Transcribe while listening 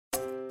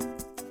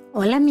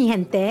Hola, mi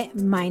gente.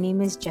 My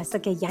name is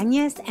Jessica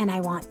Yanez, and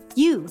I want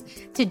you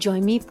to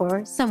join me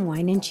for some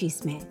Wine and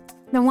Chisme.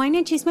 The Wine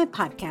and Chisme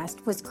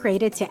podcast was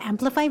created to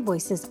amplify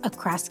voices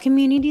across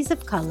communities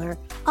of color,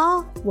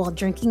 all while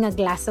drinking a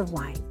glass of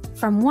wine.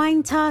 From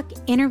wine talk,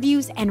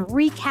 interviews, and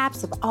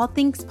recaps of all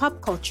things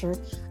pop culture,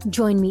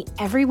 join me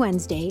every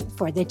Wednesday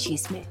for the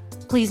Chisme.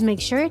 Please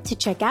make sure to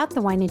check out the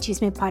Wine and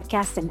Chisme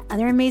podcast and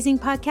other amazing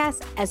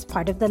podcasts as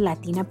part of the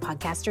Latina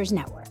Podcasters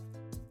Network.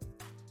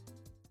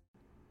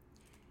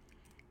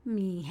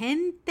 Mi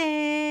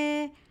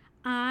gente,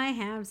 I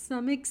have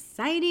some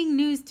exciting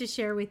news to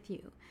share with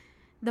you.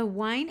 The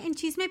Wine and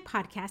Chisme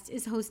podcast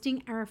is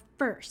hosting our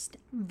first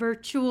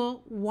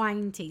virtual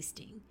wine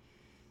tasting.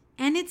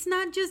 And it's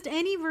not just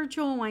any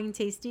virtual wine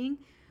tasting.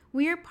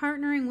 We are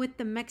partnering with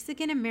the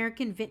Mexican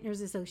American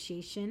Vintners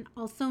Association,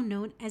 also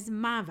known as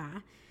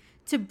MAVA,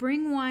 to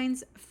bring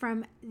wines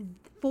from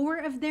 4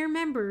 of their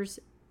members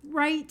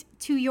right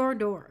to your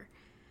door.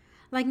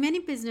 Like many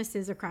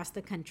businesses across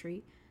the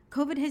country,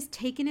 COVID has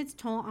taken its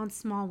toll on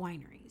small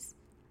wineries.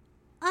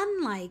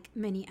 Unlike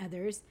many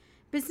others,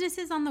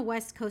 businesses on the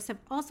West Coast have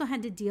also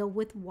had to deal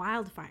with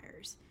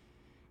wildfires.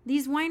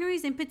 These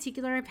wineries in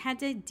particular have had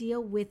to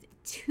deal with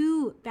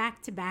 2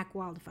 back-to-back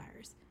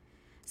wildfires.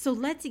 So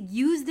let's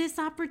use this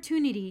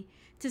opportunity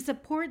to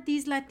support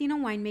these Latino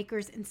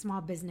winemakers and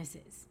small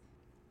businesses.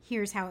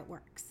 Here's how it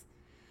works.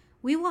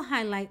 We will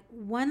highlight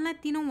one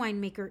Latino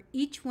winemaker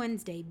each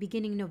Wednesday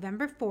beginning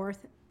November 4th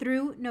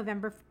through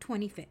November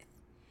 25th.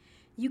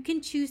 You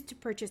can choose to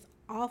purchase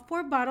all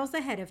 4 bottles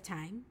ahead of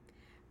time,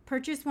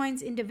 purchase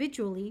wines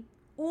individually,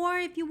 or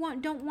if you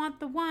don't want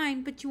the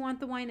wine but you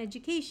want the wine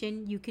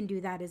education, you can do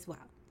that as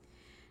well.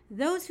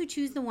 Those who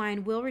choose the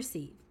wine will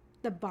receive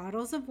the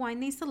bottles of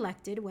wine they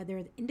selected,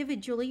 whether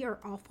individually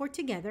or all 4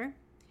 together,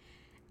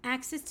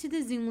 access to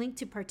the Zoom link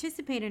to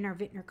participate in our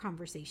vintner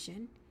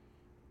conversation,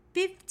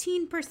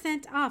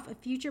 15% off a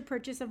future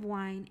purchase of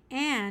wine,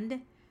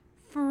 and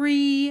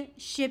free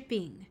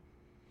shipping.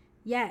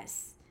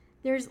 Yes,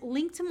 there's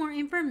link to more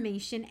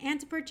information and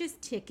to purchase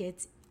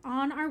tickets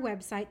on our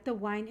website,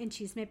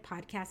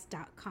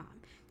 thewineandchismepodcast.com.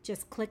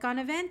 Just click on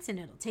events and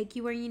it'll take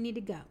you where you need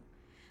to go.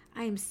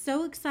 I am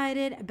so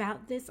excited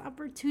about this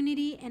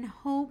opportunity and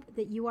hope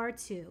that you are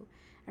too.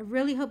 I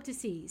really hope to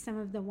see some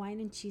of the Wine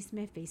and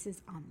Chisme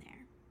faces on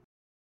there.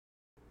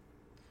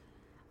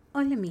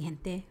 Hola, mi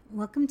gente.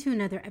 Welcome to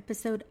another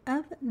episode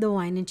of the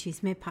Wine and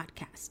Chisme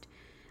podcast,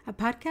 a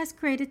podcast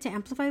created to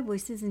amplify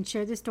voices and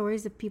share the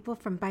stories of people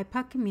from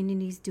BIPOC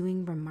communities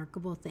doing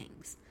remarkable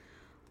things,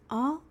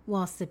 all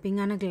while sipping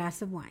on a glass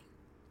of wine.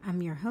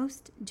 I'm your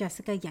host,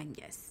 Jessica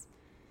Yanez.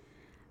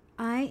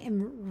 I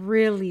am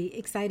really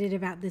excited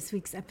about this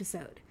week's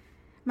episode.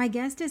 My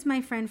guest is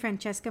my friend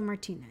Francesca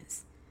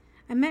Martinez.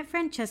 I met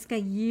Francesca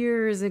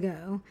years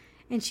ago,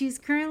 and she's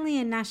currently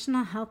a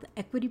National Health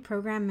Equity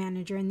Program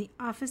Manager in the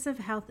Office of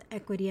Health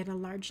Equity at a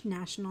large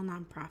national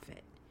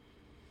nonprofit.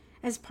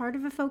 As part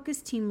of a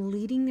focused team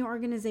leading the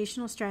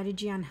organizational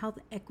strategy on health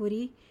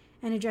equity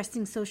and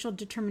addressing social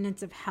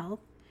determinants of health,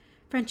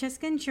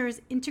 Francesca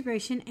ensures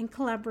integration and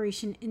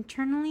collaboration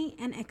internally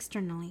and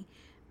externally,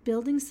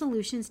 building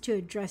solutions to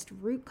address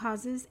root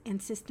causes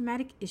and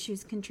systematic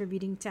issues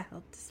contributing to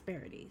health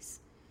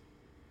disparities.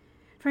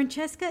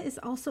 Francesca is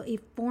also a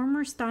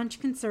former staunch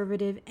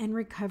conservative and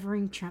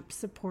recovering Trump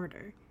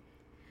supporter.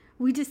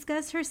 We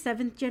discuss her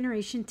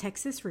 7th-generation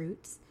Texas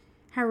roots,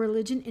 how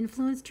religion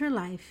influenced her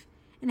life,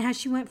 and how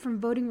she went from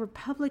voting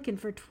Republican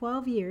for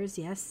 12 years,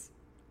 yes,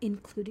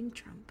 including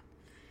Trump,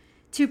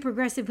 to a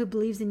progressive who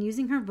believes in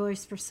using her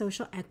voice for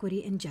social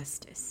equity and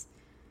justice.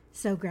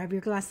 So grab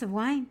your glass of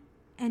wine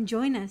and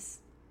join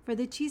us for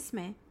the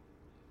Chisme.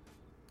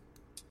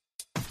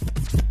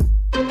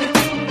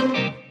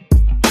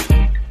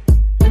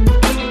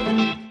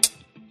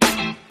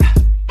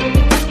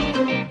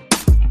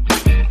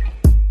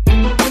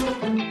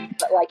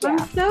 I'm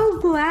so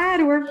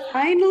glad we're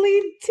finally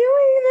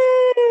doing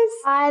this.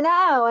 I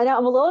know.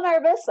 I'm a little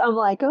nervous. I'm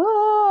like,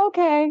 oh,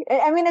 okay.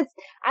 I mean,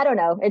 I don't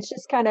know. It's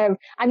just kind of,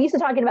 I'm used to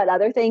talking about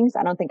other things.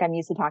 I don't think I'm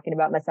used to talking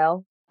about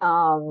myself,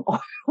 or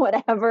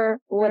whatever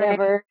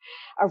Right.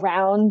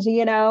 around,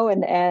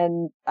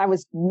 and I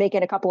was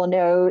making a couple of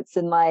notes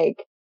and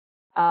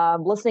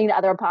listening to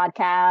other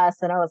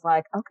podcasts, and I was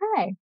like,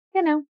 okay,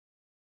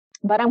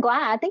 but I'm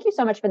glad. Thank you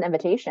so much for the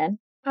invitation.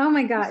 Oh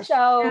my gosh.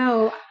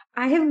 So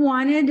I have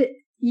wanted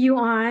you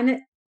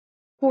on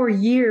for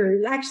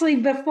years. Actually,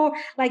 before,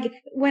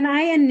 when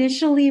I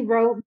initially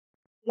wrote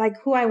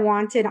who I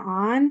wanted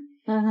on,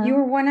 you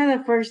were one of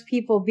the first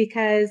people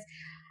because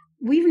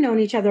we've known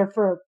each other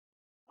for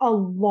a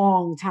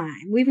long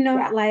time. We've known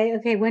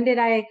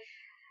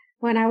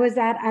when I was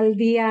at Al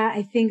Dia,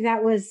 I think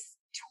that was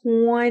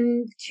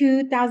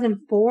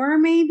 2004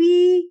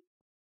 maybe.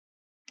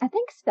 I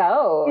think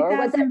so.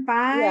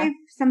 2005,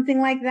 something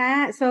like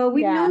that. So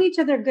we've known each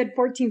other a good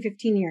 14,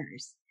 15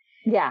 years.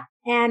 Yeah.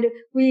 And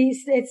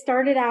it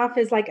started off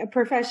as like a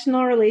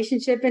professional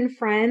relationship and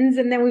friends.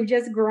 And then we've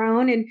just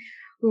grown and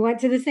we went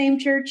to the same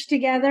church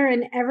together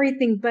and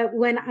everything. But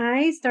when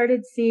I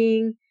started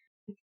seeing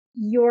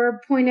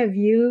your point of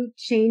view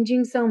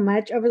changing so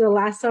much over the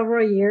last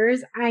several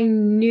years. I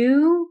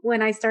knew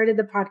when I started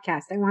the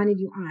podcast, I wanted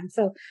you on.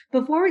 So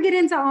before we get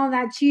into all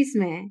that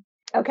chisme,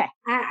 okay.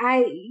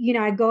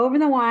 I go over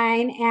the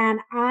wine and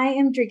I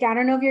am drinking, I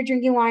don't know if you're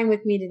drinking wine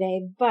with me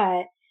today,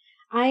 but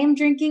I am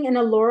drinking an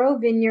Aloro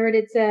Vineyard.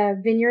 It's a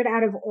vineyard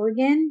out of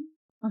Oregon,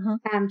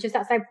 just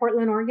outside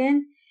Portland,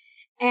 Oregon.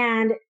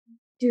 And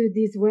dude,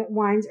 these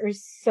wines are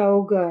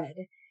so good.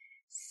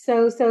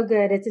 So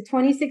good. It's a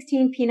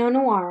 2016 Pinot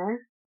Noir.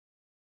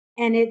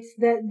 And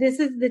this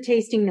is the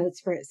tasting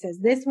notes for it. It says,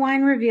 this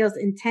wine reveals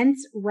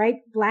intense, ripe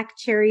black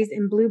cherries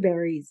and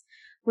blueberries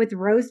with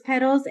rose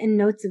petals and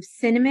notes of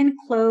cinnamon,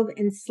 clove,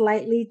 and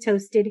slightly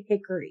toasted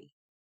hickory.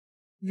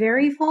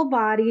 Very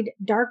full-bodied,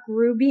 dark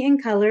ruby in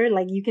color,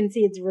 like you can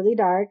see it's really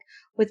dark,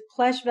 with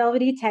plush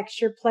velvety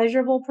texture,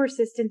 pleasurable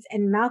persistence,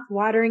 and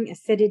mouth-watering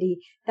acidity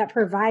that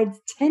provides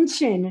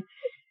tension.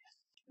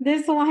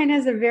 This wine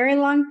has a very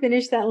long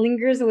finish that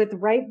lingers with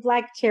ripe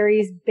black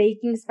cherries,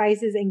 baking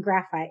spices, and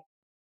graphite.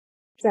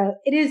 So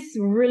it is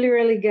really,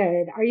 really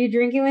good. Are you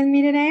drinking with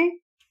me today?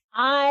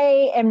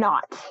 I am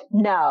not.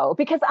 No,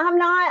 because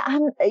and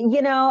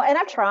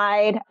I've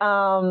tried.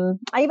 I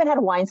even had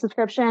a wine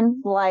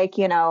subscription,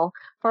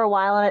 for a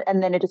while,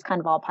 and then it just kind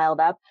of all piled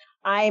up.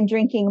 I'm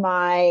drinking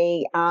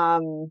my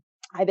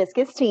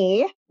hibiscus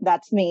tea.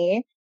 That's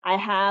me. I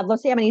have,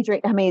 let's see how many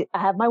I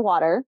have my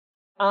water.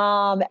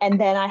 And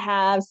then I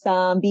have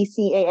some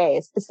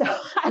BCAAs. So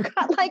I've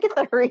got like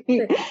 3.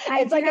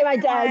 It's like in my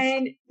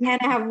desk. And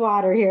I have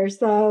water here.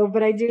 So,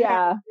 but I do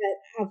have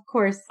it, of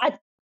course.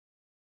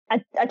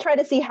 I try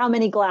to see how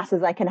many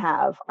glasses I can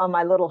have on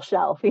my little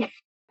shelf here.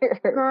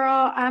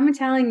 Girl, I'm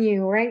telling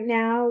you right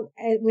now,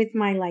 with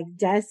my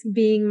desk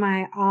being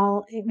my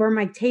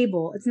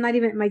table, it's not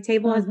even, my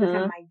table has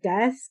become my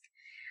desk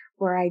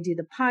where I do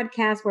the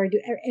podcast,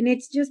 and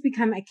it's just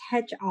become a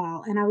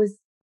catch-all. And I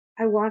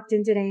walked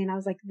in today and I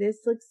was like, this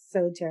looks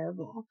so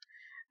terrible.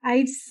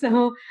 I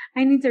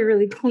need to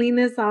really clean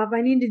this off.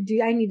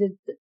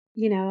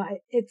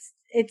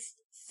 It's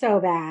so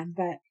bad,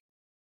 but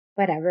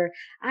whatever.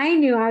 I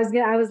know I'm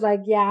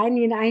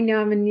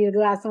gonna need a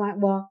glass of wine.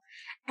 Well,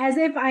 as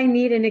if I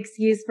need an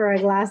excuse for a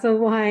glass of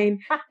wine.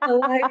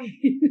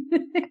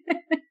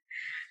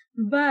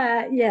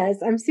 But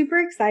yes, I'm super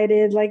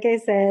excited. Like I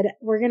said,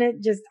 we're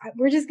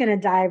just gonna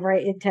dive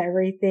right into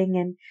everything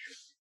and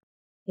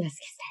let's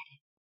get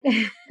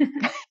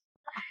started.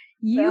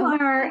 You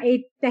are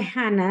a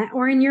Tejana,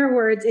 or in your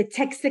words, a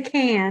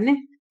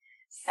Texican.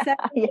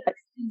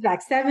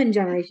 7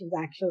 generations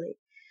actually.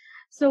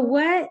 So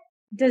what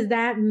does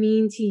that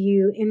mean to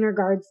you in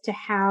regards to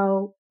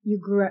how you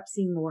grew up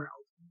seeing the world?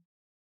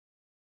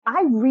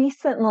 I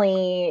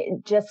recently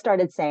just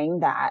started saying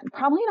that,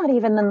 probably not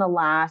even in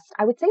I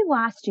would say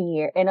last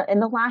year, in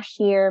the last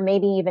year,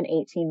 maybe even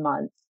 18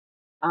 months.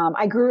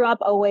 I grew up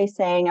always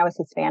saying I was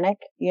Hispanic.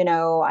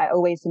 I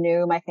always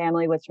knew my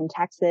family was from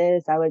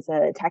Texas. I was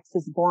a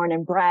Texas born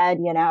and bred,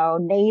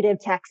 native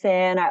Texan.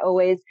 And I still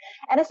have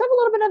a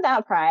little bit of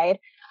that pride.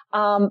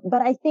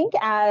 But I think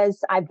as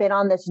I've been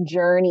on this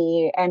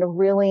journey and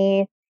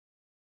really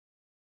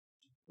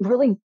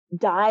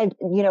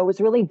was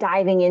really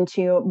diving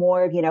into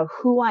more of,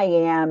 who I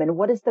am and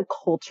what does the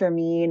culture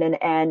mean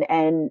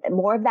and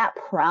more of that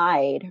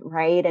pride,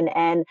 right?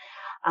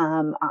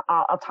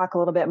 I'll talk a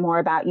little bit more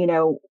about,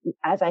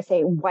 as I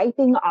say,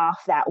 wiping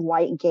off that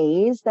white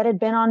gaze that had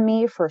been on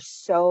me for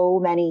so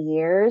many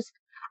years.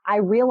 I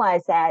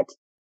realized that,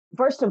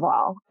 first of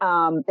all,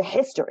 the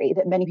history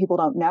that many people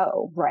don't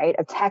know, right,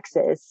 of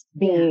Texas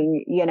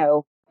being,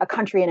 a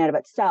country in and of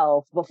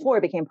itself before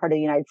it became part of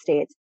the United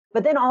States.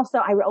 But then also,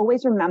 I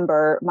always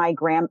remember my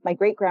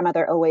great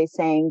grandmother always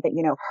saying that,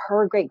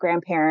 her great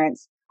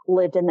grandparents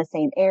lived in the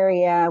same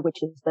area,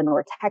 which is the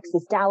North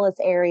Texas, Dallas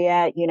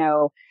area.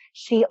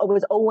 She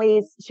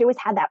always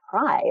had that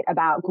pride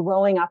about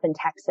growing up in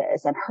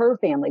Texas and her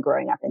family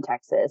growing up in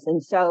Texas.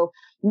 And so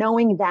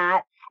knowing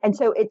that, and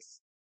so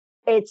it's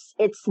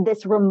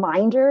this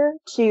reminder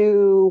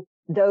to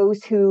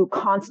those who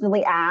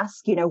constantly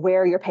ask,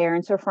 where your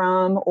parents are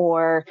from,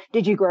 or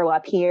did you grow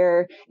up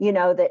here?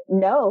 That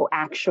no,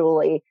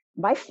 actually,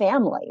 my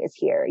family is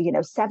here,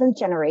 7th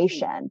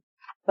generation.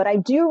 But I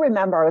do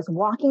remember I was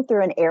walking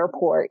through an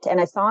airport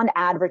and I saw an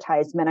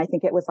advertisement. I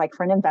think it was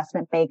for an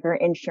investment banker,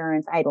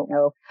 insurance. I don't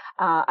know,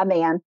 a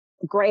man,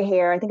 gray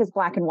hair. I think it's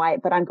black and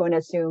white, but I'm going to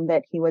assume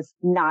that he was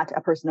not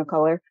a person of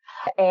color.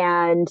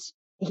 And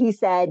he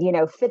said,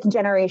 5th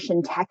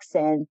generation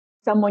Texan,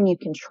 someone you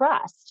can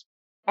trust.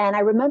 And I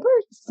remember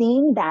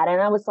seeing that and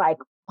I was like,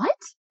 what?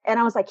 And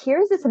I was like,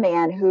 here's this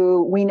man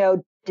who we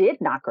know did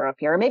not grow up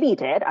here. Or maybe he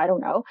did. I don't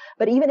know.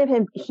 But even if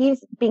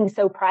he's being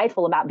so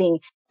prideful about being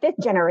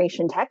 5th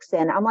generation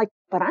Texan, I'm like,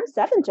 but I'm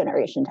 7th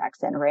generation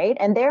Texan, right?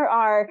 And there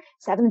are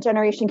 7th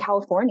generation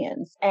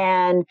Californians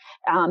and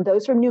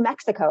those from New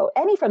Mexico,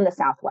 any from the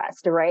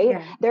Southwest, right?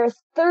 Yeah. There's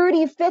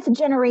 35th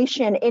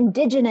generation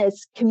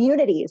indigenous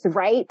communities,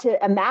 right? To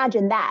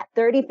imagine that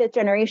 35th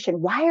generation.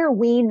 Why are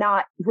we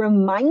not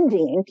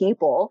reminding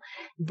people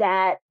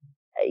that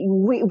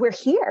we're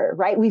here,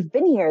 right? We've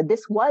been here.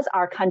 This was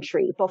our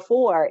country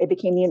before it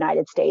became the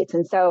United States.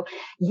 And so,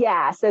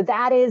 yeah, so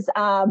that is,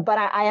 but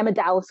I am a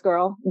Dallas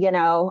girl, and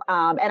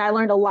I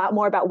learned a lot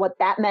more about what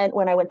that meant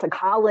when I went to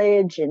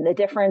college and the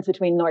difference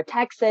between North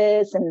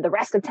Texas and the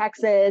rest of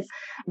Texas.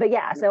 But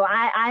yeah, so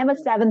I am a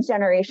seventh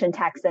generation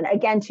Texan,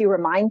 again, to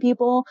remind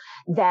people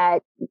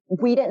that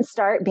we didn't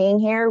start being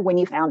here when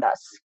you found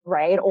us,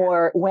 right?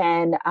 Or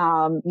when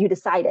you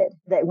decided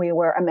that we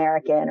were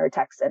American or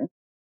Texan.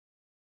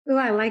 Oh,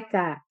 I like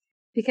that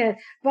because,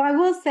 well, I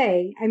will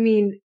say, I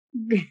mean,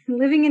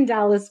 living in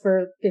Dallas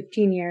for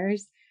 15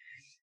 years,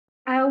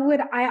 I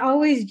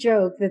always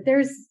joke that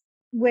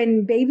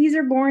when babies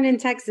are born in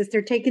Texas,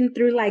 they're taken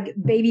through like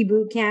baby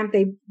boot camp.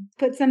 They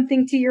put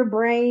something to your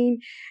brain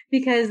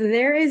because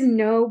there is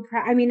no,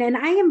 and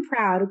I am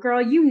proud,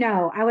 girl,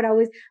 I would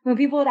always, when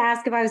people would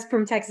ask if I was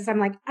from Texas, I'm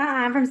like,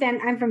 I'm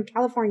from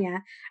California.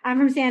 I'm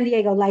from San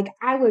Diego. Like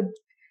I would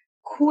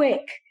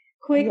quick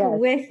yes.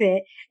 with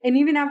it. And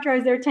even after I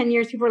was there 10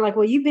 years, people were like,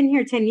 well, you've been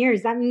here 10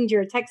 years. That means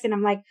you're a Texan.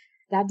 I'm like,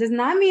 that does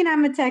not mean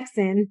I'm a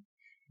Texan.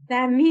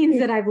 That means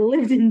that I've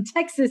lived in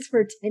Texas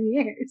for 10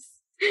 years.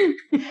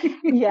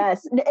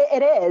 Yes,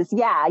 it is.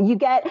 Yeah.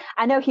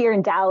 I know here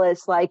in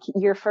Dallas, like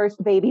your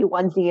first baby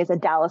onesie is a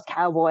Dallas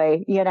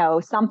Cowboy,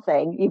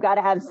 something. You got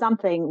to have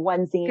something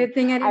onesie. Good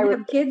thing I didn't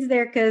have kids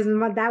there because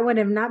that would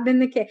have not been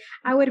the case.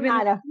 I would have been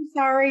like, I'm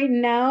sorry,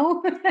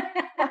 no.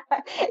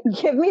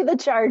 Give me the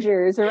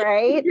Chargers,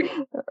 right?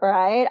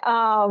 Right.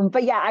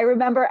 But yeah, I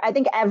remember, I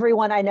think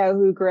everyone I know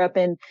who grew up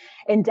in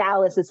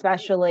Dallas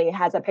especially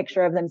has a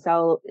picture of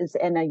themselves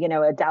in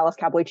a Dallas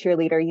Cowboy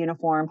cheerleader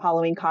uniform,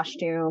 Halloween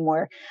costume,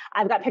 or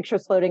I've got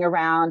pictures floating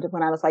around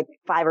when I was like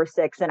 5 or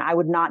 6 and I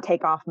would not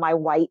take off my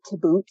white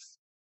boots.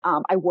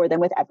 I wore them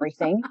with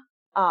everything.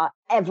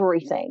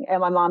 Everything. And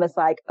my mom is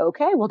like,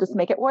 okay, we'll just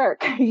make it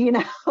work,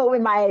 in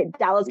my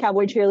Dallas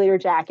Cowboy cheerleader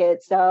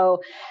jacket.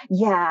 So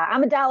yeah,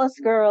 I'm a Dallas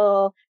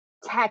girl,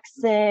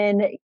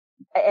 Texan,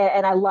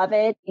 and I love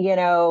it,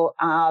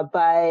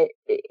 but,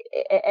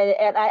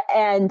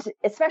 and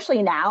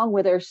especially now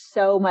where there's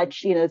so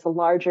much, there's a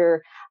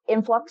larger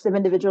influx of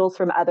individuals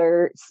from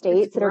other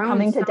states that are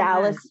coming to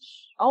Dallas.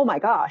 Much. Oh my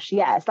gosh.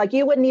 Yes. Like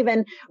you wouldn't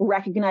even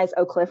recognize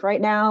Oak Cliff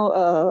right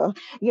now.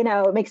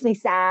 It makes me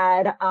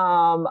sad,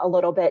 a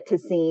little bit to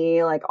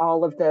see like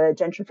all of the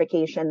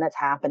gentrification that's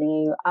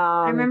happening.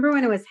 I remember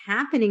when it was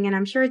happening and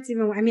I'm sure it's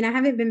even, I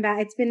haven't been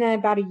back. It's been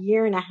about a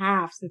year and a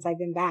half since I've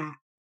been back,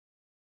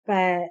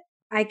 but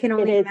I can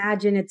only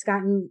imagine it's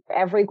gotten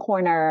every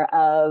corner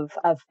of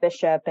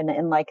Bishop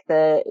and like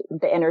the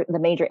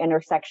major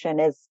intersection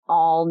is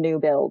all new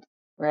build,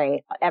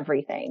 right?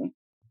 Everything.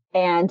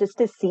 And just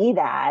to see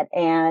that.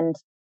 And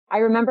I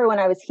remember when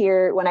I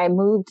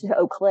moved to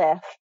Oak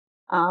Cliff,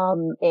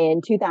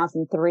 in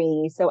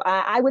 2003. So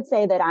I would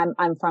say that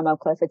I'm from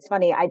Oak Cliff. It's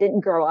funny. I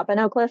didn't grow up in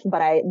Oak Cliff,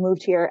 but I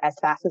moved here as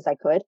fast as I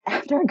could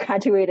after I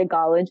graduated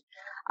college.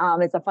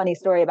 It's a funny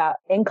story about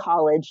in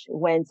college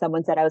when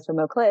someone said I was from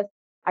Oak Cliff.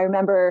 I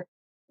remember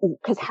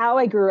because how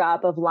I grew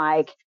up of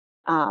like,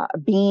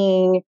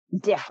 being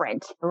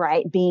different,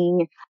 right?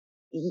 Being,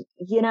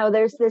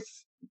 there's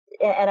this,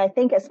 and I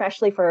think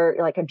especially for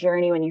like a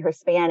journey when you're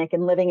Hispanic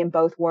and living in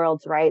both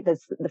worlds, right?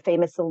 There's the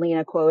famous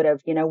Selena quote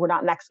of, we're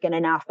not Mexican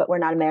enough, but we're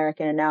not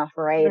American enough,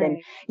 right?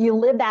 And you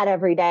live that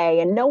every day.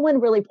 And no one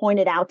really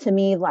pointed out to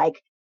me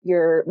like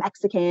you're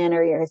Mexican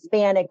or you're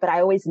Hispanic, but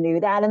I always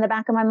knew that in the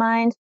back of my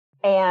mind.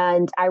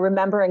 And I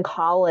remember in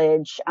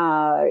college,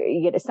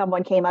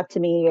 someone came up to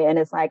me and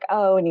is like,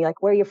 oh, and you're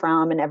like, where are you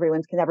from? And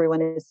everyone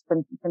is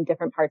from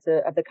different parts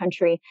of the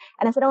country.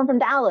 And I said, oh, I'm from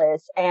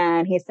Dallas.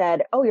 And he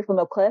said, oh, you're from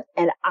Oak Cliff.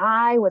 And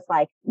I was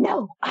like,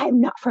 no, I'm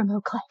not from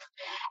Oak Cliff.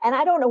 And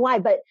I don't know why,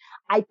 but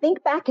I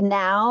think back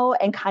now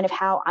and kind of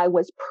how I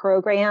was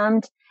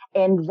programmed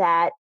in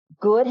that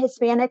good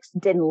Hispanics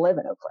didn't live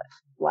in Oak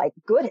Cliff. Like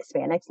good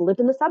Hispanics lived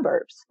in the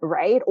suburbs,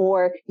 right?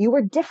 Or you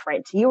were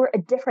different. You were a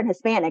different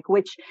Hispanic,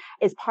 which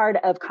is part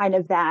of kind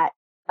of that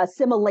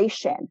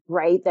assimilation,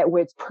 right? That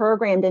was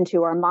programmed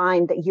into our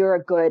mind that you're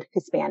a good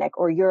Hispanic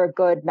or you're a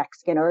good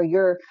Mexican or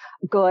you're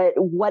good,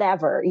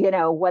 whatever,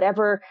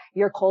 whatever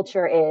your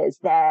culture is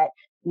that,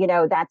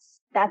 that's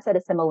that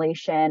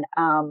assimilation.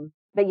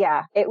 But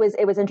yeah, it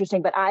was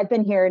interesting, but I've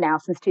been here now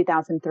since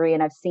 2003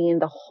 and I've seen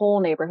the whole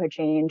neighborhood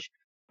change.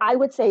 I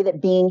would say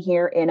that being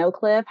here in Oak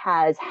Cliff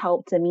has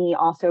helped me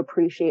also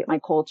appreciate my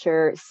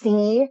culture,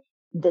 see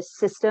the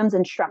systems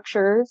and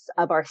structures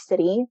of our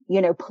city,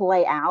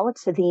 play out,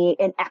 the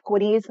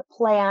inequities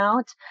play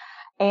out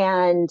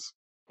and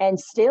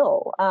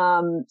still.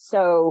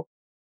 So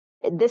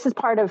this is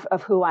part of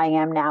who I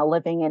am now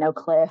living in Oak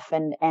Cliff.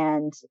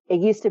 And it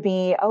used to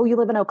be, oh, you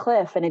live in Oak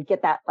Cliff and it'd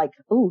get that like,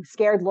 ooh,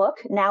 scared look.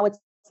 Now it's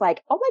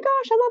like, oh my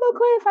gosh, I love Oak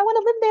Cliff. I want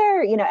to live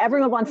there.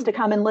 Everyone wants to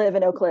come and live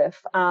in Oak Cliff,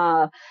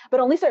 but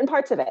only certain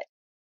parts of it.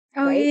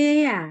 Oh, right?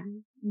 Yeah.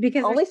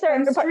 Because only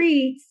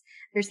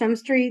there's some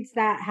streets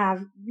that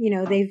have,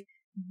 they've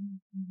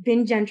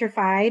been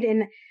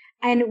gentrified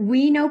and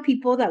we know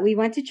people that we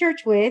went to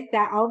church with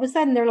that all of a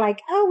sudden they're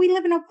like, oh, we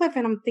live in Oak Cliff.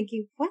 And I'm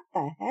thinking, what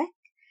the heck?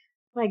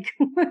 Like,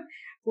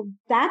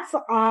 that's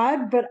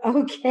odd, but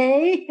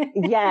okay.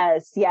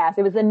 Yes.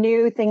 It was a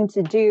new thing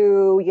to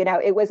do.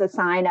 It was a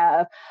sign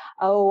of,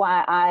 oh,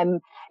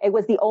 it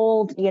was the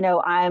old,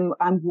 I'm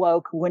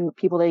woke, when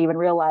people didn't even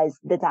realize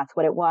that that's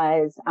what it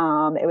was.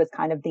 It was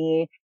kind of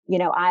the,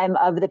 I'm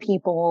of the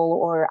people,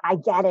 or I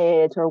get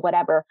it, or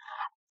whatever.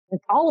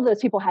 All of those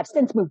people have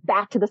since moved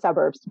back to the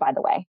suburbs, by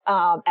the way.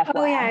 FYI.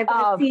 Oh yeah,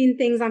 I've seen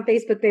things on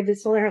Facebook. They've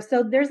sold their house.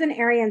 So there's an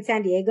area in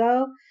San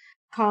Diego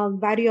called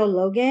Barrio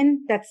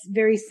Logan that's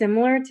very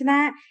similar to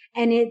that,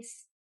 and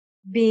it's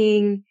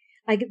being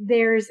like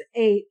there's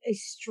a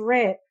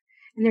strip,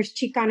 and there's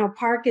Chicano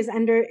Park is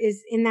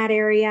in that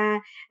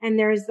area, and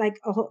there's like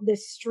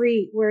this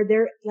street where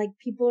they're like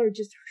people are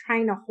just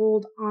trying to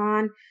hold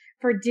on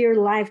for dear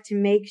life to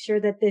make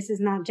sure that this is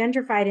not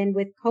gentrified. And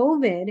with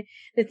COVID,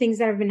 the things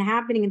that have been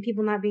happening and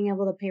people not being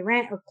able to pay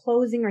rent or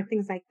closing or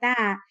things like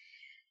that,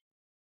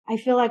 I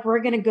feel like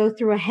we're going to go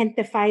through a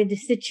Hentified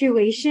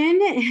situation.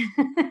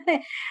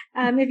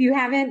 If you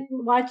haven't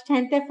watched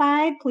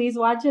Hentified, please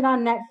watch it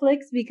on Netflix,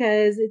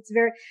 because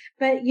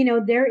but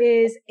there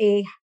is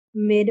a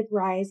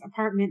mid-rise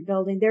apartment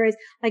building. There is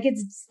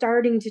it's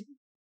starting to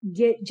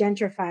get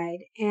gentrified,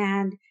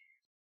 and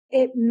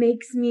it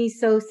makes me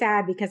so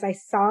sad because I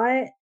saw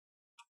it.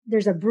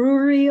 There's a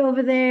brewery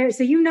over there.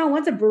 So,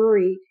 once a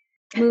brewery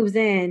moves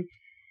in,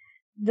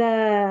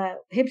 the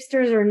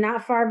hipsters are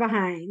not far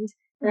behind,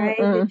 right?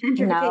 The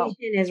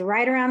gentrification is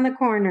right around the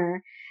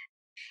corner.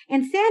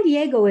 And San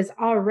Diego is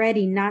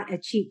already not a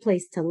cheap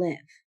place to live.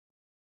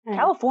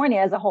 California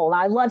as a whole.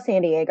 I love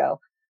San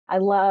Diego. I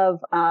love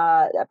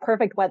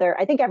perfect weather.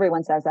 I think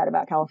everyone says that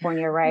about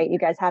California, right? You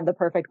guys have the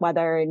perfect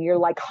weather, and you're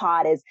like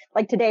hot as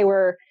like today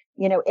we're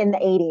in the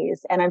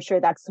 80s, and I'm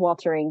sure that's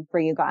sweltering for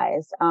you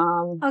guys.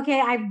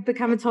 Okay, I've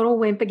become a total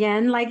wimp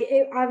again.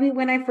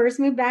 When I first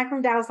moved back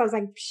from Dallas, I was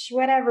like,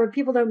 whatever,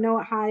 people don't know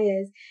what hot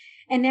is.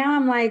 And now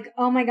I'm like,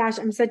 oh my gosh,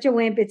 I'm such a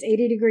wimp. It's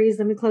 80 degrees.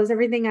 Let me close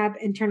everything up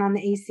and turn on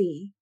the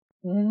AC.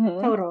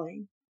 Mm-hmm.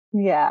 Totally.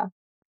 Yeah.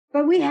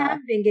 But we have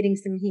been getting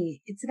some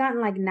heat. It's gotten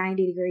like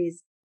 90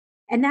 degrees.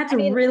 And that's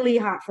really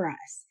hot for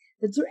us.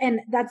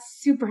 That's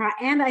super hot.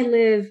 And I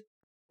live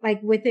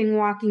like within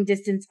walking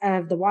distance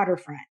of the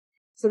waterfront.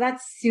 So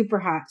that's super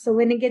hot. So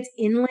when it gets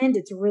inland,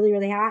 it's really,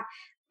 really hot.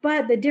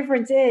 But the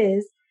difference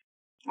is,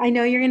 I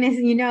know you're going to,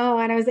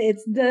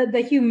 it's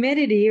the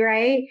humidity,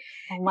 right?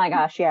 Oh my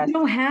gosh. Yes. You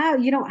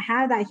don't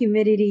have that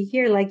humidity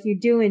here like you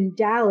do in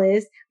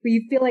Dallas, where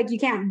you feel like you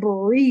can't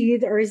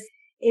breathe, or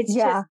it's just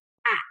hot.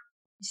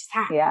 Just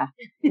hot. Yeah.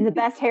 The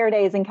best hair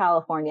days in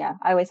California.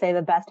 I always say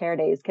the best hair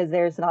days, because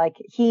there's like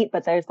heat,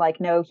 but there's like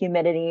no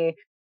humidity.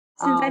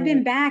 Since I've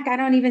been back, I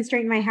don't even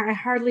straighten my hair. I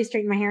hardly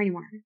straighten my hair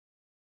anymore.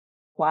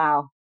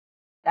 Wow.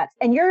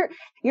 And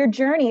your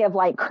journey of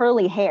like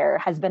curly hair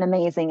has been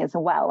amazing as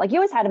well. Like you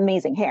always had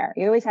amazing hair.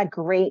 You always had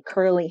great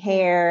curly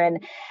hair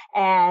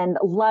and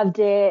loved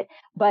it.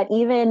 But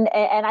and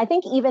I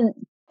think even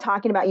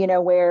talking about,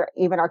 where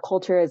even our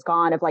culture has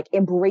gone of like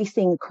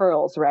embracing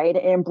curls, right?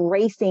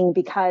 Embracing,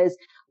 because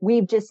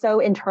we've just so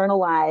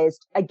internalized,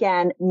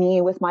 again,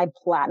 me with my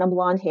platinum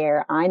blonde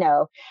hair, I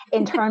know,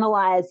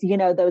 internalized,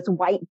 those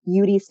white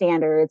beauty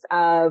standards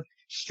of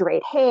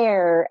straight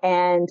hair.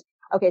 And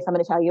okay, so I'm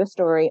going to tell you a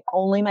story.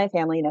 Only my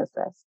family knows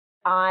this.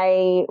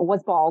 I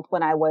was bald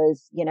when I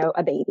was,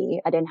 a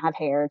baby. I didn't have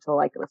hair until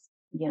like it was,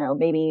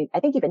 maybe I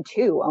think even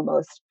 2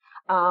 almost.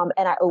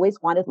 And I always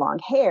wanted long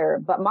hair,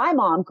 but my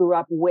mom grew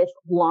up with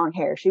long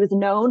hair. She was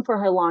known for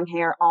her long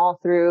hair all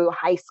through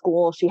high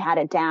school. She had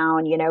it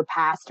down,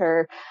 past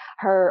her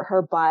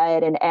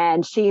butt.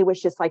 And she was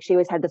just like, she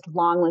always had this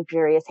long,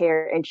 luxurious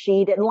hair, and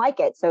she didn't like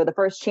it. So the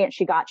first chance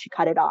she got, she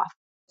cut it off.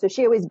 So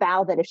she always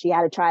vowed that if she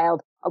had a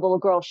little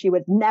girl, she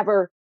would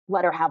never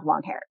let her have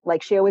long hair.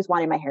 Like she always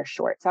wanted my hair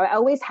short. So I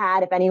always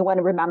had, if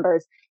anyone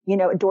remembers,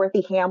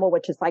 Dorothy Hamill,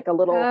 which is like a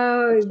little,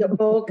 the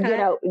bowl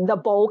cut. The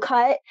bowl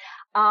cut.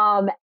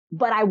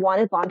 But I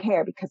wanted long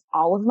hair because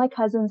all of my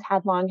cousins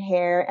had long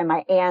hair, and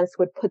my aunts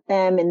would put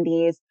them in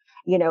these,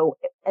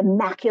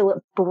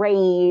 immaculate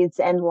braids,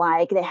 and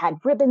like they had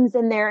ribbons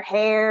in their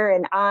hair,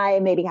 and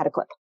I maybe had a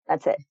clip.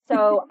 That's it.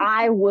 So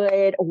I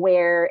would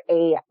wear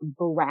a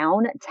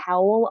brown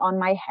towel on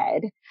my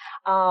head,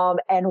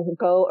 and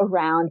go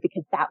around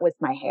because that was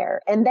my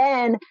hair. And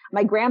then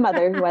my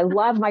grandmother, who I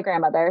love my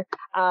grandmother,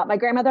 and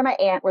my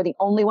aunt were the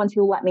only ones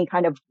who let me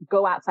kind of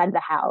go outside of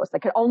the house. I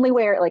could only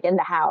wear it like in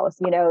the house.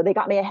 They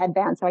got me a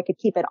headband so I could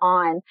keep it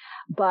on.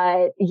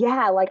 But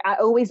yeah, like I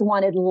always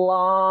wanted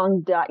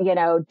long,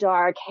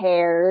 dark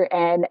hair,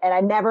 and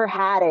I never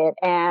had it.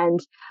 And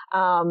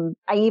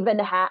I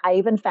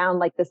even found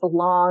like this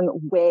long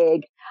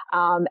wig,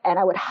 and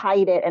I would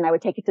hide it, and I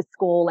would take it to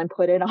school and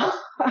put it on.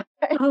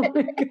 Oh my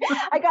God.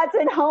 I got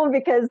sent home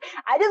because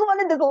I just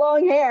wanted this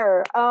long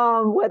hair,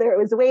 whether it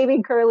was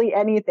wavy, curly,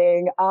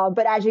 anything.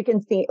 But as you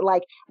can see,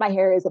 like my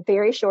hair is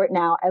very short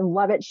now. I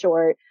love it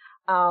short.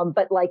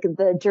 But like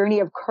the journey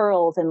of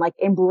curls and like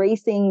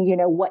embracing,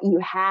 what you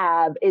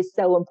have is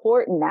so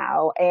important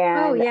now.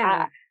 And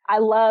I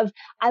love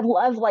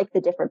like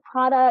the different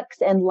products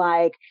and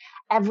like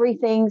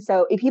everything.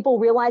 So if people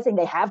realizing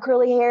they have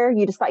curly hair,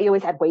 you just thought you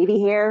always had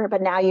wavy hair,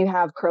 but now you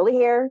have curly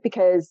hair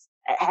because,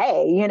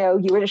 hey, you know,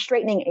 you were just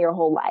straightening it your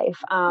whole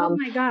life. Oh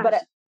my gosh.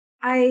 But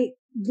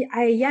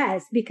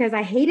Yes, because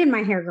I hated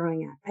my hair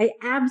growing up. I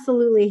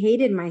absolutely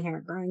hated my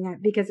hair growing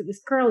up because it was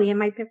curly, and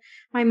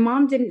my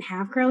mom didn't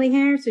have curly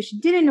hair, so she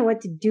didn't know what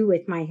to do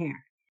with my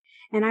hair.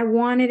 And I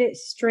wanted it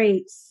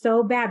straight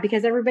so bad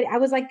because I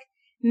was like,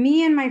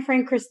 me and my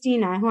friend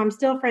Christina, who I'm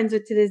still friends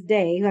with to this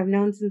day, who I've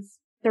known since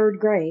third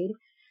grade.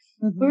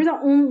 mm-hmm.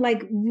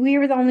 we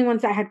were the only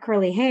ones that had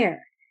curly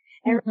hair.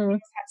 Everybody Mm-hmm.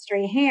 else had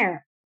straight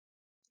hair.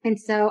 And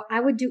so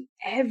I would do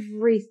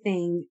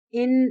everything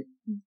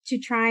to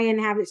try and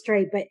have it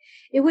straight, but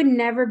it would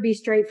never be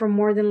straight for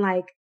more than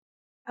like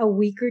a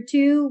week or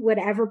two,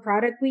 whatever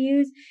product we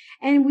use.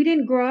 And we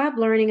didn't grow up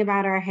learning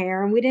about our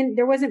hair, and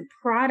there wasn't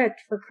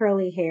product for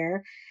curly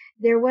hair.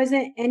 There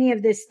wasn't any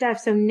of this stuff.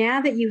 So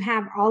now that you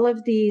have all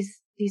of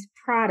these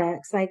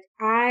products, like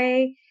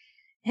I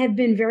have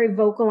been very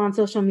vocal on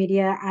social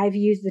media. I've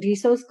used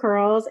Rizos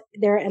Curls.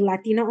 They're a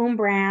Latino owned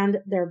brand.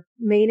 They're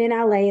made in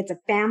LA. It's a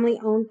family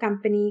owned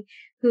company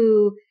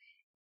who,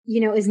 you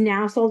know, is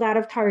now sold out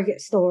of Target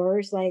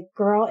stores. Like,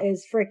 girl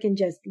is freaking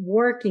just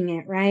working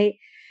it, right?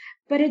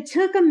 But it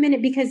took a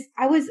minute because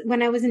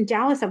when I was in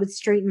Dallas, I would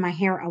straighten my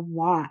hair a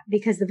lot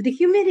because of the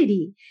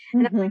humidity.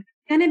 And I'm like,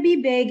 it's going to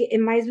be big. It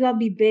might as well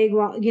be big.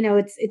 Well, you know,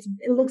 it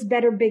looks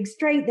better big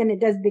straight than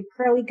it does big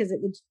curly because it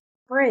would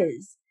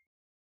frizz.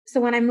 So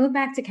when I moved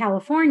back to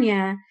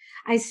California,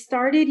 I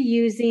started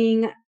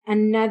using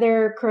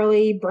another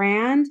curly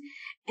brand.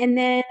 And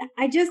then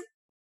I just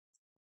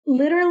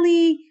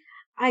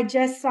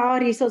saw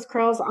Rizos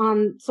Curls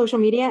on social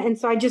media. And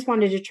so I just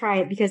wanted to try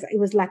it because it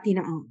was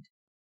Latino owned.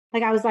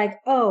 Like I was like,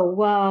 oh,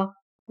 well,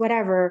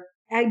 whatever.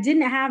 I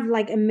didn't have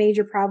like a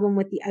major problem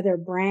with the other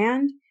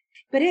brand,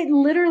 but it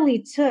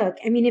literally took,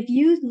 I mean, if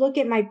you look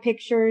at my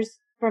pictures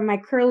from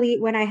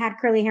when I had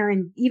curly hair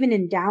even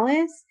in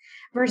Dallas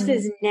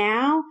versus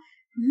now,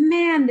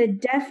 man, the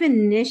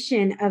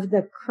definition of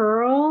the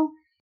curl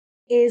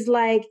is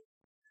like,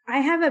 I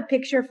have a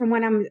picture from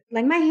when I'm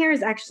like, my hair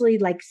is actually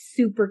like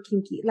super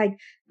kinky, like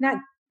not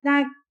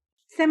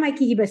semi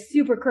kinky, but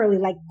super curly,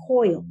 like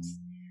coils.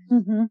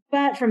 Mm-hmm.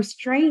 But from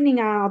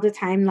straightening all the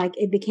time, like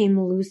it became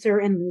looser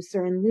and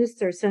looser and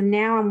looser. So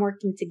now I'm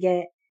working to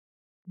get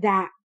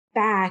that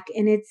back,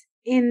 and it's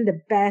in the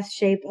best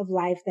shape of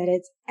life that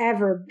it's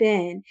ever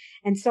been.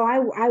 And so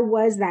I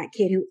was that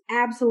kid who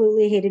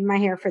absolutely hated my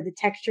hair for the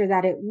texture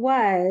that it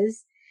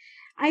was.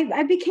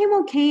 I became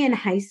okay in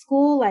high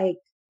school. Like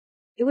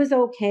it was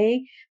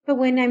okay. But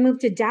when I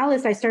moved to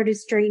Dallas, I started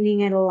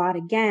straightening it a lot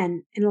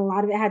again. And a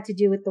lot of it had to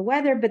do with the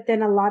weather, but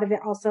then a lot of it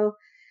also,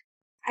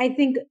 I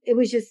think it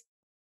was just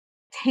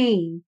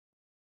tame.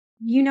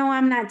 You know,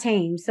 I'm not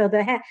tame. So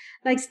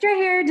like straight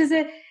hair does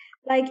it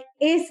like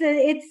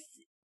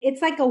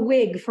it's like a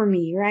wig for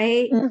me,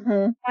 right?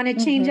 I want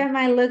to change up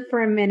my look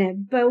for a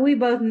minute, but we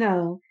both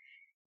know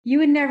you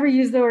would never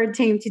use the word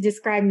tame to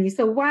describe me.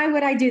 So why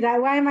would I do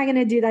that? Why am I going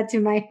to do that to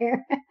my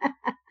hair?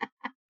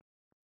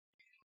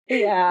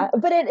 Yeah,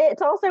 but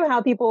it's also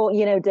how people,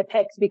 you know,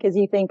 depict, because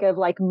you think of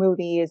like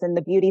movies and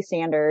the beauty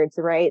standards,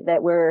 right?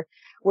 That we're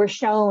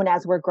shown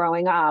as we're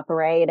growing up,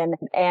 right?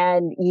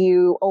 And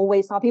you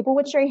always saw people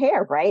with straight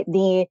hair, right?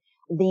 The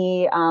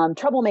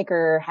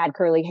troublemaker had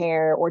curly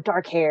hair or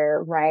dark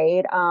hair,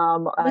 right?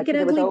 Look at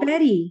Ugly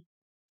Betty.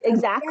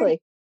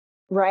 Exactly.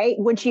 Right.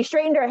 When she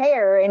straightened her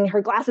hair and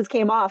her glasses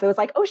came off, it was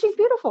like, oh, she's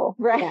beautiful.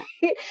 Right.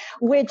 Yeah.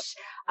 Which,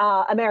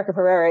 America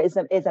Ferrera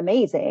is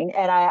amazing.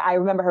 And I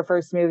remember her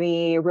first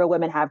movie, Real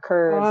Women Have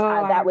Curves.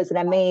 That was an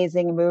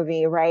amazing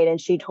movie. Right. And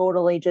she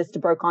totally just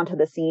broke onto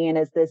the scene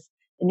as this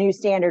new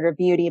standard of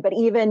beauty. But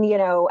even, you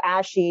know,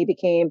 as she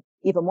became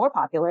even more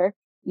popular,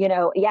 you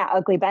know, yeah,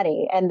 Ugly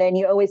Betty. And then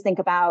you always think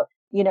about,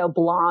 you know,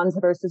 blondes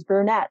versus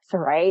brunettes,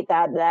 right?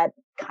 That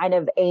kind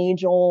of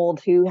age old,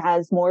 who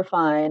has more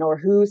fun or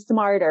who's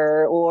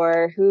smarter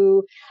or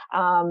who,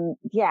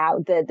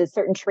 the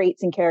certain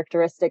traits and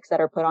characteristics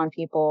that are put on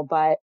people.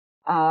 But,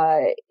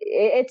 I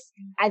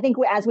think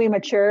as we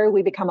mature,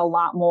 we become a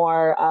lot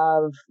more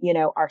of, you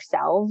know,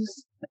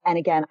 ourselves. And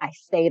again, I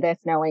say this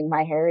knowing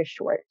my hair is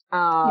short.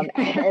 And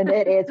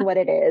it is what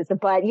it is.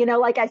 But, you know,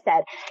 like I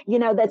said, you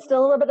know, that's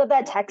still a little bit of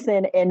that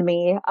Texan in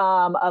me,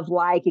 of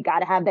like, you got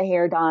to have the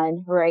hair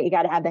done, right? You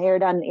got to have the hair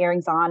done,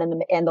 earrings on,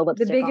 and the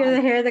lipstick on. The bigger on.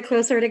 The hair, the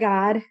closer to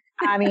God.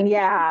 I mean,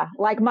 yeah,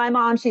 like my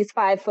mom, she's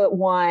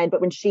 5'1",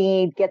 but when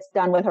she gets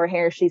done with her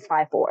hair, she's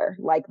 5'4".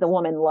 Like the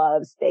woman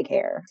loves big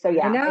hair. So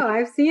yeah, I know,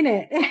 I've seen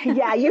it.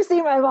 Yeah, you've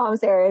seen my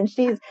mom's hair, and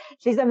she's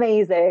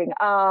amazing.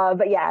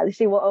 But yeah,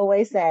 she will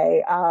always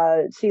say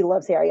she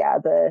loves hair. Yeah,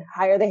 the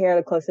higher the hair,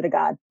 the closer to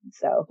God.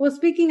 So, well,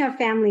 speaking of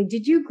family,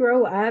 did you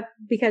grow up,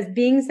 because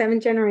being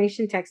 7th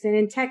generation Texan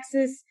in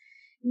Texas?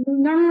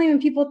 Normally when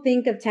people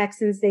think of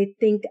Texans, they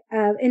think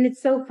of, and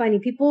it's so funny,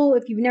 people,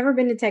 if you've never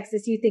been to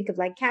Texas, you think of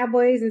like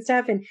cowboys and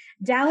stuff. And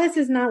Dallas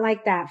is not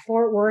like that.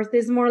 Fort Worth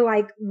is more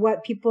like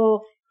what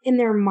people in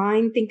their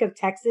mind think of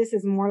Texas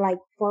as more like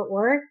Fort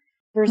Worth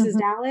versus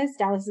Dallas.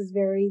 Dallas is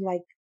very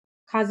like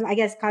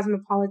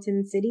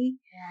cosmopolitan city.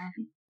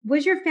 Yeah.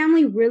 Was your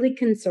family really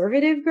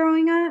conservative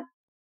growing up?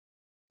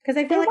 Because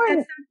I feel like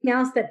that's something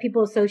else that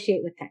people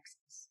associate with Texas.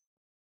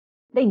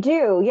 They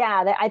do.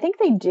 Yeah. I think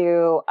they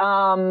do.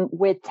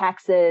 With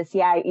Texas.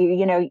 Yeah.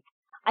 You know,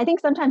 I think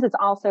sometimes it's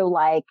also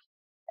like,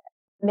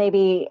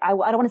 maybe I don't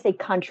want to say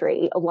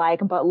country,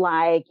 but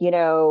you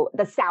know,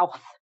 the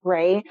South,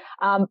 right?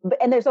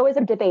 And there's always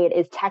a debate: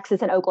 is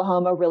Texas and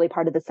Oklahoma really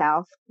part of the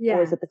South,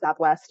 or is it the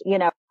Southwest? You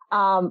know,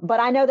 but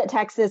I know that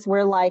Texas,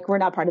 we're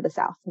not part of the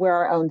South; we're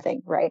our own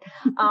thing, right?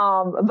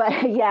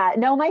 But yeah,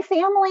 no, my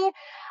family,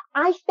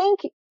 I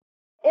think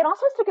it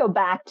also has to go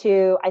back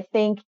to, I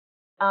think,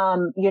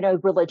 you know,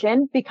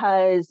 religion,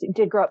 because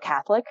did grow up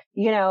Catholic,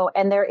 you know,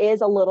 and there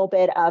is a little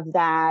bit of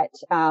that,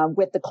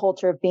 with the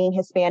culture of being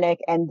Hispanic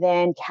and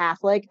then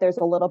Catholic. There's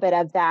a little bit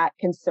of that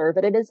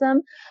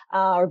conservatism,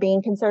 or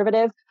being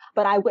conservative,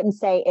 but I wouldn't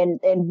say in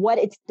what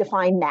it's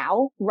defined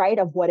now, right,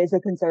 of what is a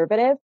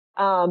conservative.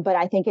 But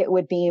I think it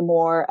would be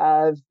more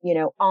of, you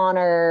know,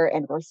 honor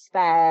and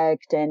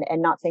respect, and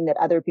not saying that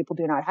other people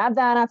do not have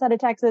that outside of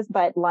Texas,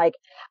 but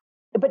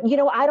you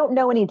know, I don't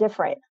know any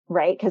different,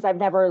 right? Because I've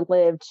never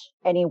lived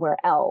anywhere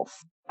else.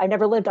 I've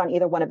never lived on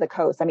either one of the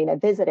coasts. I mean, I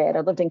visited.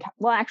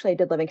 Actually, I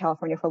did live in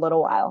California for a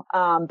little while.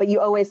 But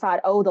you always thought,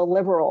 oh, the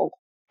liberal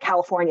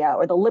California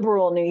or the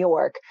liberal New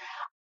York.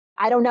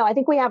 I don't know. I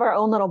think we have our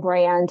own little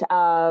brand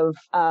of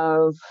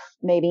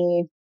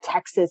maybe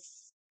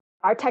Texas.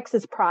 Our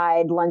Texas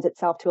pride lends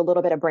itself to a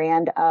little bit of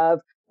brand of,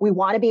 we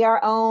want to be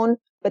our own,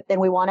 but then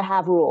we want to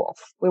have rules.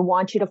 We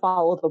want you to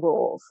follow the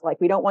rules.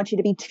 Like, we don't want you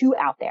to be too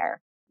out there.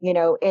 You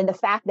know, and the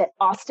fact that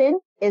Austin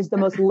is the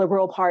most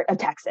liberal part of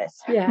Texas.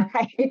 Yeah.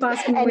 Right? Keep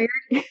Austin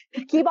weird.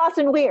 Keep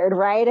Austin weird,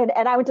 right? And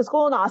I went to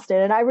school in Austin,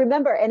 and I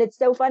remember, and it's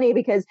so funny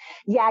because,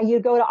 yeah,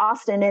 you go to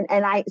Austin and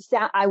I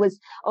was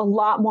a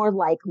lot more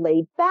like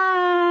laid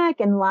back,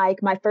 and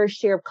like my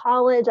first year of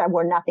college, I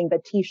wore nothing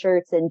but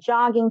t-shirts and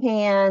jogging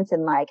pants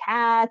and like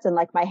hats, and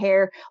like my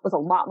hair was a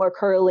lot more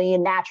curly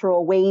and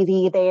natural,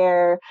 wavy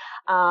there.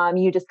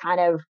 You just kind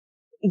of,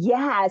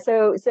 yeah.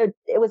 So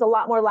it was a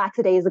lot more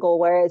lackadaisical,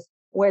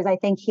 Whereas I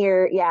think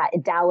here, yeah,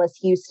 Dallas,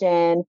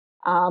 Houston,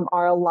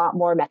 are a lot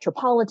more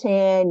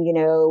metropolitan, you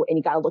know, and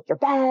you got to look your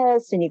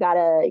best, and you got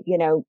to, you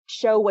know,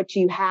 show what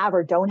you have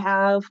or don't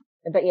have.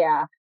 But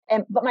yeah.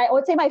 But I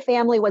would say my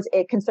family was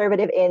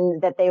conservative in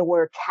that they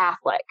were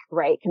Catholic,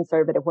 right?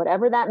 Conservative,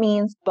 whatever that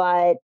means.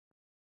 But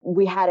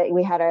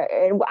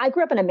and I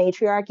grew up in a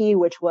matriarchy,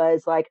 which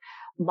was like,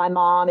 my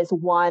mom is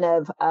one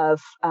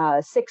of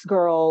 6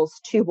 girls,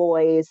 2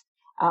 boys.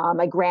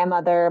 My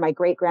grandmother, my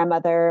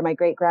great-grandmother, my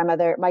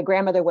great-grandmother. My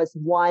grandmother was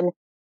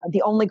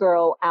the only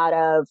girl out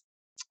of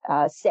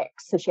 6.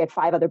 So she had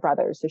 5 other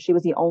brothers. So she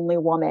was the only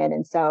woman.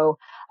 And so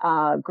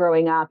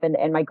growing up,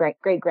 and my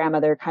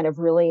great-grandmother kind of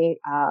really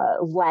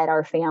led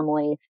our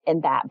family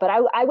in that. But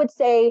I would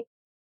say,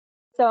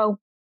 so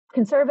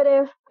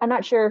conservative, I'm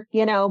not sure,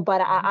 you know,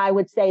 but I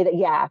would say that,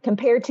 yeah,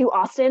 compared to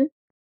Austin,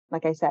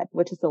 like I said,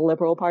 which is the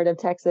liberal part of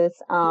Texas,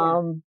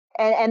 and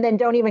then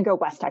don't even go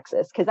West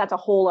Texas, because that's a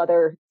whole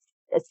other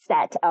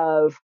set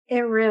of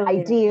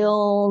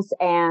ideals.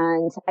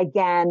 And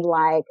again,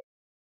 like,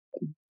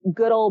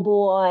 good old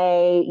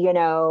boy, you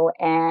know,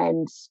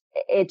 and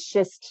it's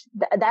just,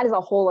 that is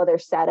a whole other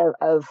set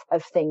of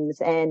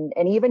things. And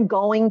even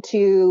going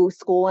to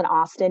school in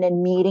Austin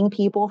and meeting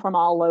people from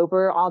all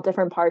over, all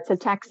different parts of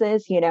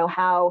Texas, you know,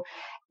 how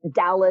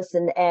Dallas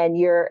and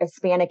you're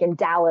Hispanic in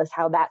Dallas,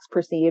 how that's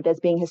perceived as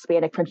being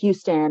Hispanic from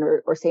Houston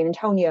or San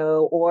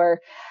Antonio,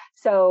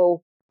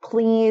 so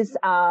please,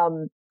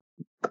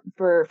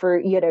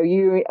 for you know,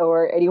 you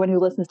or anyone who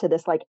listens to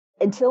this, like,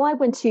 until I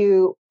went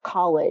to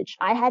college,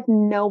 I had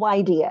no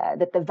idea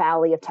that the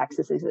Valley of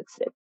Texas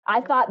existed.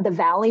 I thought the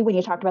Valley, when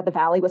you talked about the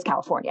Valley, was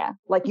California,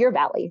 like your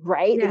Valley,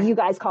 right? Yeah. That you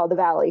guys call the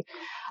Valley.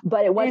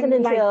 But it wasn't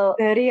until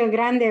the Rio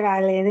Grande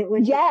Valley,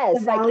 which is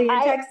the Valley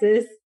in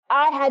Texas.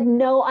 I had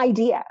no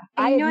idea.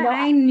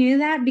 I knew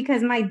that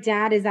because my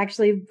dad is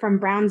actually from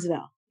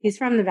Brownsville. He's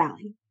from the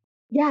Valley.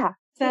 Yeah.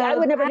 So I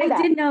would never know that.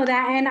 I did know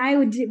that, and I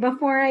would,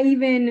 before I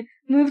even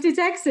moved to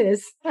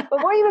Texas.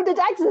 Before you moved to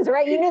Texas,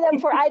 right? You knew that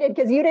before I did,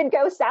 because you didn't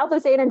go south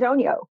of San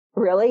Antonio.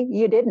 Really?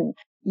 You didn't.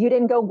 You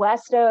didn't go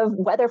west of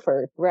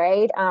Weatherford,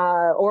 right?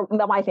 Or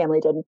my family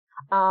didn't.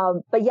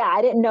 But yeah,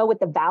 I didn't know what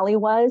the Valley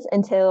was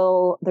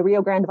until the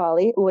Rio Grande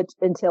Valley,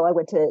 until I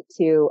went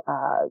to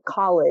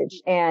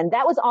college. And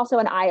that was also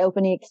an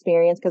eye-opening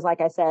experience, because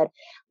like I said,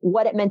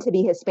 what it meant to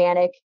be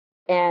Hispanic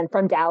and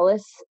from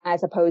Dallas,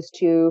 as opposed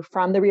to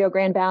from the Rio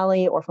Grande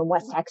Valley or from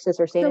West Texas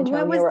or San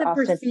Antonio.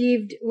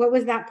 What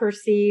was that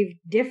perceived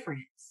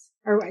difference?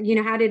 Or, you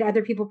know, how did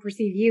other people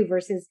perceive you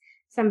versus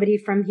somebody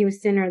from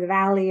Houston or the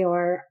Valley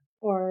or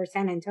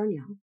San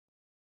Antonio?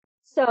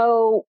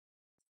 So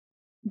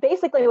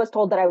basically I was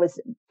told that I was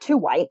too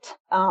white.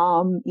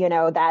 You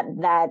know,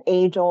 that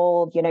age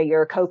old, you know,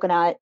 you're a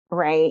coconut,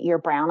 right? You're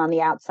brown on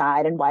the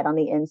outside and white on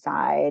the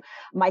inside.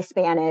 My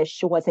Spanish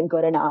wasn't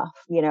good enough.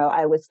 You know,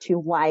 I was too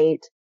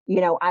white.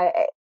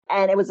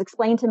 And it was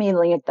explained to me,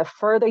 like, the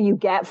further you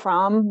get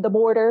from the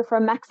border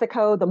from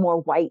Mexico, the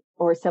more white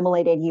or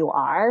assimilated you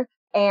are.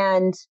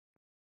 And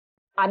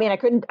I mean,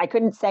 I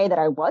couldn't say that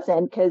I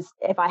wasn't, because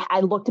if I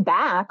looked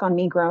back on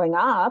me growing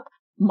up,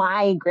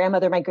 my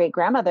grandmother, my great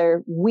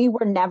grandmother, we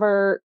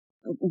never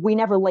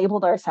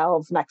labeled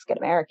ourselves Mexican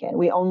American.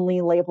 We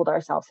only labeled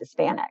ourselves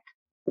Hispanic.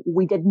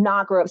 We did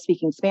not grow up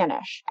speaking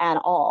Spanish at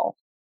all.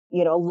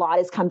 A lot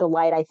has come to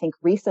light, I think,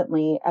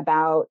 recently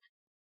about,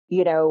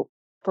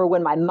 for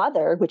when my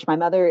mother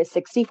is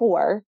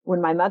 64,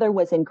 when my mother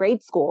was in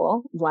grade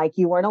school, like,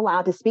 you weren't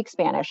allowed to speak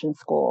Spanish in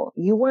school.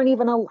 You weren't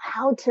even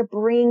allowed to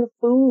bring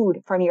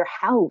food from your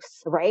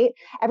house, right?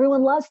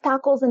 Everyone loves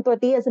tacos and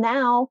tortillas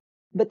now,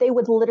 but they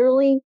would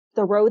literally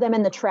throw them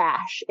in the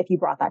trash if you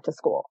brought that to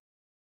school,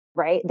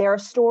 right? There are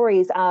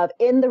stories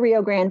in the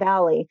Rio Grande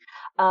Valley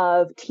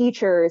of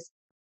teachers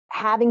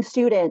having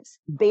students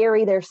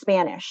bury their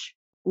Spanish,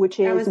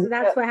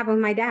 that's what happened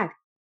with my dad.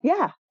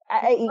 Yeah.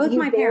 Both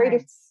my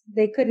parents,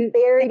 they couldn't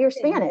bury your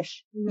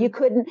Spanish. Mm-hmm. You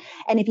couldn't.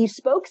 And if you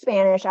spoke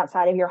Spanish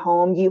outside of your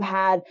home, you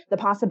had the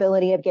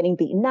possibility of getting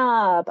beaten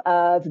up,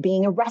 of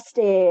being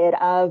arrested,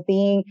 of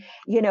being,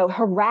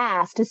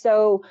 harassed.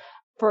 So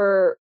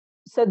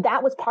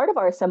that was part of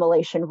our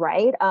assimilation,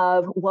 right?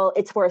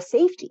 It's for a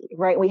safety,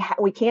 right?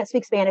 We can't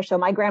speak Spanish. So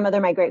my grandmother,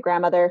 my great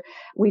grandmother,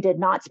 we did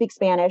not speak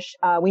Spanish.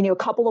 We knew a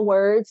couple of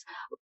words.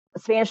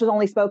 Spanish was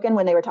only spoken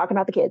when they were talking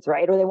about the kids,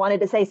 right? Or they wanted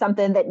to say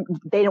something that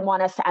they didn't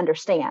want us to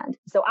understand.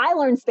 So I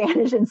learned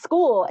Spanish in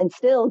school and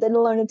still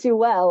didn't learn it too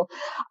well.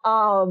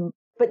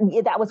 But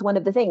that was one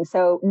of the things.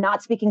 So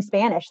not speaking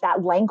Spanish,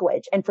 that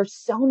language. And for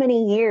so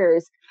many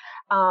years,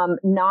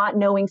 not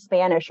knowing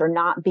Spanish or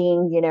not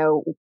being,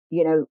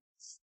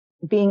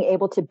 being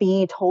able to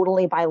be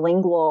totally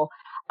bilingual,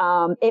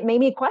 it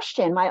made me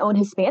question my own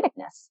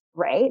Hispanicness,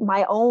 right?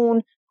 My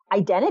own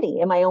identity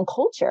and my own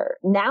culture.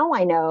 Now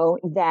I know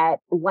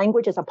that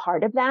language is a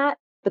part of that,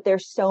 but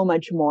there's so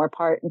much more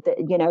part that,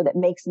 that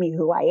makes me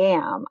who I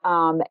am.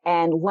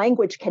 And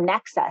language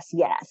connects us.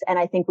 Yes. And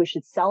I think we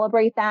should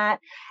celebrate that.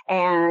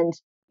 And,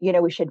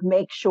 we should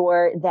make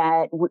sure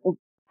that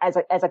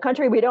as a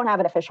country, we don't have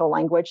an official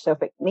language. So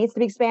if it needs to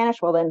be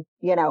Spanish, well then,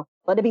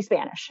 let it be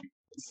Spanish.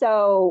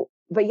 So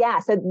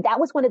that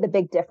was one of the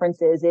big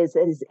differences is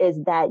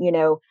that,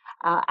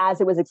 as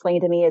it was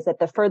explained to me, is that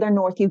the further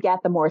north you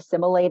get, the more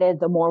assimilated,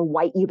 the more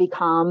white you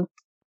become.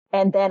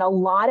 And then a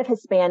lot of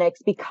Hispanics,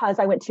 because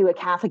I went to a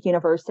Catholic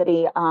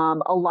university,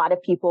 a lot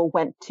of people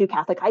went to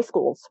Catholic high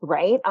schools,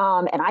 right?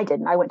 And I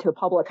didn't. I went to a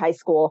public high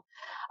school.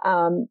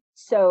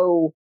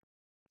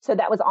 So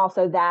that was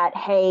also that,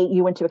 hey,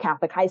 you went to a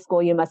Catholic high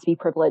school, you must be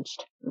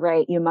privileged,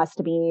 right? You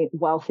must be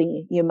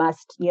wealthy. You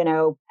must,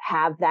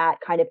 have that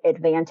kind of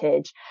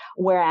advantage.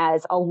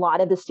 Whereas a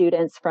lot of the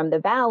students from the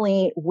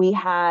Valley, we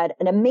had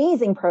an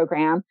amazing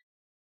program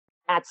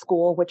at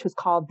school, which was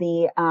called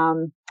the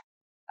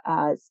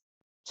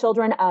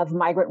Children of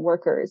Migrant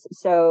Workers.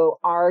 So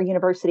our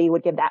university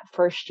would give that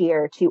first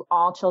year to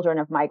all children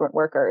of migrant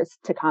workers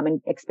to come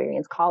and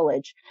experience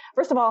college,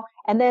 first of all.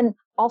 And then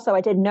also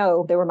I didn't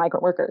know there were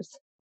migrant workers.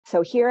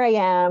 So here I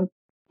am,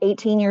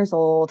 18 years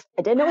old.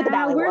 I didn't know what the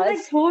Valley was. We're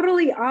like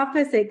totally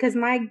opposite, because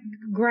my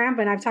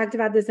grandpa, and I've talked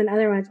about this in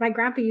other ones, my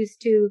grandpa used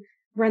to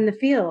run the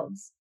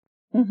fields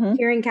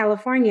here in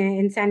California,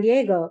 in San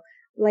Diego,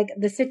 like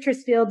the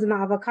citrus fields and the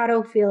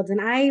avocado fields. And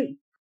I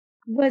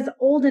was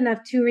old enough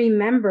to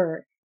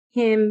remember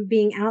him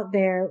being out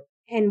there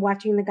and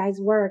watching the guys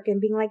work and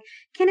being like,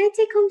 can I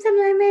take home some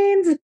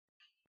lemons?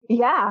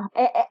 Yeah,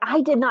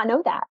 I did not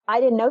know that. I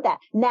didn't know that.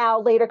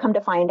 Now, later come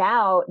to find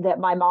out that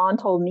my mom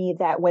told me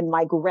that when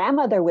my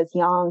grandmother was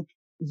young,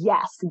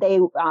 yes, they,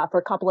 for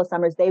a couple of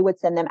summers, they would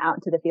send them out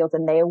into the fields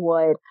and they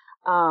would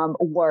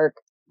work.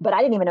 But I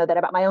didn't even know that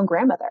about my own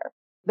grandmother.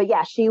 But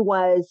yeah, she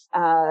was,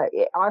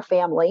 our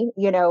family,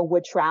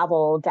 would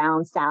travel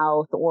down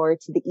south or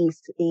to the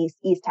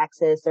East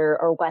Texas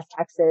or West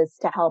Texas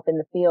to help in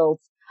the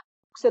fields.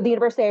 So the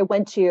university I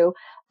went to,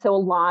 so a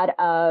lot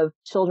of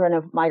children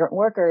of migrant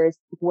workers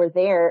were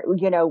there,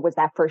 was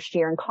that first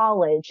year in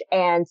college.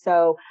 And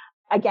so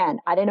again,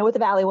 I didn't know what the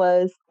Valley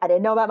was. I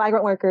didn't know about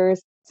migrant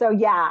workers. So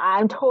yeah,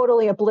 I'm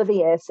totally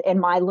oblivious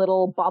in my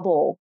little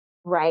bubble,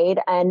 right?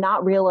 And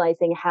not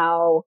realizing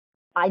how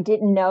I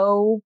didn't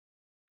know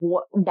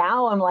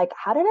now I'm like,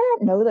 how did I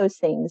not know those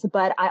things?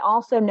 But I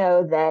also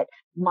know that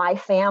my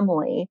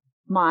family,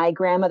 my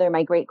grandmother,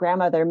 my great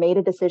grandmother made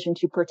a decision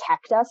to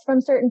protect us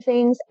from certain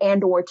things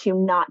and or to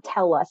not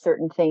tell us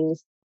certain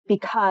things,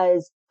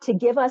 because to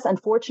give us,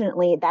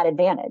 unfortunately, that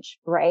advantage,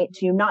 right?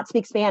 To not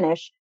speak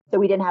Spanish, so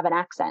we didn't have an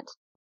accent.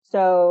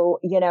 So,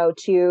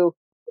 to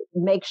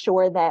make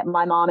sure that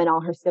my mom and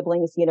all her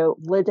siblings,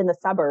 lived in the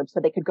suburbs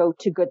so they could go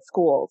to good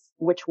schools,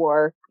 which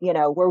were,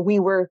 where we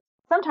were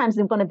sometimes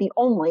going to be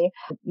only,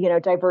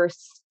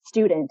 diverse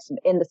students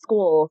in the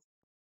school.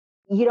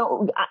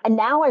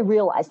 Now I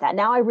realize that.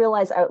 Now I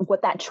realize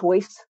what that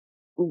choice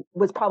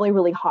was probably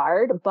really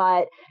hard.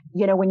 But,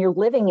 when you're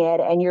living it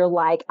and you're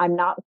like, I'm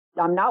not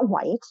I'm not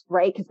white,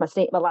 right? Because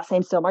my last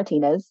name's still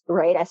Martinez,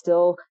 right? I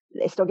still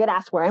get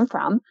asked where I'm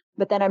from,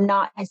 but then I'm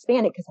not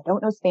Hispanic because I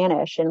don't know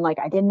Spanish. And like,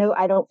 I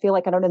don't feel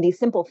like I don't know these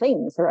simple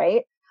things,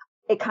 right?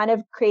 It kind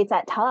of creates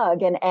that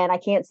tug. And I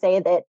can't say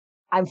that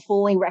I'm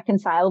fully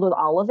reconciled with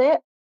all of it.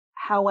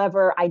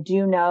 However, I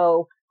do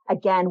know,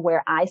 again,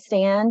 where I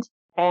stand.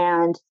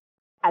 And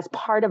as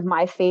part of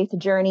my faith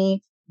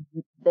journey,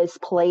 this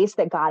place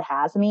that God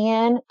has me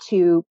in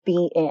to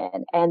be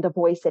in, and the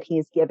voice that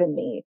he's given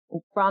me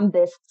from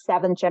this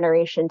 7th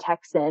generation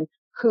Texan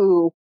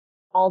who,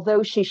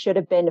 although she should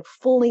have been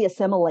fully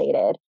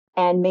assimilated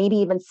and maybe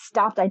even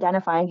stopped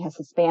identifying as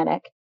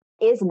Hispanic,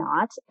 is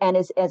not, and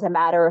is, as a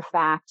matter of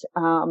fact,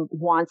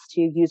 wants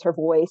to use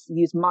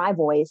my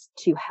voice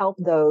to help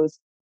those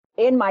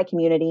in my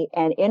community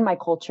and in my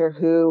culture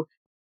who,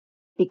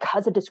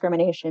 because of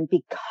discrimination,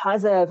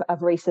 because of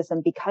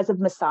racism, because of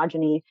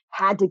misogyny,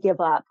 had to give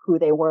up who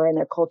they were in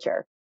their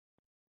culture.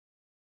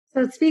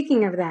 So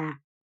speaking of that,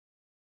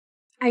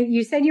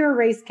 you said you were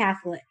raised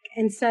Catholic.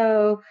 And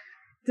so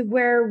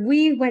where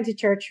we went to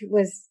church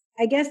was,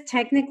 I guess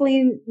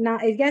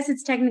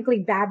it's technically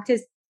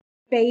Baptist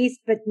based,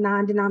 but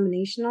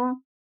non-denominational.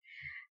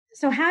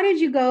 So how did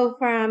you go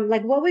from,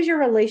 like, what was your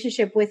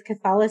relationship with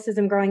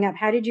Catholicism growing up?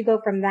 How did you go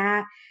from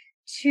that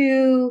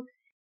to,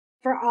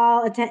 for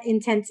all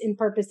intents and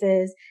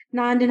purposes,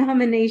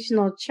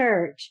 non-denominational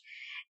church?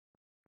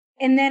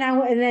 And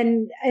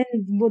then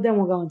we'll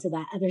go into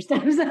that other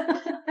stuff.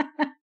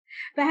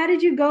 But how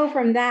did you go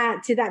from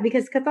that to that?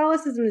 Because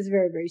Catholicism is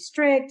very, very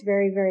strict,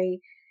 very,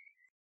 very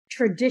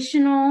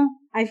traditional.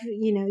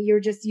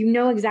 You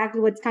know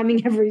exactly what's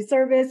coming every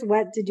service,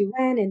 what to do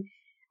when. And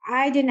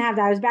I didn't have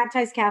that. I was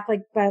baptized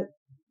Catholic, but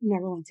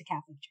never went to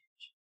Catholic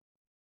church.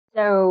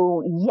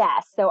 So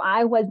yes, so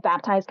I was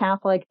baptized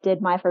Catholic,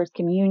 did my first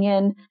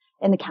communion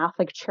in the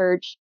Catholic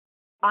Church.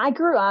 I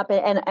grew up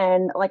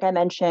and like I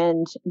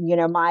mentioned,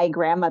 my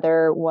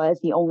grandmother was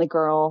the only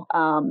girl,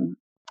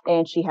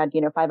 and she had,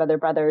 5 other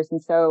brothers.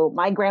 And so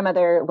my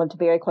grandmother lived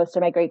very close to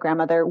my great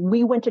grandmother.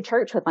 We went to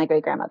church with my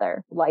great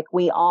grandmother. Like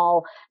we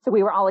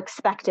were all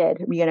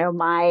expected,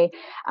 my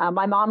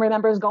mom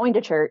remembers going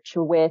to church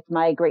with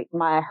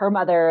her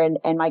mother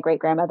and my great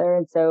grandmother.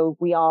 And so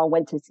we all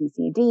went to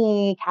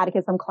CCD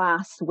catechism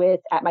class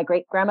at my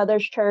great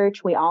grandmother's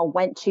church. We all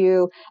went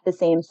to the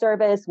same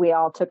service. We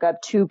all took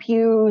up 2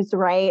 pews,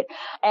 right?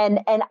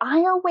 And I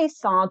always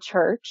saw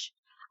church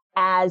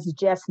as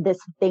just this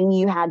thing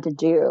you had to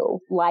do.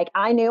 Like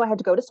I knew I had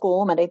to go to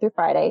school Monday through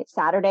Friday.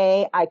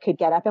 Saturday, I could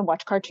get up and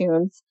watch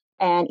cartoons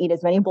and eat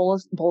as many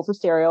bowls of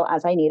cereal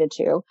as I needed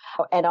to.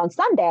 And on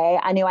Sunday,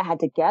 I knew I had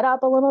to get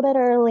up a little bit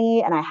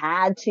early and I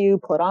had to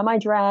put on my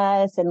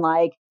dress and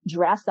like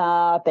dress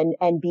up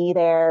and be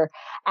there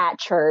at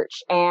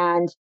church.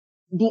 And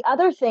the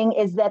other thing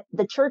is that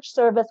the church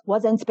service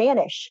was in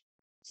Spanish.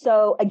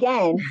 So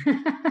again,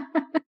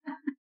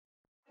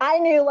 I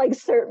knew like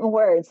certain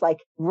words like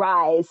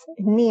rise,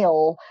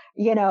 kneel,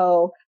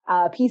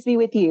 peace be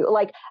with you,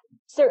 like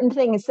certain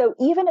things. So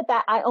even at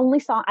that, I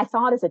saw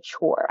it as a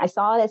chore. I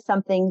saw it as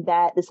something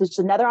that this is just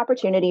another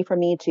opportunity for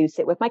me to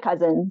sit with my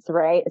cousins,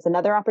 right? It's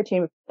another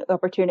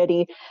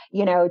opportunity,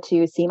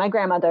 to see my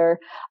grandmother.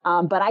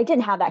 But I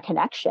didn't have that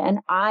connection.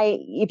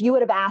 If you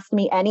would have asked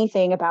me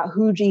anything about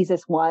who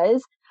Jesus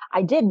was,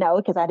 I did know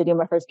because I had to do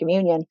my first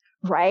communion,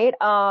 right?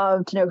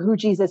 To know who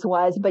Jesus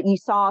was, but you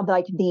saw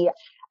like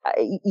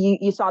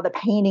you saw the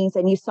paintings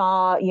and you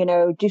saw,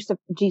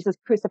 Jesus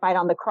crucified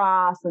on the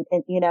cross and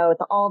at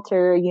the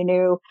altar,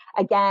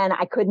 again,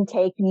 I couldn't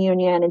take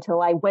communion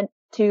until I went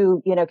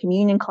to,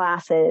 communion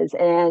classes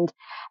and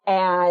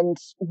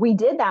we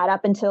did that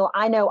up until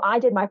I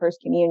did my first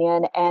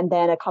communion and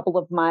then a couple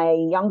of my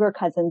younger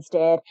cousins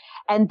did.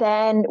 And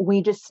then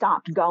we just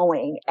stopped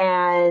going.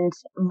 And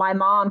my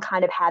mom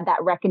kind of had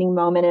that reckoning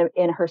moment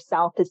in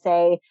herself to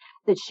say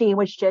that she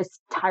was just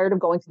tired of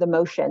going through the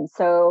motions.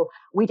 So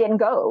we didn't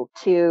go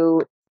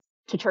to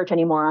church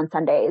anymore on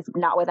Sundays,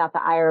 not without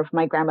the ire of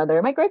my grandmother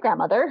and my great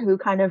grandmother, who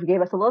kind of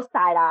gave us a little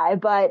side eye,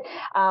 but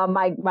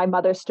my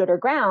mother stood her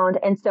ground.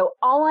 And so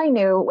all I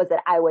knew was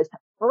that I was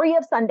free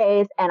of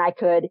Sundays and I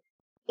could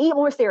eat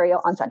more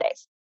cereal on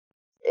Sundays.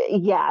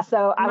 Yeah.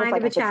 So I was like,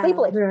 I could sleep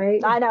late.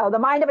 Right? I know, the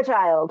mind of a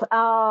child.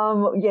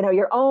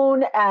 Your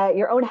own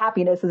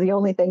happiness is the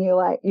only thing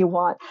you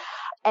want.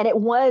 And it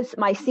was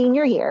my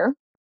senior year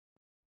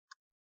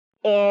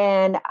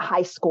in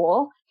high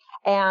school.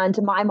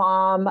 And my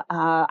mom,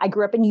 I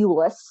grew up in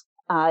Euless.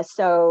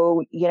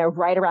 So,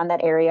 right around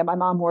that area, my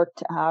mom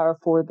worked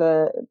for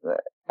the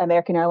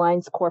American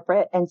Airlines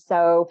corporate. And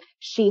so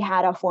she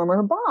had a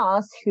former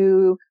boss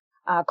who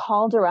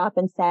called her up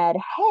and said,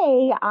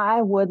 "Hey,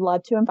 I would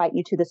love to invite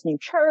you to this new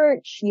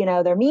church.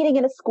 They're meeting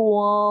in a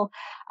school.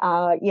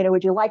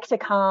 Would you like to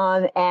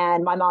come?"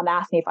 And my mom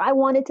asked me if I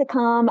wanted to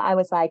come. I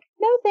was like,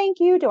 "No,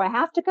 thank you. Do I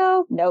have to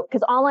go?" No,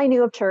 because all I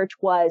knew of church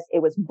was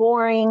it was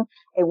boring.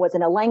 It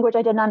wasn't a language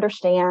I didn't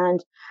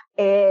understand.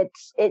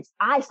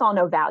 I saw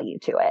no value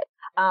to it.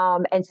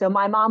 And so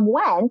my mom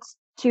went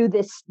to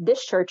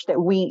this church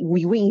that we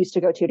used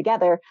to go to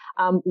together,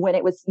 when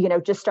it was,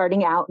 just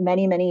starting out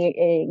many,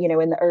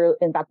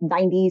 in about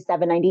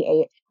 97,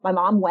 98. My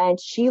mom went,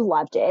 she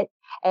loved it.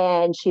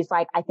 And she's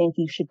like, I think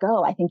you should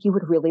go. I think you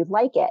would really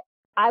like it.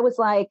 I was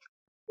like,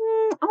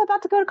 I'm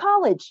about to go to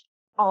college.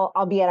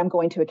 Albeit I'm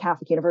going to a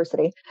Catholic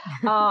university.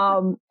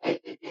 So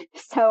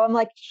I'm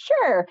like,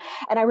 sure.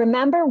 And I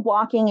remember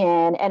walking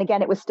in, and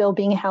again, it was still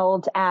being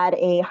held at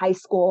a high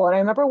school. And I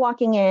remember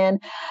walking in,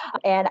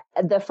 and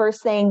the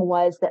first thing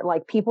was that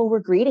like people were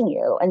greeting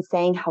you and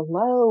saying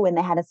hello, and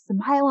they had a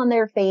smile on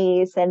their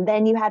face. And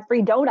then you had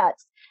free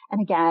donuts. And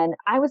again,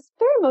 I was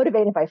very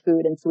motivated by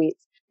food and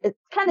sweets. It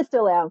kind of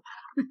still am.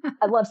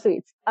 I love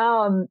sweets.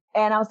 And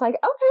I was like,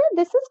 okay,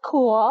 this is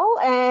cool.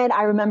 And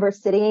I remember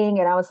sitting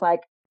and I was like,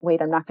 wait,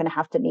 I'm not going to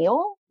have to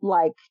kneel?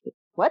 Like,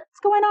 what's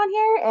going on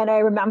here? And I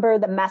remember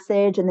the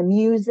message and the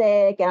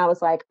music. And I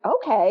was like,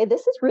 okay,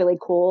 this is really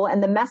cool.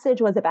 And the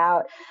message was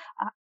about,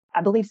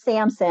 I believe,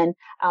 Samson.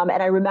 And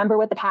I remember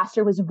what the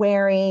pastor was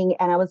wearing.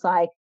 And I was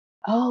like,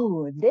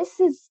 oh, this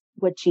is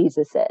what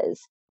Jesus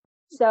is.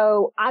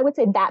 So I would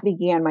say that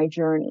began my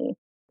journey.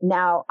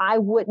 Now, I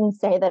wouldn't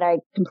say that I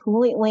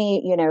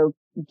completely,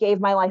 gave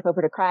my life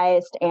over to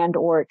Christ and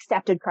or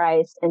accepted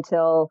Christ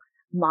until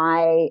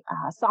my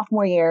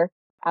sophomore year.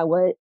 I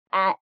was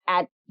at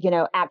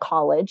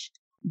college,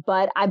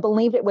 but I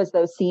believed it was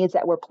those seeds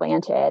that were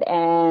planted.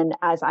 And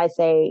as I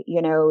say,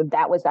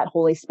 that was that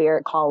Holy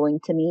Spirit calling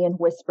to me and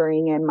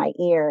whispering in my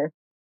ear.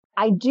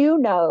 I do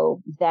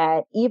know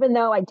that even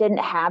though I didn't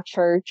have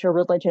church or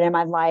religion in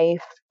my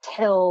life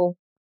till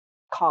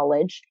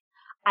college,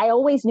 I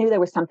always knew there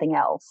was something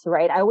else,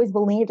 right? I always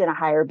believed in a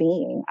higher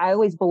being. I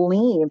always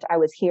believed I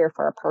was here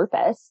for a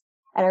purpose.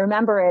 And I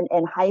remember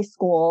in high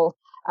school,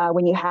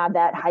 when you have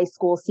that high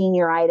school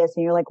senioritis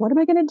and you're like, what am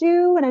I going to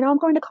do? And I know I'm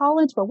going to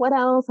college, but what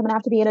else? I'm going to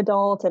have to be an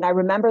adult. And I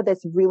remember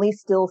this really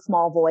still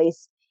small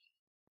voice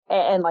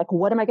and like,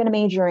 what am I going to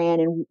major in?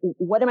 And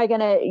what am I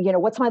going to,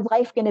 what's my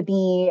life going to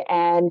be?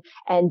 And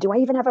do I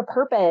even have a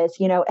purpose?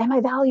 Am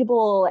I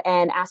valuable?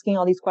 And asking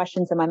all these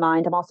questions in my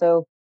mind. I'm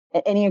also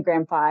an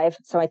Enneagram 5.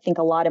 So I think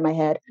a lot in my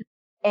head.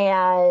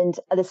 And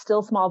the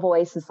still small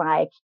voice is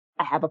like,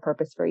 I have a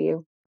purpose for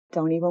you.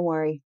 Don't even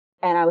worry.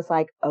 And I was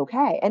like,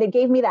 okay. And it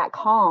gave me that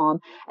calm.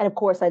 And of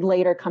course, I'd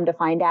later come to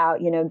find out,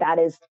 that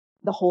is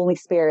the Holy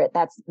Spirit.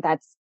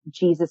 That's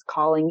Jesus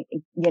calling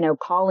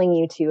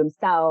you to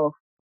himself.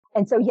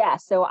 And so,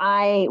 so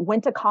I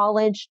went to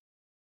college,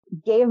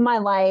 gave my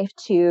life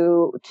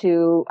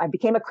I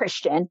became a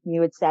Christian,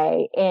 you would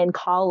say, in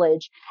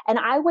college. And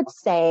I would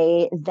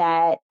say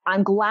that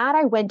I'm glad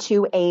I went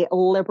to a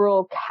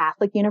liberal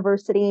Catholic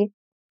university,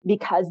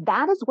 because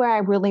that is where I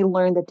really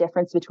learned the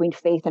difference between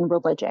faith and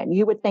religion.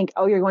 You would think,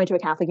 oh, you're going to a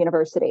Catholic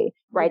university,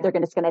 right? Yeah.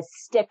 They're just going to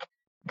stick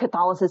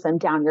Catholicism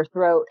down your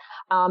throat.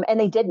 And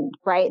they didn't,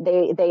 right?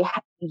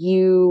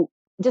 You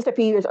just a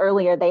few years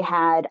earlier, they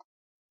had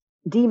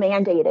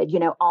demandated,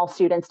 all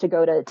students to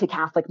go to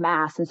Catholic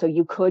mass. And so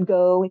you could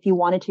go if you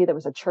wanted to. There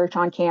was a church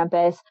on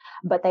campus,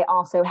 but they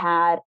also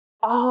had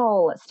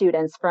all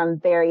students from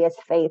various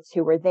faiths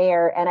who were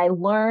there. And I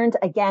learned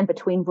again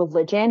between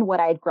religion, what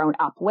I'd grown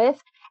up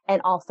with,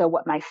 and also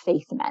what my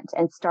faith meant,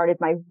 and started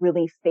my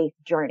really faith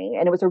journey.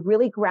 And it was a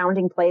really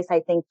grounding place, I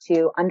think,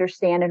 to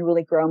understand and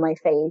really grow my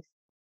faith.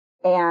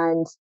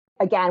 And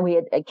again,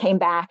 came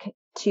back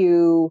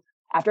to,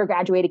 after I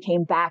graduated,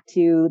 came back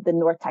to the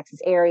North Texas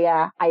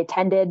area. I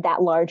attended that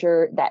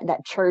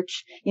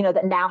church,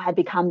 that now had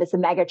become this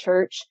mega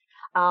church.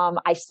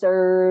 I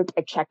served,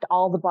 I checked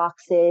all the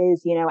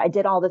boxes, I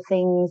did all the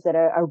things that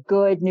a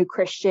good new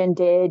Christian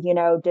did,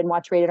 didn't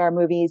watch rated R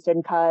movies,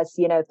 didn't cuss,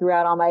 threw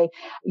out all my,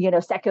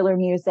 secular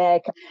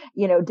music,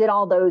 did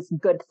all those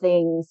good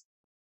things.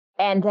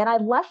 And then I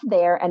left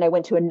there and I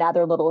went to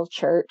another little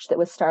church that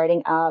was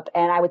starting up.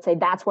 And I would say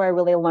that's where I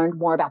really learned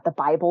more about the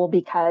Bible,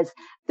 because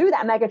through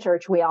that mega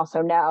church, we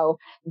also know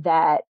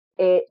that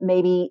it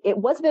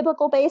was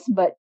biblical based,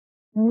 but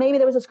maybe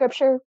there was a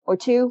scripture or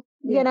two,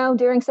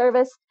 during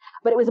service,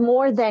 but it was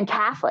more than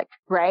Catholic,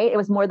 right? It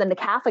was more than the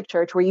Catholic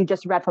church where you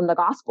just read from the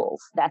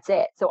Gospels. That's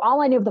it. So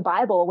all I knew of the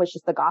Bible was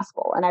just the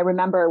Gospel. And I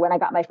remember when I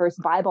got my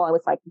first Bible, I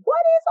was like, what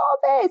is all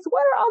this?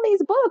 What are all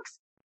these books?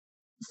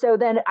 So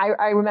then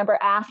I remember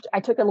after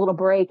I took a little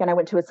break and I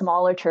went to a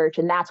smaller church,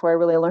 and that's where I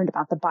really learned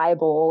about the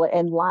Bible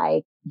and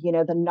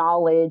the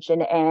knowledge,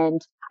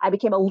 and I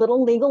became a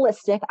little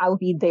legalistic. I would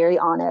be very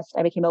honest.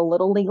 I became a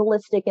little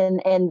legalistic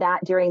in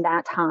that during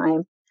that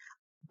time,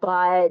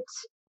 but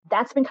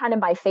that's been kind of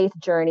my faith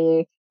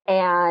journey.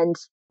 And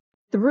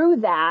through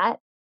that,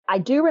 I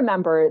do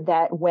remember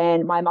that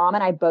when my mom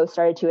and I both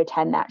started to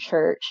attend that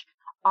church,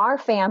 our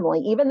family,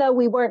 even though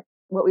we weren't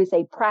what we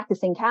say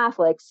practicing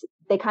Catholics,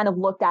 they kind of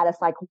looked at us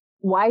like,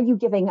 why are you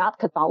giving up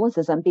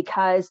Catholicism?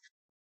 Because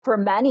for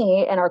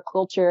many in our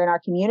culture, in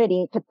our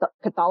community,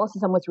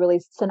 Catholicism was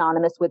really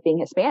synonymous with being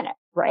Hispanic,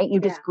 right?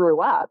 You just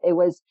grew up. It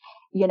was,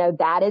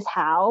 that is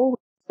how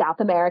South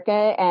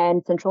America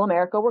and Central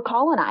America were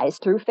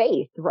colonized, through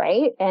faith,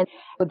 right? And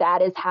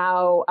that is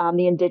how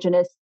the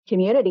indigenous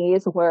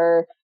communities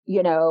were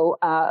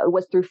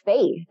was through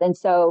faith. And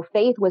so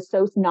faith was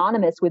so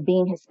synonymous with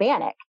being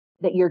Hispanic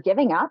that you're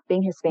giving up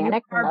being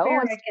Hispanic. You're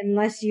barbaric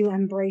unless you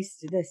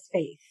embraced this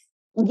faith.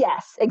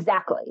 Yes,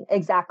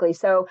 exactly.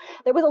 So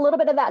there was a little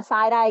bit of that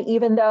side eye,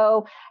 even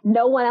though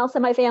no one else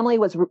in my family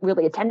was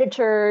really attended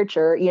church,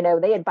 or,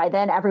 they had, by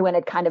then everyone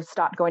had kind of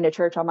stopped going to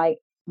church, all my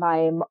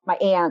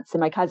aunts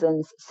and my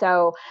cousins.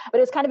 So, but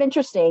it was kind of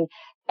interesting.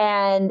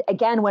 And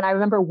again, when I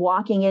remember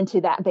walking into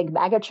that big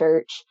mega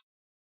church,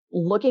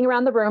 looking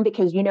around the room,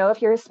 because,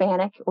 if you're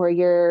Hispanic or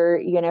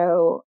you're,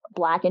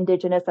 Black,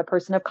 Indigenous, a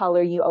person of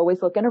color, you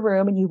always look in a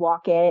room and you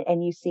walk in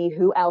and you see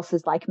who else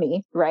is like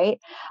me, right?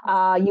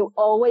 You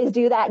always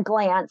do that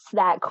glance,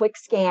 that quick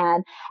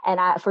scan. And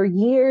for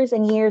years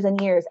and years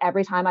and years,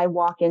 every time I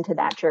walk into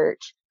that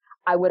church,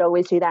 I would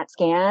always do that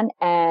scan,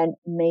 and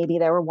maybe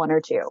there were one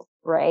or two,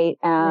 right?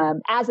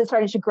 As it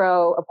started to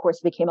grow, of course,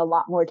 it became a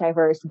lot more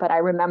diverse. But I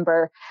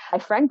remember my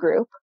friend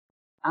group,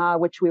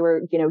 which we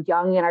were,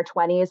 young in our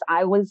 20s.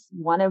 I was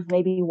one of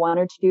maybe one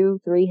or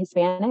two, three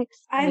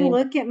Hispanics. I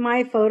look at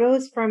my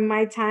photos from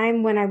my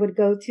time when I would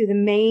go to the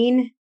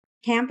main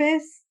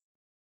campus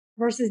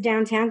versus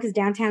downtown, because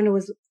downtown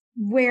was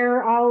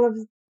where all of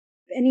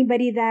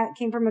anybody that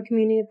came from a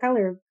community of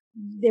color,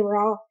 they were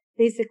all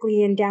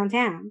basically in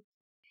downtown.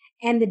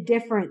 And the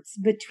difference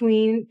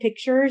between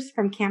pictures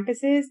from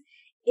campuses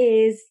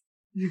is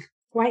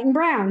white and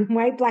brown,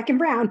 white, black, and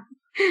brown.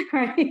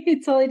 Right?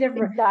 It's totally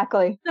different.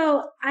 Exactly.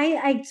 So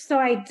I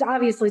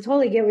obviously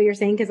totally get what you're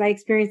saying, because I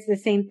experienced the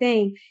same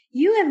thing.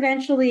 You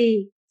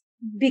eventually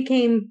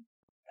became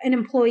an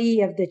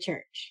employee of the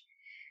church.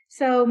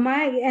 So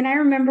and I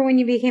remember when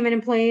you became an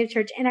employee of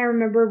church, and I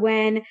remember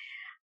when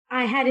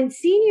I hadn't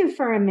seen you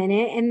for a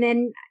minute, and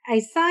then I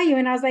saw you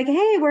and I was like,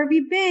 hey, where have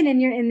you been?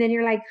 And then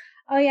you're like,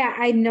 oh yeah,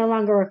 I no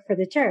longer work for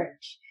the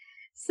church.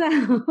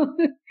 So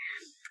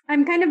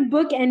I'm kind of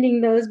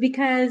bookending those,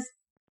 because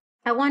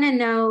I want to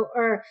know,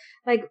 or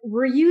like,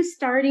 was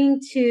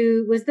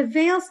the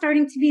veil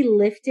starting to be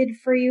lifted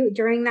for you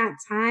during that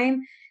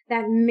time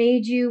that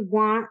made you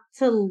want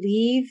to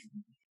leave,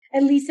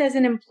 at least as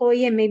an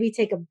employee, and maybe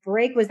take a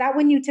break? Was that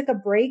when you took a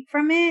break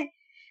from it?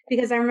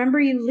 Because I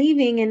remember you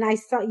leaving, and I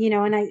saw,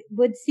 and I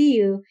would see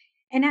you.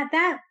 And at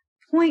that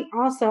point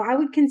also, I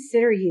would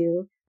consider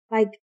you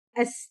like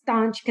a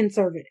staunch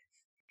conservative.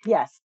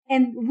 Yes.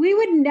 And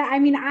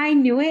I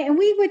knew it, and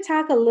we would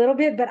talk a little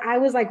bit, but I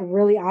was like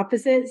really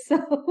opposite.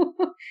 So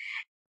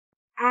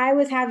I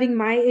was having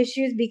my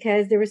issues,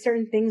 because there were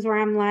certain things where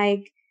I'm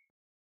like,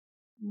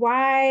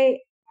 why?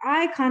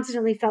 I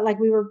constantly felt like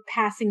we were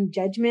passing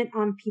judgment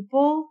on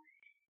people.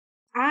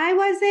 I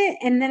wasn't.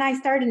 And then I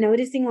started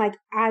noticing, like,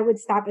 I would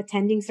stop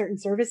attending certain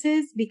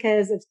services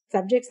because of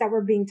subjects that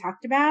were being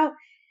talked about,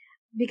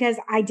 because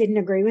I didn't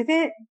agree with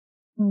it.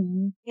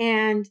 Mm-hmm.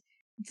 And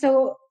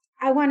so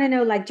I want to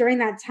know, like, during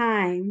that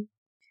time,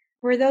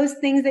 were those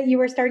things that you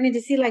were starting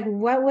to see, like,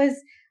 what was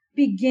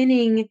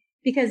beginning?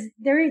 Because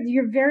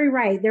you're very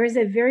right. There is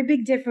a very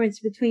big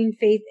difference between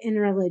faith and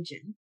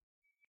religion.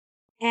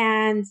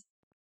 And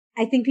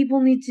I think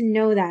people need to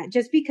know that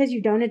just because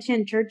you don't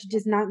attend church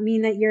does not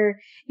mean that you're,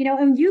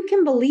 and you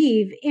can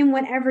believe in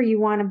whatever you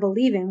want to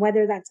believe in,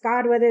 whether that's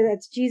God, whether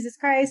that's Jesus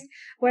Christ,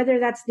 whether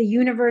that's the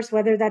universe,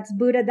 whether that's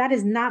Buddha. That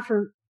is not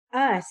for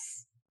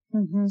us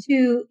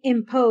to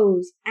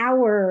impose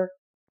our,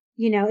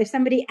 if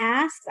somebody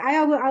asks,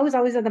 I was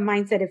always of the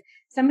mindset, if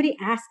somebody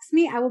asks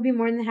me, I will be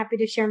more than happy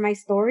to share my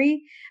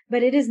story,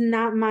 but it is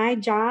not my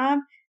job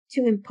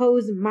to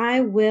impose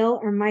my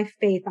will or my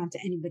faith onto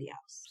anybody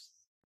else.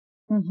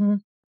 Mm-hmm.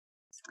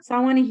 So I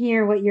want to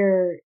hear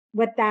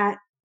what that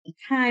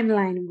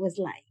timeline was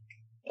like.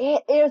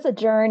 It was a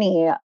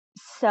journey.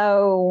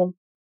 So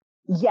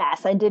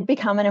yes, I did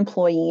become an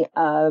employee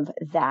of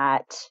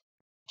that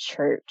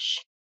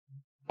church.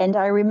 And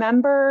I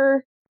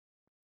remember,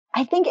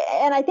 I think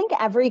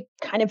every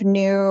kind of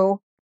new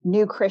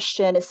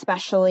Christian,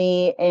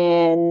 especially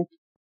in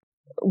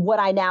what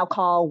I now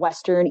call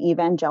Western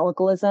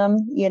evangelicalism,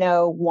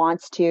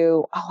 wants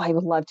to, I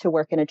would love to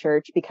work in a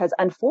church, because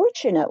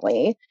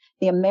unfortunately,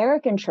 the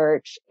American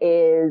church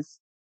is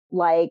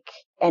like,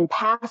 and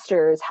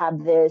pastors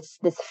have this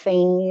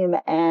fame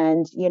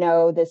and,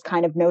 this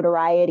kind of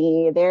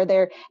notoriety.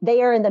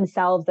 They are in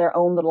themselves their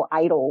own little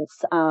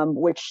idols,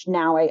 which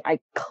now I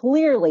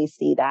clearly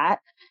see that.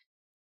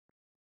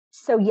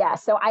 So yeah,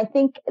 so I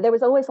think there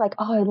was always like,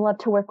 I'd love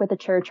to work with a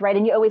church, right?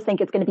 And you always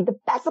think it's going to be the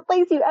best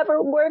place you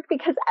ever work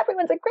because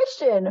everyone's a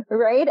Christian,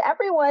 right?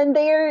 Everyone,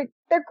 they're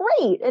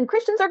great, and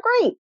Christians are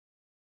great.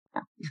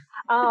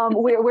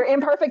 We're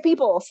imperfect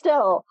people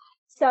still.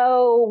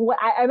 So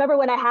I remember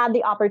when I had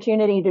the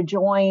opportunity to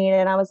join,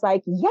 and I was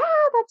like, yeah,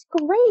 that's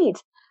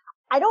great.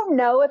 I don't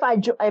know if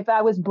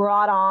I was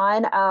brought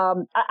on.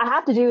 I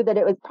have to do that.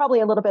 It was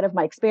probably a little bit of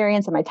my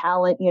experience and my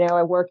talent.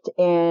 I worked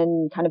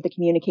in kind of the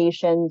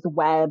communications,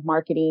 web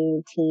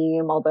marketing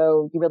team.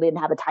 Although you really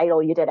didn't have a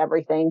title, you did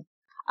everything.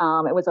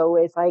 It was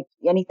always like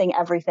anything,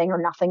 everything, or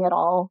nothing at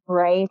all,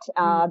 right?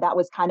 That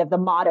was kind of the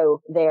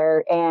motto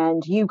there,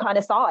 and you kind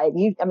of saw it.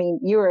 You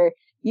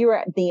you were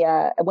at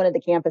the one of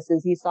the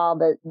campuses, you saw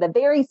the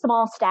very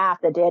small staff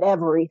that did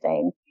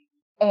everything.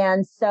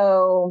 And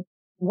so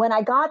when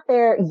I got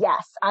there,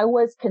 yes, I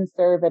was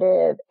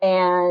conservative,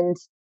 and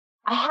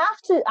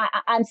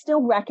I'm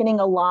still reckoning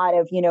a lot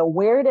of,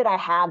 where did I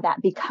have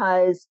that?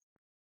 Because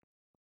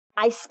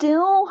I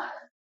still,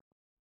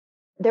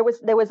 there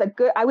was a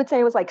good, I would say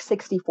it was like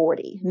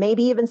 60-40,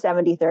 maybe even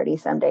 70-30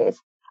 some days,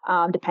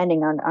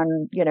 depending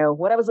on,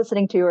 what I was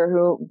listening to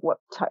or what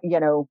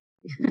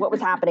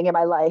was happening in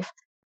my life.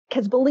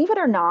 Because believe it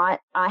or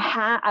not,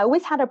 I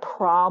always had a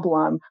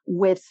problem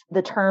with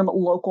the term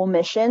local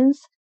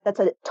missions. That's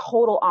a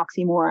total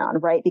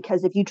oxymoron, right?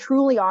 Because if you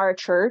truly are a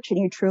church and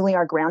you truly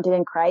are grounded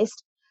in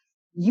Christ,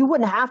 you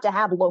wouldn't have to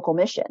have local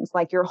missions.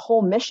 Like, your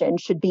whole mission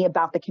should be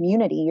about the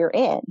community you're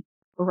in,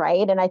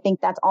 right? And I think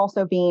that's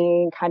also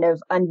being kind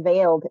of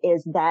unveiled,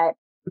 is that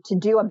to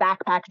do a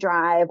backpack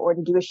drive or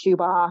to do a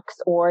shoebox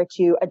or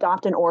to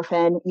adopt an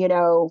orphan,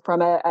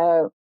 from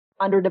a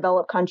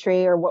underdeveloped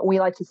country, or what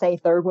we like to say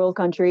third world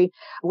country,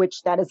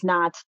 which that is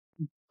not.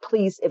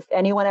 Please, if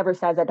anyone ever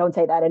says that, don't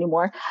say that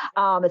anymore.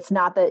 It's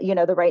not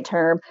the right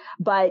term,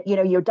 but,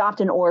 you adopt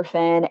an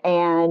orphan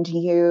and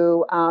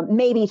you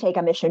maybe take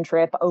a mission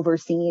trip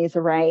overseas,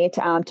 right?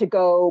 To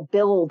go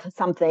build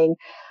something.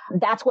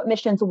 That's what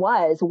missions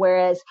was.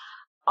 Whereas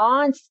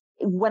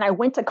when I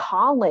went to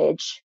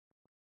college,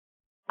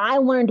 I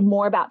learned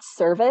more about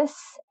service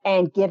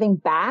and giving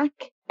back,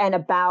 and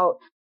about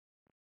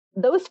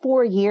those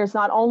 4 years.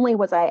 Not only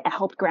was I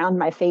helped ground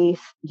my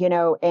faith,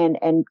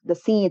 and the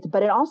seeds,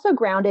 but it also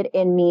grounded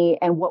in me.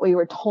 And what we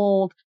were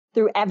told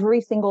through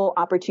every single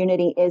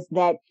opportunity is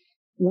that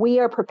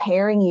we are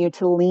preparing you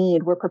to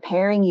lead. We're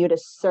preparing you to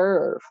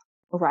serve,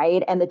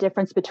 right? And the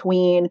difference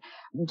between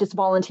just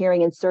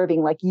volunteering and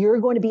serving, like, you're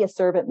going to be a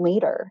servant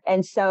leader.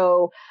 And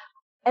so,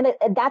 and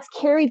that's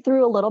carried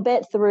through a little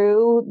bit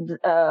through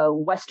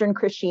Western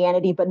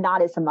Christianity, but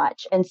not as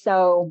much. And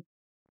so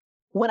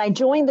when I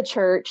joined the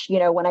church,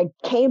 when I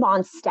came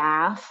on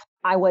staff,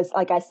 I was,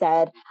 like I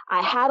said,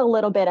 I had a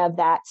little bit of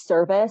that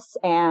service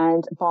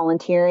and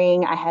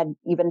volunteering. I had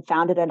even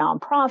founded a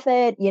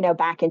nonprofit,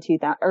 back in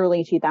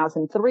early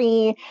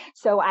 2003.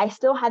 So I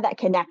still had that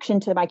connection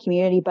to my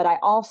community, but I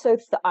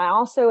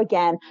also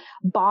again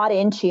bought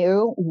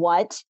into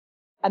what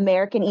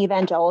American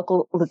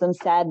evangelicalism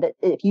said, that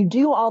if you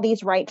do all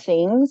these right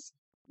things,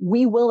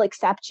 we will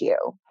accept you,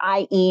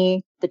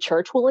 i.e. the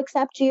church will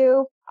accept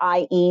you,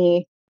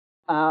 i.e.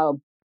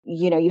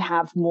 You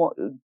have more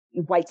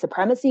white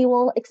supremacy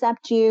will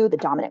accept you. The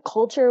dominant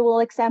culture will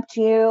accept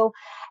you.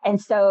 And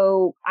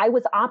so I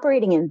was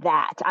operating in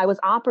that. I was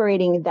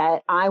operating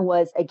that I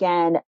was,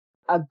 again,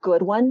 a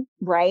good one,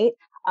 right?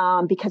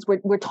 Because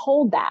we're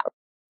told that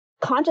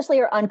consciously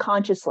or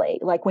unconsciously.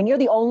 Like, when you're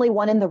the only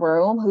one in the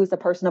room who's a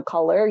person of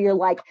color, you're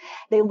like,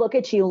 they look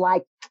at you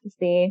like,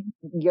 see,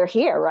 you're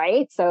here,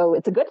 right? So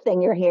it's a good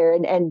thing you're here.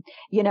 And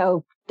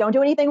don't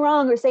do anything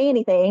wrong or say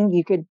anything.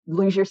 You could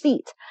lose your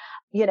seat,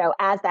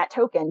 as that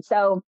token.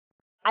 So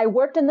I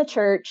worked in the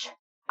church.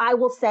 I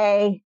will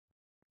say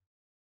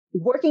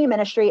working in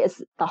ministry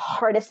is the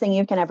hardest thing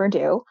you can ever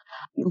do.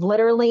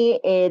 Literally,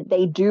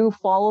 they do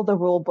follow the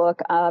rule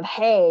book of,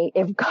 hey,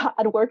 if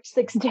God worked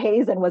 6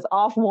 days and was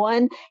off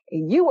one,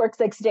 you work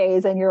 6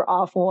 days and you're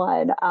off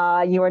one.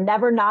 You are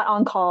never not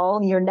on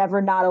call. You're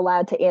never not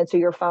allowed to answer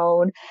your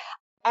phone.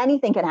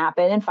 Anything can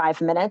happen in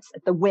 5 minutes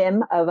at the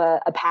whim of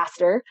a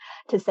pastor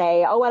to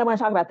say, oh, I don't want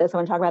to talk about this. I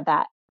want to talk about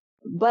that.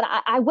 But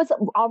I was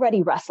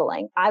already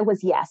wrestling. I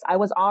was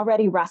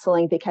already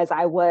wrestling because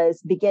I was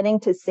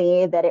beginning to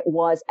see that it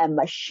was a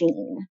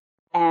machine.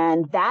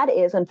 And that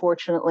is,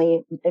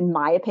 unfortunately, in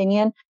my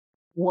opinion,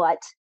 what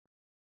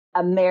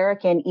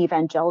American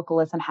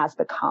evangelicalism has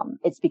become.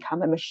 It's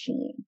become a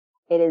machine.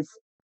 It is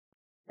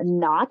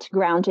not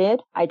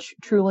grounded,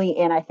 truly,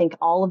 in, I think,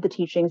 all of the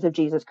teachings of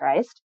Jesus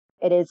Christ.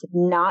 It is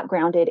not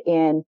grounded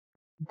in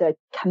the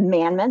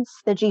commandments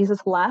that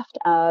Jesus left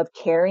of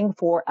caring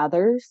for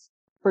others,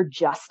 for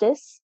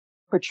justice,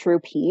 for true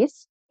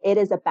peace. It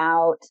is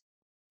about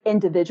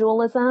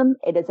individualism.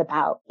 It is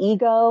about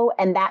ego.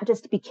 And that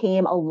just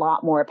became a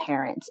lot more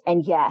apparent.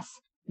 And yes,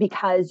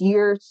 because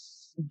you're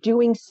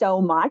doing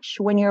so much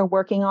when you're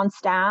working on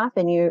staff,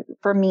 and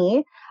for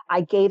me,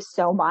 I gave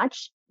so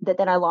much that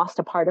then I lost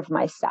a part of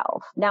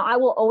myself. Now, I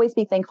will always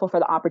be thankful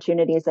for the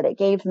opportunities that it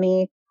gave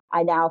me.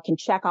 I now can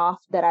check off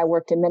that I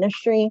worked in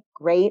ministry.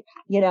 Great.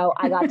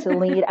 I got to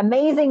lead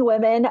amazing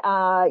women,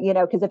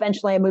 because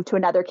eventually I moved to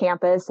another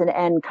campus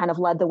and kind of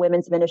led the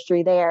women's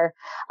ministry there.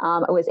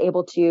 I was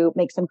able to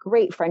make some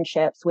great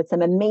friendships with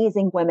some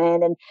amazing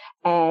women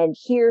and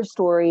hear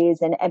stories.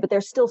 But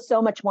there's still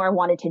so much more I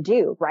wanted to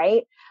do,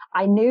 right?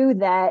 I knew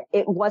that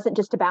it wasn't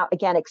just about,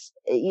 again,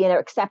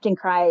 accepting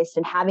Christ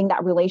and having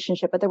that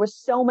relationship, but there was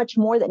so much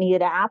more that needed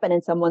to happen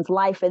in someone's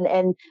life.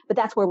 But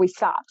that's where we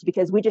stopped,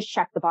 because we just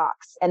checked the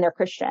box and they're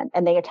Christian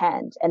and they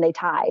attend and they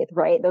tithe,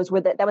 right? That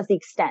was the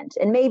extent.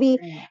 And maybe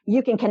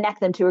you can connect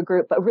them to a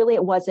group, but really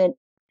it wasn't,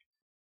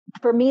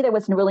 for me, there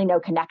was really no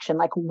connection.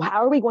 Like,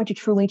 how are we going to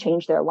truly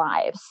change their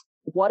lives?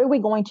 what are we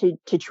going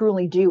to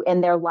truly do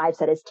in their lives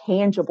that is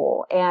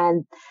tangible?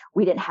 And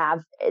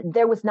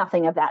there was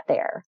nothing of that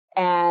there.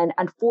 And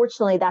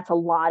unfortunately, that's a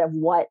lot of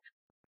what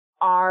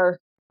our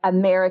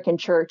American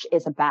church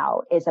is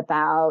about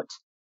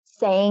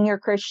saying you're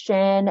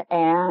Christian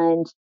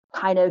and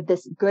kind of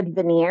this good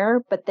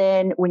veneer. But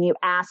then when you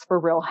ask for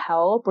real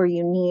help or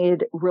you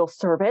need real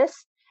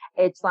service,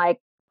 it's like,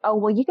 oh,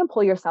 well, you can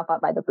pull yourself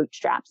up by the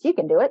bootstraps. You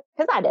can do it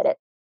because I did it.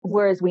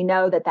 Whereas we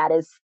know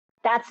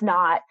that's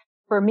not,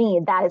 for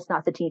me, that is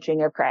not the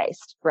teaching of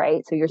Christ,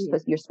 right? So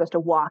you're supposed to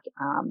walk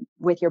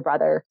with your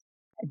brother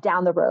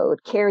down the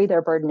road, carry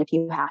their burden if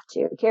you have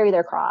to, carry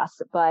their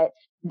cross. But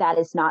that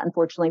is not,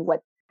 unfortunately, what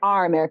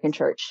our American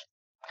church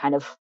kind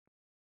of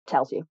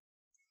tells you.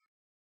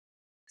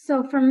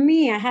 So for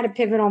me, I had a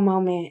pivotal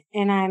moment,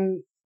 and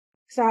I'm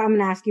going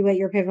to ask you what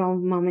your pivotal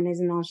moment is,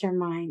 and I'll share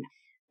mine.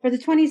 For the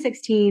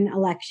 2016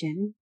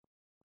 election,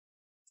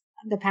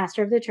 the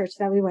pastor of the church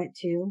that we went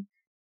to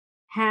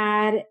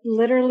had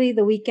literally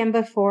the weekend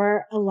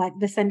before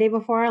the Sunday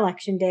before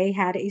election day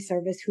had a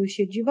service. Who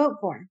should you vote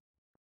for?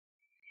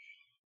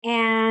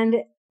 And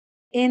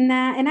in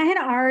that, and I had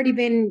already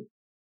been,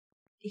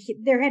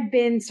 there had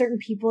been certain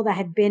people that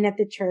had been at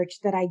the church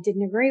that I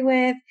didn't agree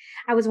with.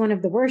 I was one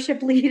of the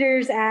worship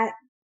leaders at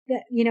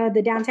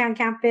the downtown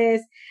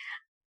campus.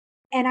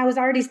 And I was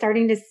already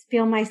starting to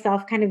feel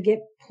myself kind of get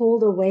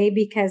pulled away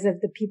because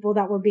of the people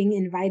that were being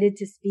invited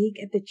to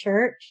speak at the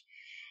church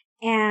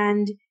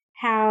and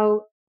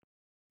how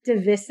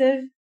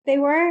divisive they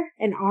were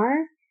and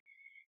are.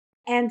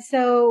 And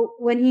so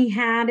when he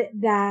had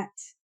that,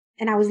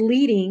 and I was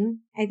leading,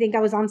 I think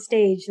I was on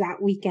stage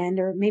that weekend,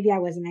 or maybe I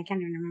wasn't, I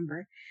can't even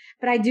remember.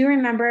 But I do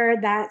remember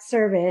that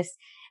service.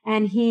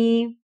 And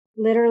he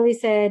literally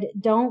said,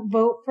 don't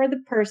vote for the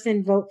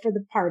person, vote for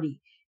the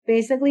party.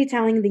 Basically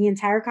telling the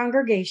entire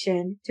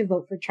congregation to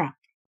vote for Trump.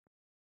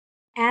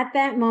 At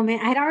that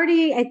moment,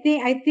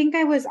 I think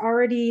I was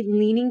already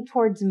leaning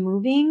towards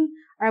moving,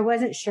 or I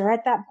wasn't sure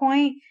at that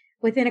point.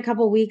 Within a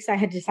couple of weeks, I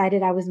had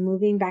decided I was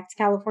moving back to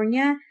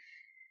California.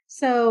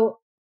 So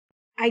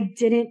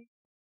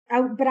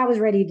but I was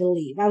ready to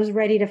leave. I was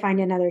ready to find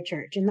another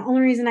church. And the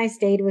only reason I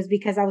stayed was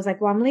because I was like,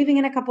 well, I'm leaving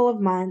in a couple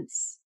of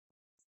months.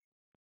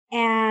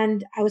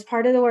 And I was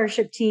part of the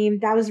worship team.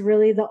 That was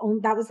really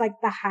that was like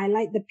the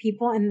highlight, the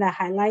people and the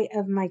highlight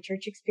of my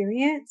church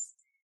experience,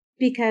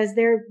 because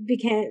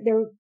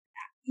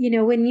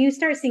when you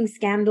start seeing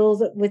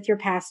scandals with your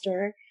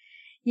pastor,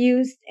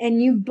 you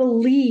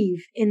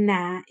believe in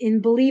that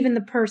and believe in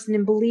the person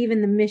and believe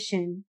in the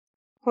mission,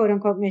 quote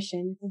unquote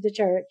mission of the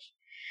church.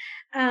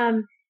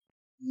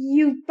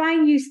 You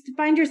find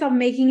yourself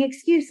making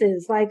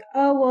excuses like,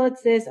 oh, well,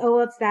 it's this. Oh,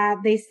 well, it's that.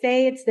 They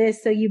say it's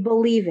this. So you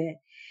believe it.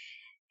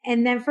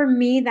 And then for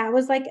me, that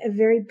was like a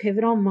very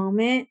pivotal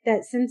moment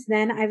that since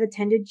then I've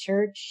attended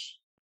church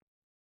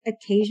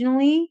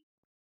occasionally,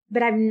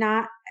 but I've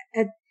not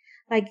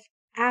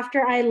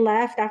after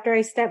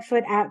I stepped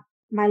foot at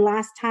my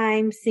last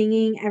time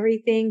singing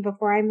everything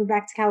before I moved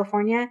back to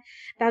California,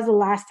 that was the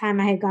last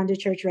time I had gone to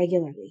church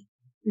regularly.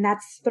 And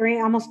that's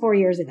almost 4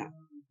 years ago.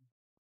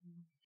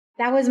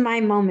 That was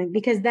my moment,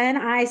 because then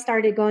I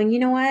started going, you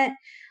know what?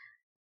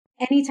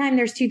 Anytime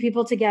there's two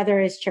people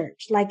together is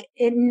church.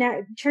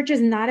 Church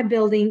is not a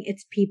building,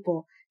 it's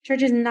people.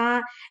 Church is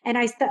not, and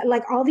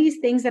all these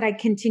things that I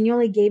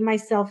continually gave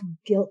myself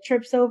guilt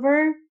trips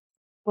over,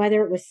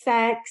 whether it was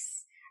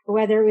sex or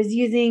whether it was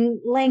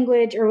using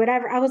language or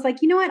whatever. I was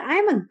like, you know what?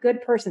 I'm a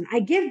good person. I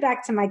give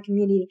back to my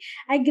community.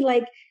 I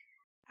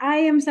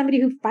am somebody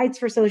who fights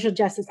for social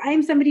justice. I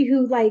am somebody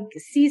who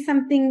sees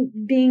something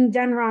being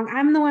done wrong.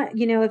 I'm the one,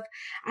 if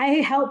I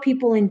help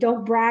people and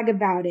don't brag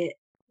about it,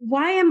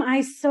 why am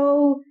I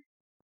so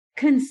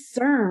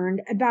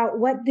concerned about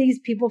what these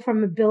people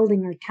from a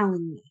building are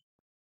telling me?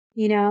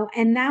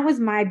 And that was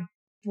my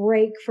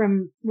break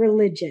from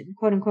religion,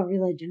 quote unquote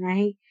religion,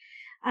 right?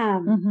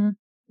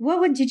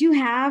 Did you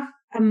have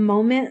a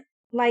moment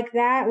like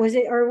that? Was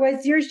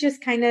yours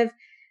just kind of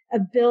a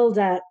build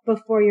up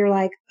before you're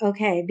like,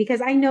 okay, because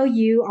I know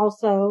you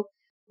also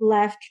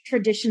left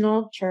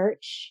traditional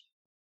church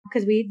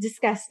because we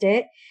discussed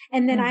it.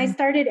 And then I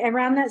started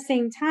around that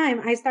same time,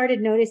 I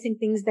started noticing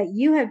things that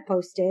you have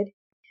posted,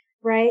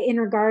 right? In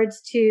regards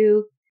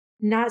to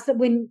not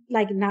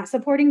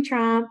supporting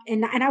Trump.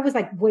 And I was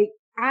like, wait,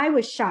 I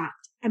was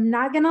shocked. I'm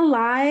not going to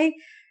lie,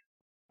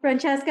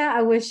 Francesca,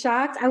 I was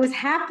shocked. I was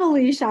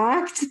happily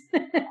shocked,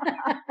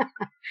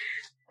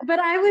 but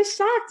I was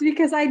shocked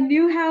because I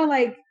knew how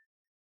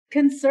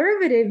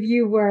conservative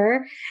you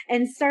were,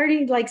 and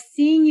starting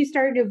seeing you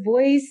start to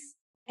voice,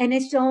 and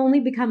it's only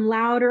become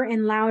louder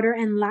and louder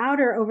and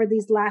louder over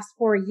these last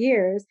 4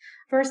 years.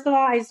 First of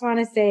all, I just want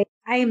to say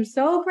I am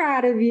so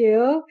proud of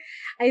you.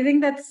 I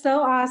think that's so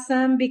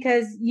awesome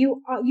because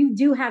you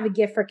do have a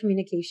gift for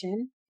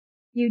communication.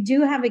 You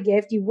do have a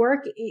gift. You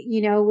work,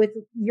 with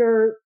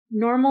your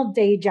normal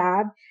day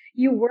job.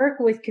 You work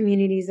with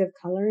communities of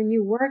color and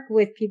you work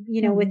with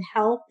people, with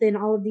health and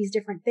all of these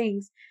different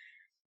things.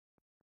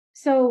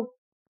 So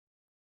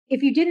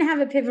if you didn't have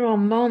a pivotal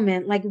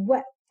moment,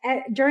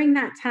 during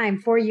that time,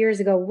 4 years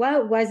ago,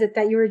 what was it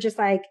that you were just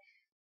like,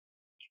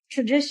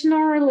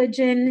 traditional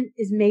religion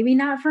is maybe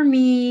not for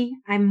me.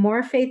 I'm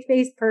more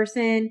faith-based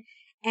person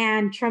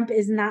and Trump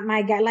is not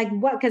my guy. Like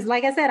what? Because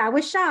like I said, I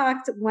was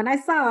shocked when I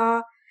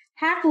saw,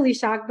 happily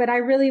shocked, but I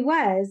really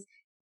was.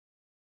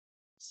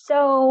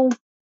 So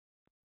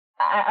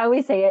I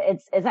always say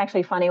it's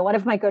actually funny. One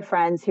of my good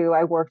friends who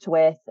I worked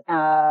with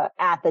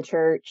at the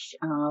church,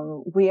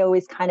 we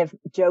always kind of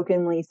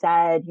jokingly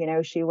said,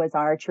 she was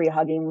our tree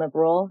hugging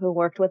liberal who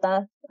worked with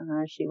us.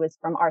 She was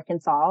from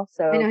Arkansas,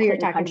 so I know who you're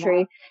talking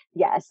about.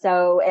 Yeah.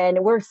 So, and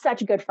we're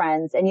such good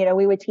friends, and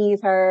we would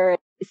tease her.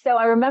 So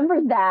I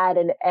remember that,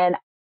 and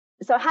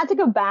so I had to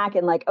go back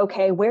and like,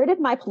 okay, where did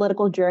my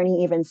political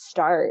journey even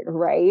start?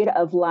 Right?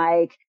 Of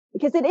like,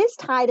 because it is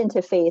tied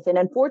into faith, and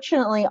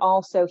unfortunately,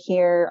 also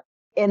here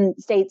in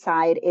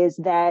stateside is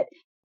that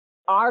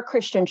our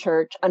Christian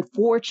church,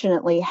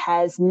 unfortunately,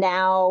 has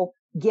now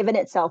given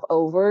itself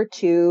over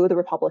to the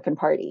Republican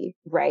Party,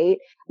 right?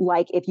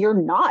 Like if you're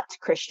not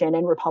Christian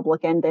and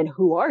Republican, then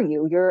who are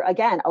you? You're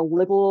again, a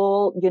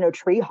liberal,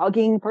 tree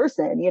hugging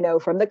person,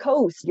 from the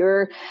coast.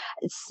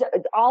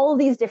 All of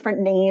these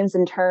different names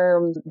and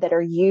terms that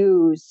are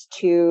used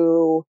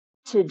to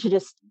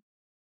just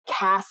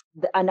cast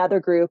another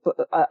group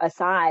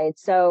aside.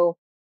 So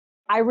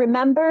I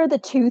remember the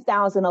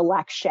 2000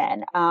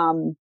 election.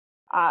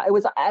 I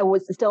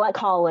was still at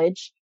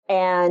college,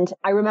 and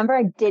I remember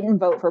I didn't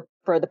vote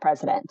for the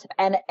president.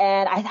 And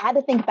I had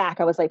to think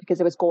back. I was like, because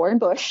it was Gore and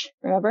Bush,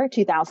 remember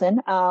 2000.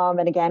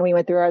 And again, we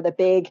went through the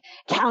big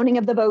counting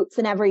of the votes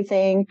and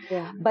everything.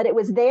 Yeah. But it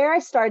was there I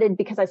started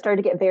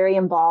to get very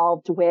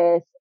involved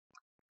with,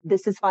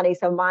 this is funny.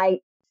 So my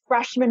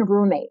freshman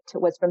roommate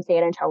was from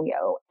San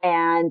Antonio,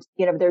 and,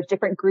 there's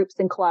different groups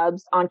and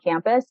clubs on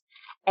campus.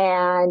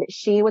 And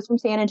she was from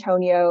San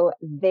Antonio,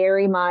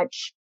 very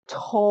much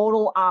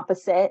total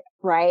opposite,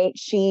 right?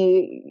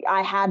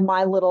 I had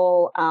my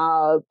little,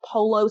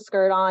 polo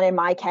skirt on in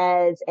my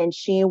kids, and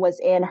she was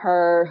in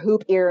her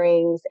hoop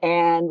earrings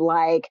and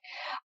like,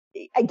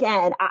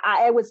 again,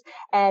 I was,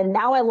 and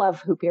now I love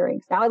hoop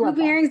earrings. Now I love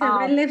hoop earrings and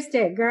red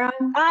lipstick, girl.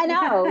 I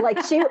know, like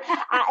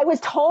it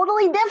was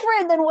totally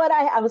different than what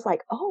I was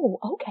like, oh,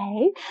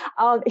 okay.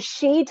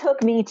 She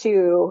took me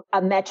to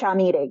a Mecha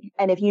meeting.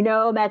 And if you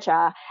know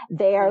Mecha,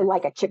 they're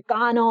like a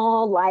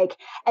Chicano,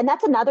 and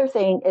that's another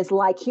thing is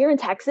like here in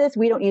Texas,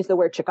 we don't use the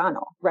word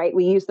Chicano, right?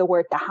 We use the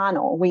word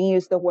Tejano. We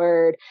use the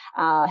word,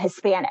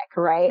 Hispanic,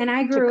 right? And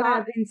I grew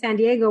up in San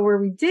Diego where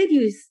we did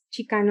use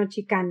Chicano,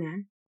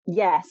 Chicana.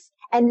 Yes.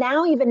 And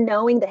now even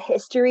knowing the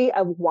history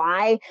of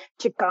why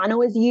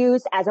Chicano is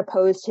used as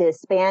opposed to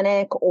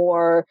Hispanic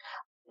or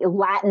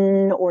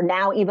Latin or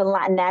now even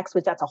Latinx,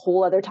 which that's a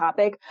whole other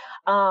topic.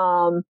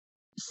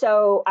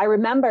 So I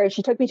remember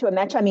she took me to a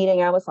Mecha meeting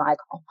and I was like,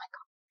 oh my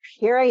gosh,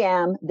 here I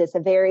am, this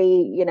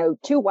very,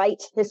 too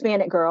white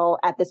Hispanic girl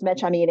at this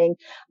Mecha meeting.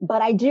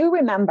 But I do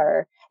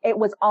remember it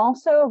was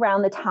also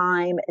around the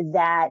time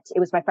that it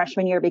was my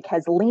freshman year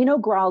because Lino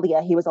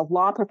Graglia, he was a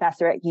law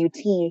professor at UT.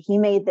 He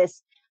made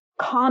this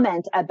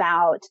comment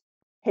about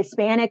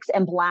Hispanics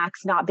and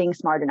Blacks not being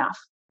smart enough.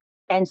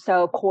 And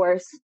so, of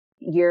course,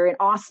 you're in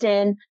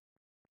Austin,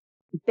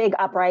 big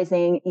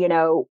uprising.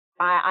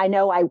 I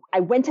know I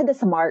went to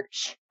this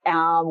march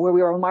where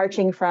we were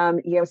marching from,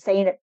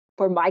 saying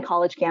from my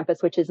college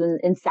campus, which is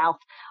in South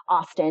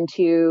Austin,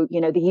 to,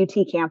 the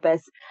UT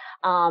campus.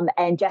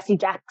 And Jesse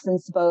Jackson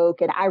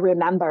spoke. And I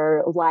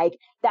remember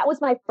that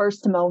was my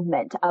first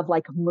moment of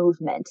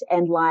movement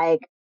and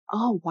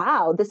oh,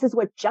 wow, this is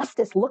what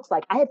justice looks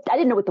like. I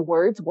didn't know what the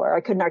words were.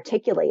 I couldn't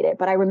articulate it,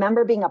 but I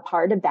remember being a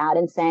part of that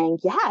and saying,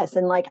 yes.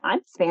 And I'm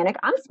Hispanic,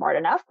 I'm smart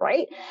enough.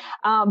 Right.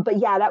 But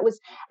yeah,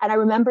 and I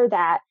remember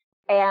that.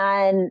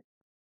 And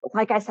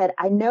like I said,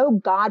 I know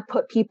God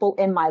put people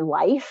in my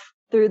life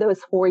through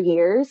those 4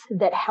 years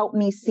that helped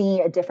me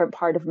see a different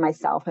part of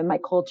myself and my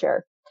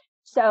culture.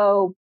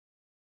 So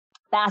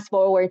fast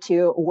forward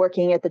to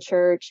working at the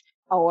church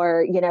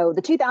or,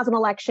 the 2000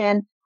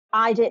 election.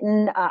 I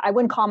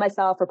wouldn't call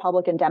myself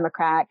Republican,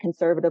 Democrat,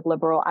 conservative,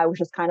 liberal. I was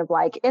just kind of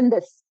in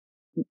this,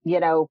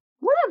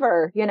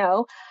 whatever,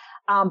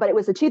 but it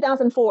was the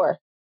 2004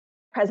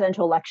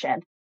 presidential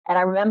election. And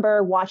I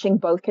remember watching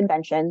both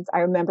conventions. I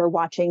remember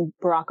watching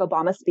Barack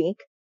Obama speak.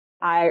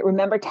 I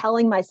remember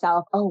telling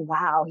myself, oh,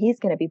 wow, he's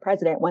going to be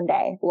president one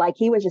day.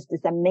 He was just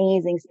this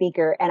amazing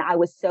speaker. And I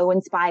was so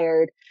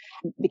inspired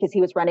because he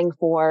was running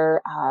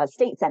for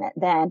state senate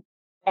then.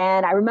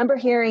 And I remember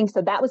hearing,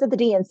 so that was at the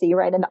DNC,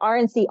 right? And the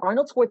RNC,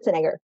 Arnold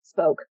Schwarzenegger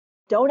spoke.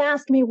 Don't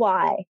ask me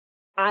why.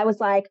 I was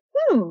like,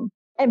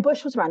 And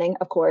Bush was running,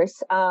 of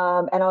course.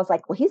 And I was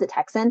like, well, he's a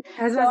Texan.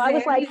 I was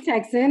like, he's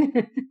Texan.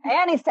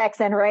 And he's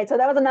Texan, right? So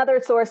that was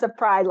another source of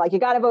pride. You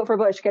got to vote for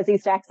Bush because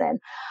he's Texan.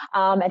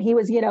 And he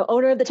was,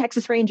 owner of the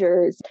Texas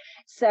Rangers.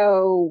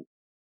 So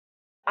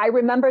I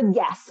remember,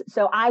 yes.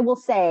 So I will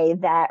say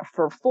that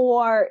for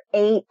 4,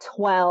 8,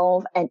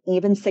 12, and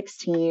even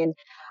 16,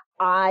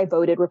 I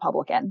voted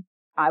Republican.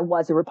 I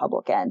was a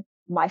Republican.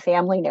 My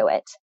family knew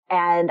it.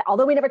 And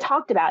although we never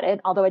talked about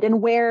it, although I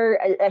didn't wear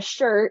a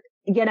shirt,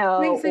 you know,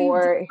 Wait, so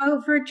you did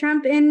vote for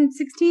Trump in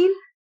 2016?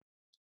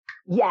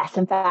 Yes,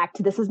 in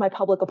fact, this is my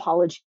public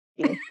apology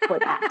for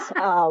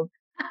that.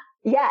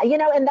 Yeah, you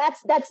know, and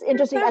that's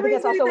interesting. For some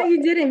reason, I thought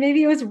you didn't.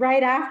 Maybe it was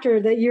right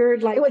after that you're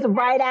like. It was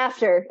right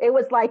after. It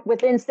was like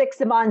within 6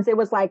 months. It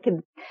was like,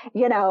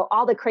 you know,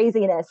 all the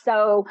craziness.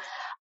 So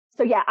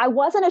yeah, I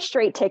wasn't a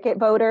straight ticket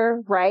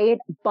voter, right?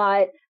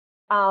 But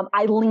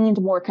I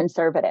leaned more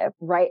conservative,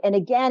 right? And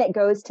again, it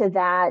goes to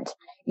that,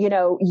 you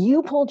know,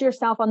 you pulled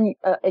yourself on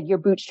your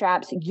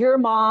bootstraps. Your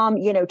mom,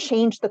 you know,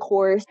 changed the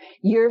course.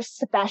 You're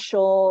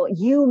special.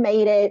 You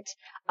made it.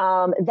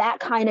 That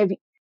kind of,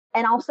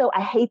 and also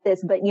I hate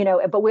this, but you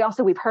know, but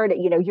we've heard it,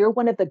 you know, you're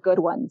one of the good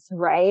ones,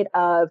 right?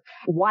 Of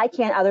why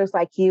can't others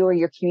like you or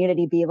your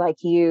community be like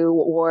you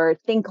or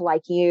think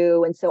like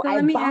you? And so I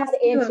let me ask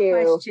you a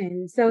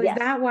question. So yes. Is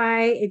that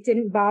why it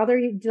didn't bother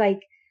you? Like,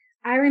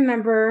 I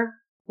remember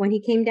when he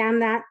came down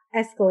that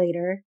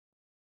escalator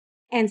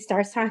and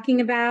starts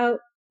talking about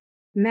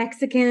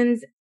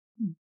Mexicans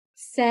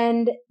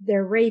send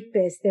their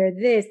rapists, they're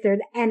this,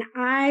 and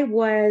I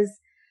was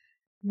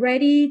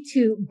ready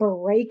to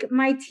break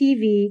my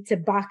TV to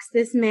box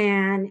this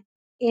man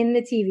in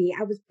the TV.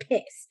 I was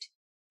pissed.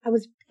 I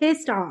was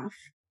pissed off.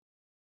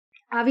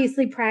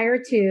 Obviously, prior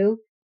to,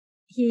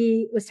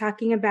 he was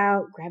talking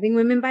about grabbing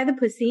women by the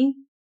pussy.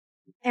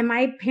 And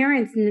my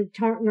parents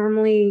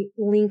normally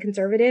lean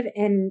conservative.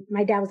 And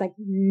my dad was like,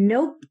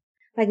 nope.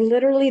 Like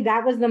literally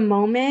that was the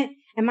moment.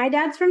 And my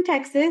dad's from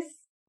Texas.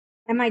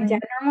 And my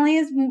dad normally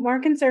is more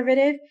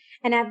conservative.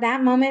 And at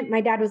that moment, my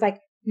dad was like,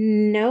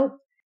 nope.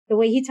 The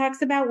way he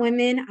talks about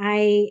women,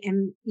 I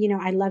am, you know,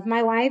 I love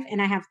my wife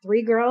and I have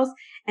 3 girls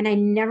and I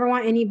never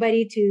want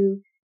anybody to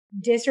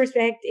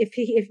disrespect.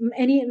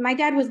 My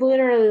dad was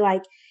literally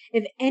like,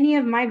 if any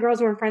of my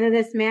girls were in front of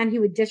this man, he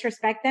would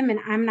disrespect them and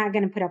I'm not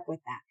going to put up with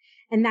that.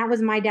 And that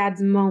was my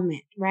dad's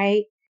moment,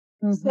 right?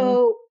 Mm-hmm.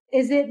 So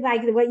is it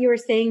like what you were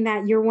saying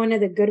that you're one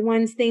of the good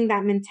ones thing,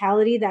 that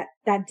mentality that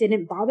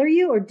didn't bother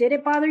you, or did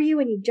it bother you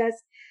and you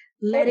just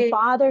let it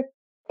bother?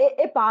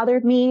 It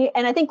bothered me.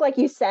 And I think, like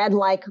you said,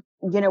 like,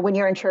 you know, when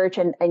you're in church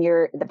and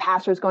the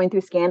pastor's going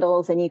through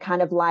scandals and you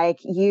kind of like,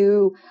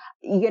 you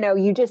know,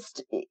 you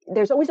just,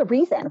 there's always a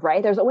reason,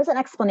 right? There's always an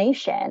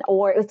explanation,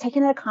 or it was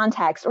taken out of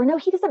context, or no,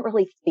 he doesn't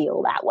really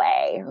feel that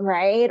way.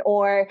 Right.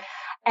 Or,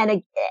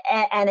 and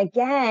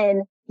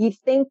again, you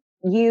think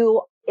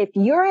if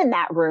you're in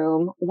that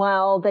room,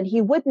 well, then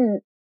he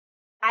wouldn't,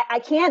 I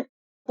can't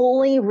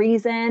fully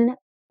reason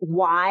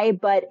why,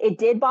 but it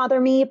did bother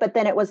me. But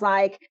then it was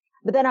like,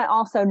 but then I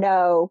also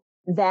know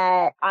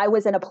that I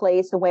was in a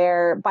place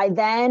where by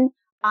then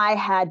I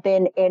had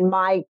been in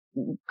my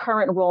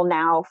current role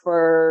now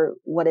for,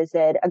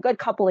 a good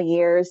couple of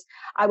years.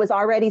 I was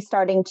already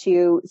starting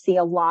to see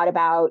a lot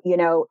about, you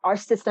know, our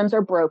systems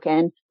are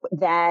broken,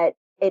 that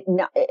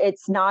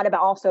it's not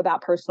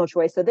about personal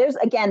choice. So there's,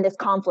 again, this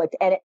conflict,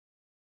 and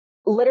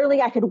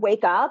literally I could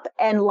wake up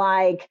and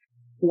like,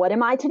 what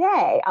am I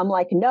today? I'm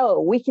like, no,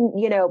 we can,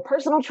 you know,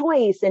 personal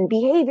choice and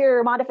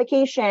behavior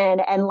modification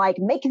and like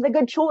make the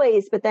good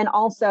choice. But then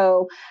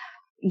also,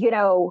 you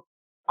know,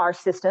 our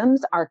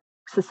systems, our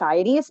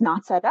society is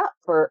not set up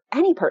for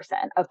any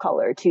person of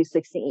color to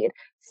succeed.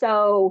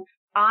 So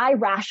I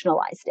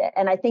rationalized it.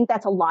 And I think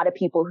that's a lot of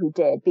people who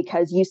did,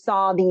 because you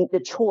saw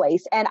the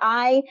choice. And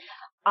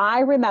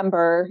I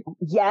remember,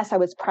 yes, I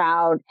was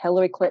proud.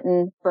 Hillary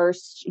Clinton,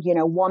 first, you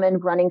know, woman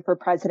running for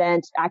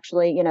president,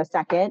 actually, you know,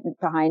 second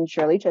behind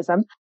Shirley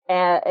Chisholm.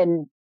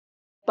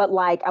 But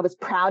like, I was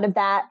proud of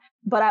that.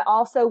 But I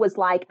also was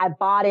like, I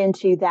bought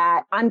into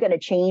that. I'm going to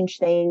change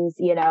things.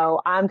 You know,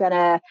 I'm going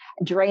to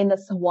drain the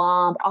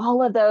swamp,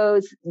 all of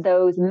those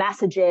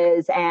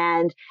messages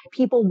and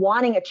people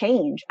wanting a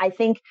change. I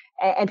think,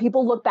 and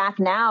people look back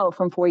now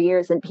from 4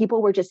 years and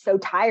people were just so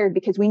tired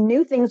because we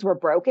knew things were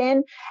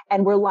broken,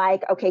 and we're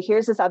like, okay,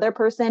 here's this other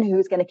person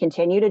who's going to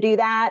continue to do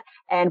that.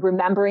 And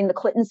remembering the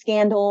Clinton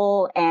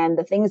scandal and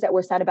the things that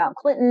were said about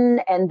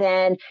Clinton. And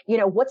then, you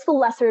know, what's the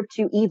lesser of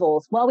two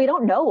evils? Well, we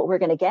don't know what we're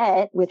going to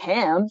get with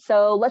him.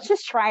 So let's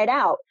just try it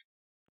out.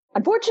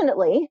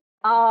 Unfortunately,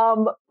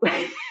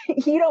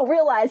 you don't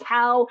realize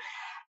how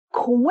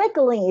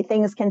quickly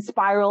things can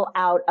spiral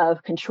out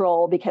of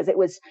control, because it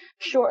was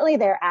shortly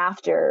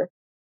thereafter.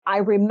 I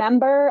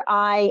remember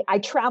I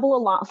travel a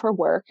lot for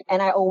work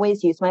and I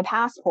always use my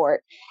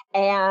passport.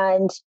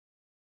 And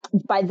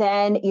by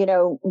then, you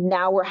know,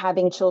 now we're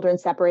having children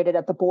separated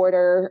at the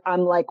border.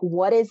 I'm like,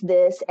 what is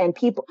this? And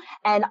people,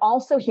 and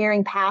also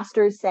hearing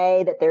pastors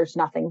say that there's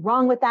nothing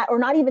wrong with that, or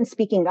not even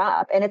speaking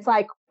up. And it's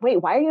like,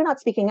 wait, why are you not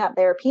speaking up?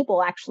 There are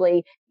people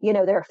actually, you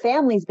know, there are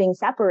families being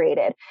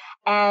separated.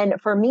 And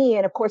for me,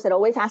 and of course, it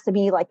always has to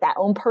be like that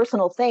own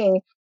personal thing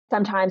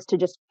sometimes to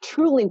just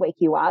truly wake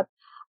you up.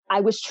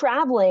 I was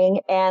traveling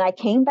and I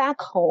came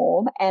back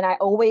home, and I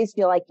always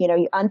feel like, you know,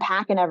 you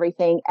unpack and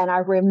everything. And I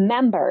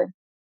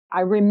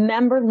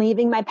remember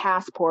leaving my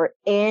passport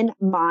in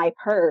my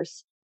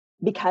purse,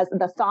 because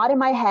the thought in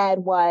my head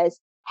was,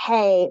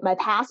 hey, my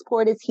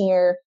passport is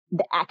here.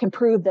 I can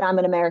prove that I'm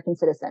an American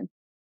citizen.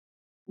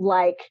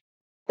 Like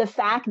the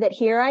fact that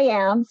here I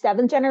am,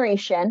 7th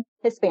generation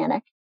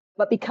Hispanic,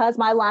 but because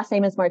my last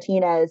name is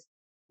Martinez,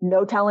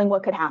 no telling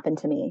what could happen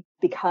to me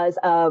because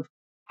of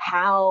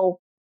how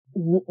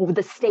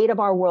the state of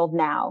our world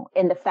now,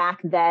 and the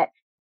fact that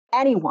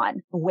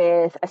anyone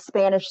with a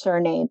Spanish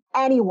surname,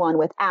 anyone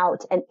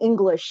without an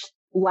English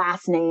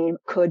last name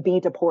could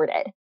be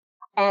deported.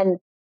 And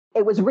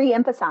it was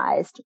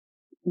reemphasized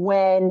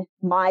when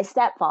my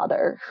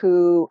stepfather,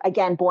 who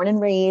again, born and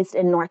raised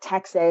in North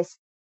Texas,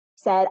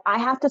 said, I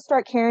have to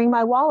start carrying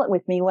my wallet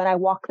with me when I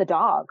walk the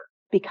dog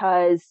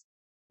because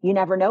you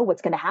never know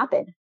what's going to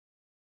happen,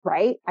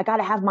 right? I got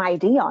to have my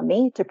ID on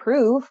me to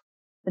prove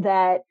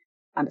that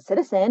I'm a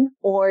citizen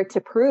or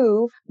to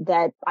prove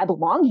that I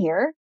belong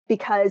here,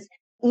 because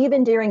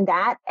even during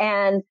that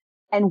and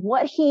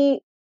what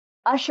he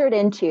ushered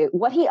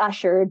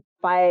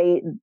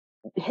by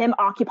him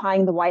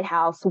occupying the White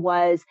House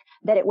was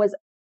that it was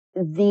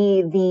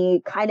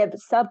the kind of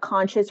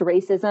subconscious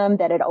racism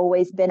that had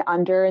always been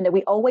under and that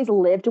we always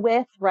lived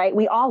with, right?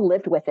 We all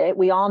lived with it.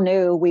 We all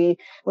knew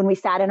when we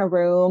sat in a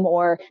room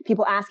or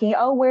people asking,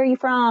 oh, where are you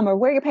from? Or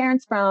where are your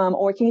parents from?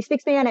 Or can you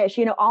speak Spanish?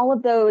 You know, all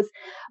of those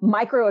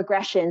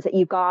microaggressions that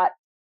you got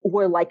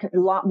were like a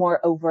lot more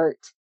overt.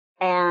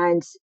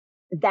 And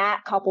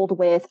that coupled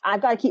with,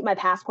 I've got to keep my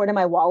passport in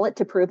my wallet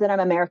to prove that I'm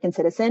an American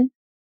citizen.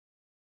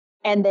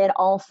 And then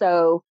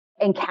also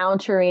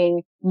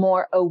encountering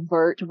more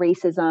overt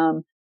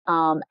racism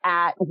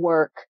at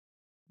work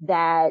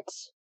that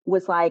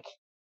was like,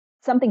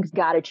 something's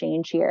got to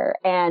change here.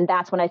 And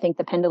that's when I think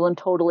the pendulum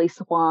totally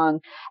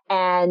swung.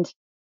 And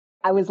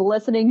I was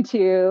listening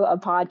to a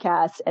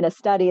podcast and a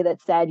study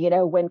that said, you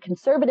know, when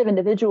conservative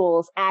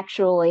individuals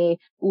actually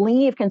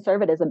leave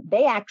conservatism,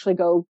 they actually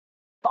go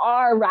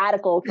far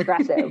radical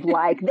progressive.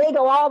 Like they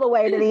go all the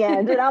way to the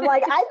end. And I'm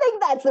like, I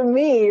think that's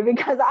me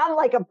because I'm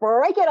like,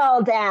 break it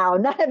all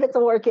down. None of it's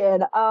working.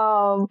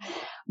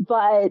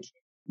 But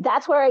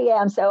that's where I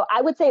am. So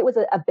I would say it was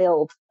a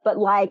build, but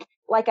like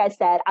I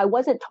said, I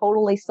wasn't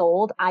totally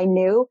sold. I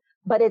knew,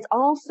 but it's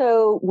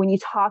also when you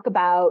talk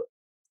about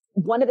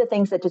one of the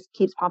things that just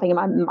keeps popping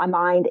in my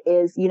mind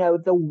is, you know,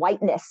 the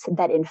whiteness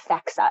that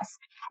infects us.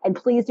 And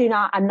please do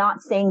not, I'm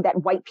not saying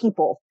that white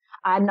people,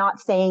 I'm not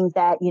saying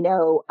that, you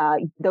know,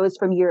 those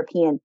from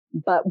European,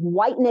 but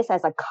whiteness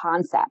as a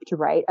concept,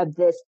 right, of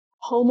this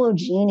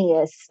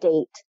homogeneous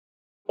state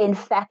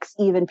infects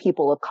even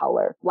people of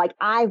color. Like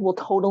I will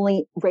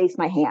totally raise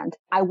my hand.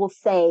 I will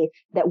say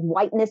that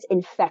whiteness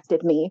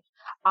infected me.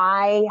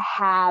 I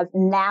have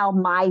now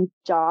my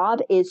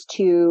job is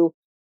to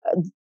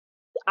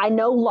I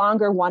no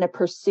longer want to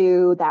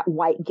pursue that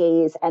white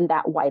gaze and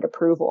that white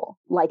approval.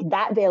 Like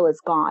that veil is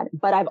gone.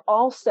 But I've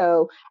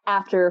also,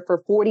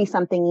 for 40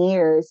 something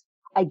years,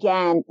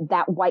 again,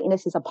 that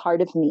whiteness is a part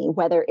of me,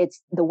 whether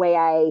it's the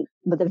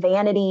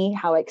vanity,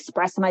 how I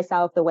express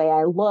myself, the way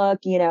I look,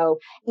 you know,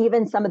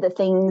 even some of the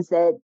things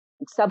that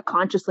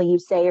subconsciously you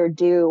say or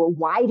do.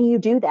 Why do you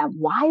do them?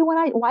 Why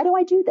do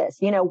I do this?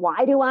 You know,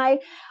 why do I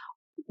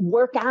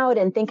work out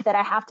and think that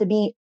I have to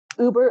be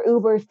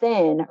uber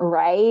thin,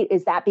 right?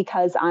 Is that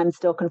because I'm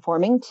still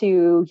conforming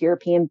to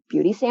European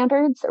beauty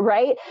standards,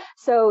 right?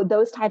 So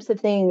those types of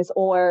things,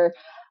 or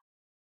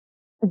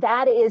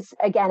that is,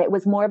 again, it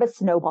was more of a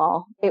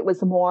snowball. It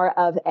was more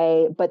of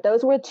but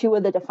those were two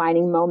of the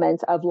defining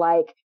moments of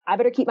like, I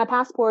better keep my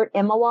passport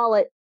in my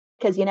wallet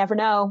because you never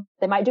know.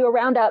 They might do a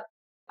roundup.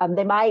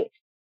 They might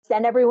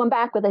send everyone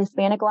back with a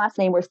Hispanic last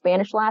name or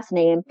Spanish last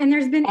name. And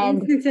there's been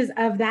instances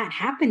of that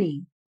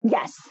happening.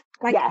 Yes.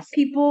 Like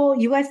people,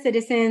 U.S.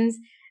 citizens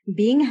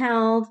being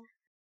held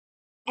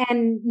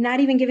and not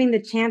even giving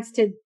the chance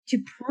to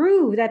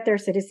prove that they're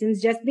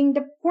citizens, just being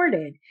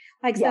deported.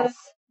 Like, yes. So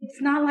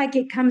it's not like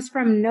it comes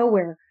from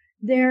nowhere.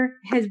 There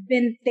has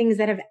been things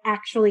that have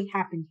actually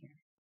happened here.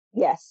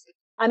 Yes.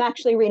 I'm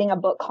actually reading a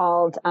book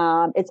called,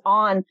 it's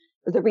on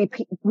the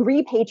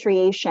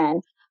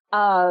repatriation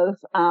of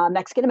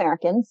Mexican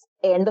Americans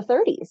in the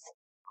 30s.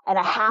 And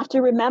I have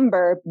to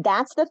remember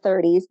that's the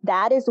 30s.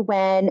 That is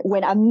when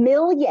a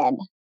million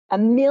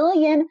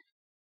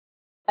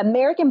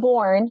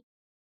American-born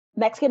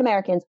Mexican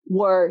Americans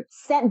were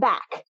sent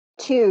back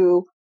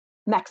to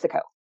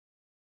Mexico.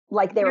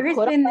 Like they were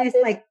put on this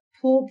like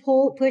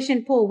push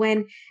and pull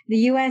when the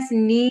U.S.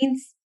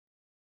 needs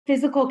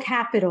physical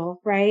capital,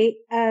 right?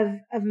 Of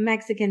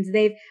Mexicans.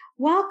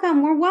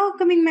 We're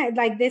welcoming,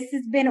 like this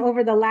has been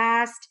over the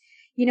last,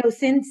 you know,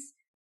 since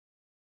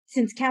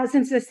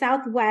the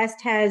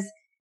Southwest has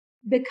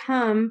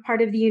become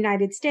part of the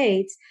United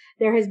States,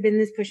 there has been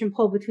this push and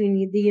pull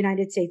between the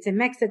United States and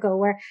Mexico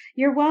where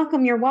you're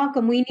welcome.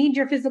 We need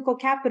your physical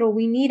capital.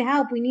 We need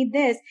help. We need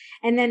this.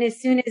 And then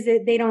as soon as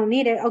they don't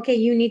need it, okay,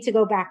 you need to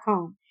go back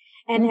home.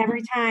 And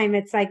every time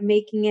it's like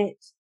making it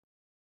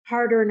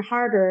harder and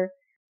harder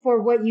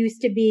for what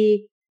used to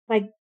be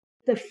like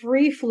the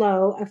free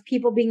flow of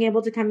people being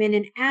able to come in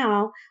and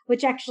out,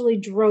 which actually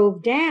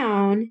drove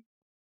down,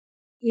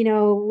 you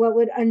know, what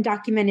would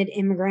undocumented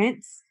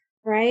immigrants,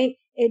 right?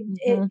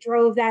 it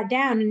drove that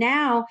down. And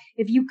now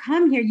if you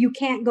come here, you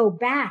can't go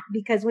back,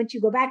 because once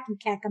you go back, you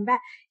can't come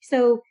back.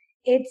 So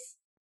it's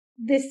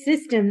this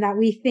system that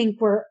we think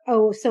we're,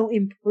 so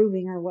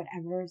improving or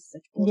whatever.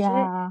 Such bullshit.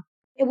 Yeah.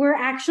 We're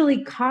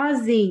actually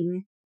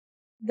causing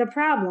the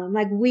problem.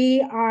 Like,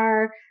 we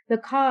are the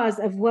cause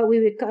of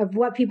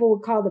what people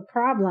would call the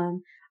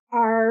problem.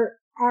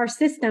 Our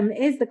system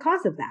is the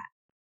cause of that.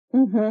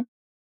 Mm-hmm.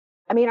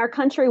 I mean, our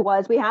country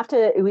we have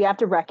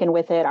to reckon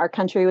with it. Our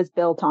country was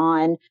built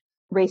on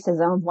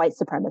racism, white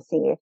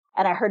supremacy.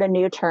 And I heard a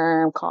new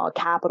term called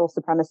capital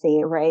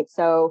supremacy, right?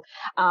 So,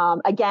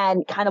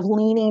 again, kind of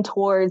leaning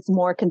towards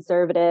more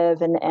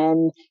conservative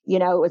and, you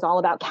know, it was all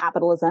about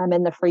capitalism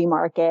and the free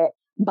market.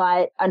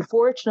 But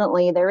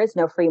unfortunately, there is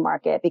no free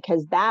market,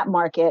 because that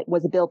market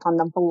was built on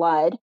the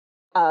blood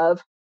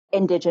of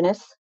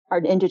our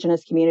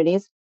indigenous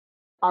communities,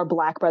 our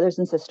Black brothers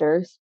and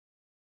sisters,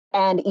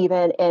 and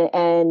even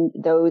in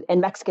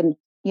Mexican,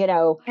 you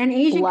know, and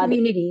Asian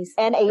communities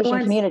and Asian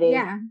communities.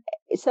 Yeah.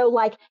 So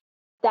like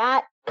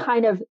that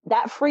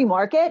free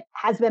market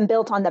has been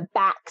built on the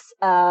backs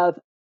of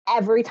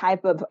every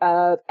type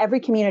of every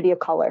community of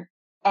color.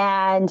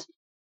 And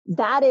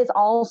that is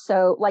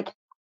also like,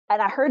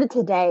 and I heard it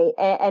today.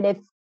 And if,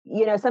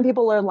 you know, some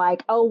people are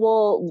like,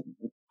 oh,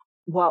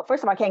 well,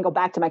 first of all, I can't go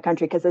back to my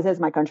country because this is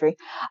my country.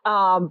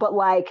 But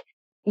like,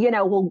 you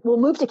know, we'll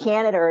move to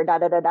Canada or da,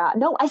 da, da, da.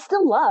 No, I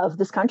still love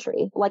this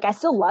country. Like, I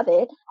still love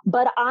it,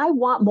 but I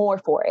want more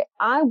for it.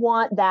 I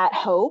want that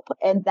hope,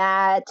 and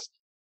that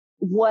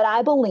what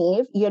I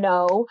believe, you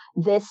know,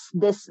 this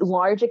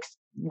large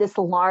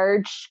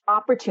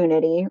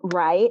opportunity,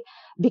 right?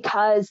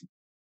 Because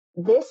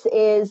this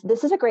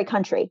is a great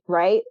country,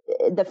 right?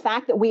 The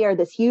fact that we are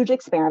this huge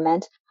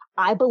experiment,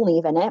 I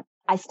believe in it.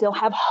 I still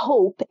have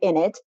hope in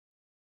it.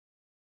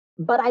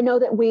 But I know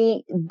that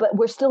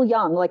we're still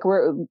young. Like,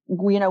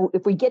 you know,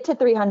 if we get to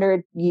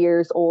 300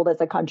 years old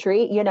as a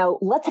country, you know,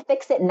 let's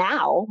fix it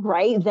now,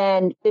 right?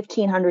 Than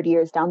 1500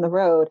 years down the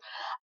road.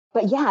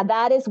 But yeah,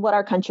 that is what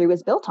our country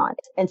was built on.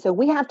 And so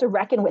we have to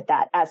reckon with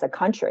that as a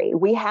country.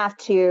 We have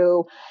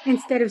to,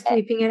 instead of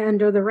sweeping it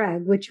under the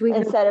rug, which we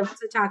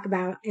to talk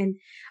about, and,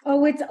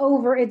 it's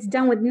over, it's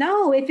done with.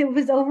 No, if it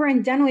was over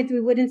and done with,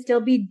 we wouldn't still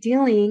be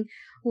dealing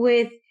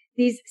with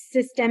these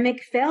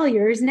systemic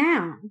failures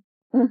now.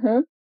 Mm-hmm.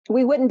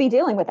 We wouldn't be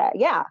dealing with that.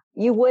 Yeah,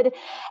 you would.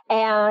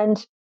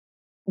 And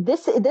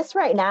this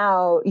right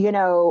now, you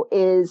know,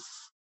 is,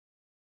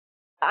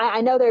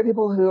 I know there are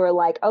people who are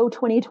like,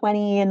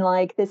 2020 and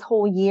like this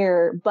whole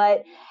year.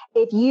 But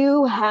if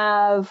you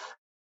have,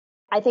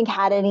 I think,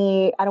 had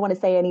any, I don't want to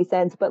say any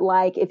sense, but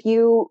like, if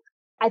you've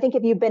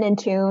been in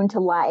tune to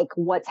like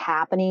what's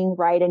happening,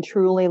 right, and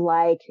truly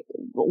like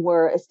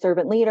were a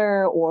servant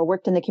leader or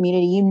worked in the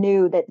community, you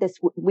knew that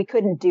we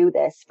couldn't do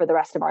this for the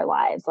rest of our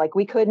lives. Like,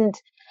 we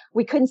couldn't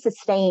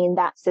sustain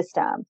that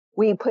system.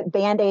 We put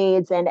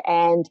Band-Aids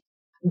and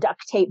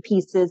duct tape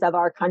pieces of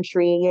our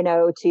country, you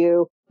know,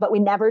 but we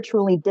never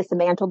truly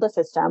dismantled the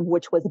system,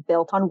 which was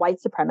built on white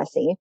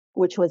supremacy,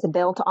 which was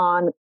built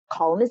on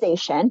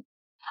colonization,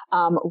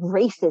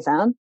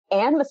 racism,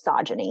 and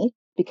misogyny,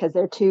 because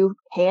they're two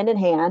hand in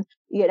hand,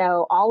 you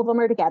know, all of them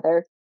are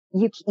together.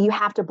 You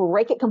have to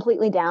break it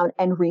completely down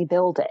and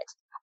rebuild it.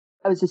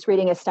 I was just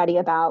reading a study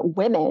about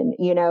women,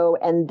 you know,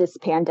 and this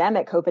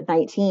pandemic,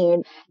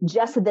 COVID-19,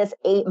 just this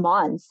 8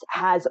 months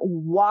has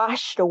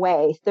washed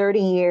away 30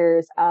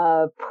 years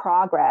of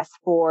progress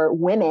for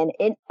women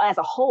as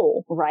a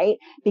whole, right?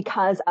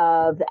 Because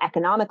of the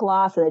economic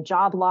loss and the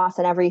job loss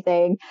and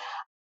everything.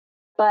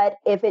 But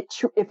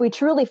if we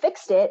truly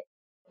fixed it,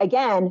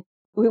 again,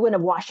 we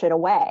wouldn't have washed it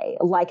away.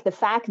 Like, the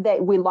fact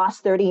that we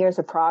lost 30 years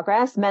of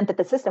progress meant that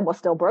the system was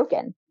still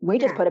broken. We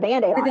just put a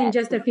Band-Aid on it. Within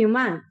just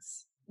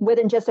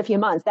a few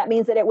months. That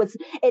means that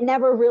it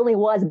never really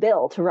was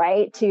built,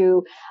 right,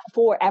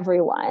 for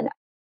everyone.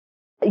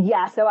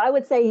 Yeah. So I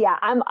would say, yeah,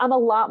 I'm a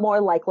lot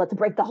more like, let's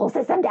break the whole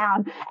system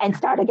down and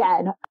start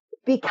again,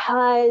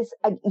 because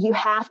you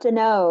have to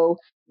know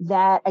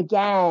that,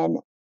 again,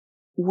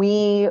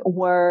 we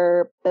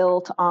were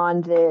built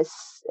on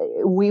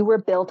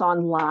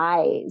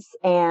lies.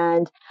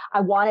 And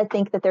I want to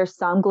think that there's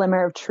some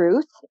glimmer of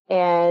truth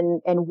in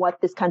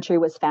what this country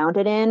was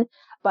founded in.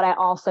 But I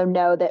also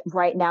know that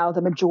right now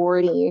the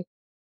majority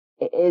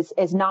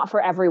is not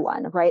for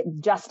everyone, right?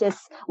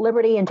 Justice,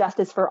 liberty, and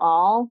justice for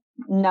all.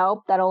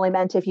 Nope. That only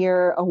meant if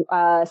you're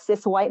a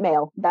cis white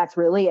male. That's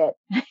really it.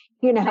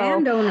 You know,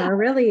 landowner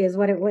really is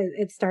what it was.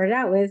 It started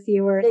out with.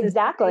 You were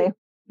exactly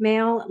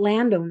male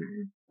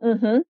landowner.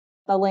 Mm-hmm.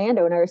 A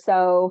landowner.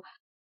 So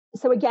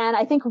again,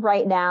 I think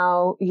right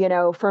now, you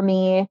know, for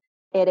me,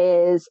 it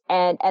is,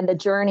 and the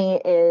journey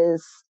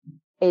is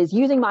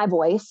using my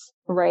voice,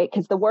 right?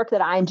 Because the work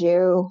that I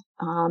do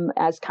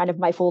as kind of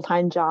my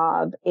full-time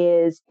job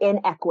is in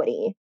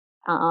equity,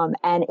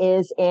 and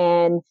is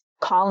in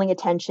calling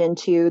attention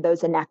to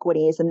those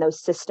inequities and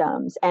those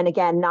systems. And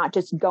again, not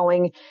just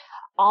going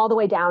all the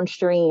way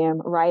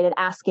downstream, right? And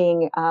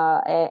asking,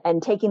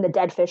 and taking the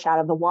dead fish out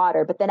of the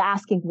water, but then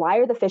asking, why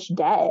are the fish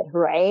dead,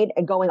 right?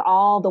 And going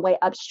all the way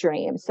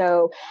upstream.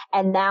 So,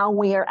 and now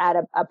we are at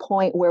a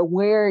point where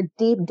we're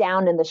deep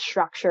down in the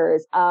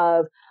structures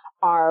of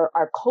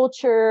our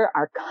culture,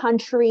 our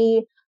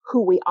country,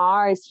 who we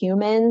are as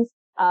humans.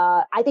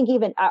 I think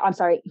even, I'm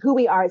sorry, who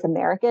we are as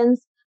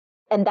Americans.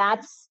 And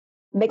that's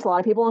makes a lot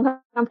of people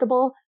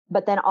uncomfortable.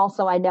 But then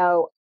also I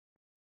know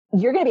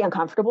you're going to be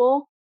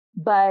uncomfortable,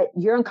 but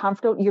you're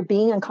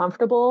being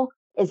uncomfortable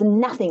is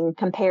nothing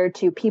compared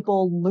to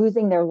people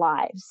losing their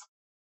lives.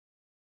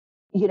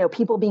 You know,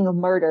 people being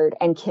murdered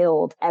and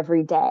killed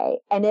every day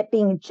and it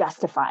being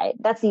justified.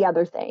 That's the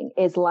other thing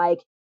is like,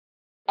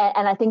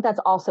 and I think that's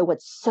also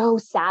what's so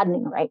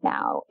saddening right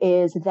now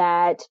is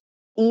that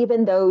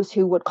even those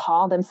who would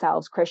call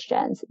themselves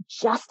Christians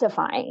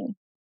justifying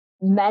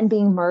men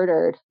being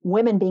murdered,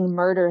 women being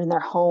murdered in their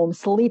homes,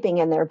 sleeping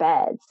in their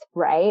beds,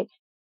 right?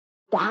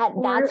 That's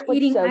what's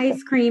eating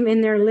ice cream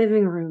in their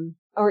living room.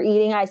 Or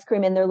eating ice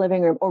cream in their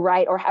living room, or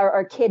right, or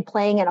a kid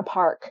playing in a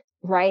park,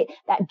 right?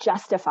 That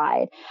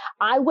justified.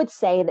 I would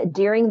say that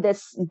during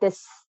this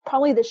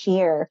probably this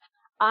year,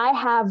 I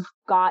have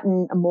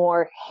gotten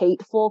more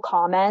hateful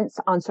comments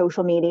on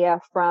social media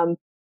from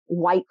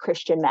white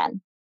Christian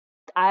men.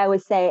 I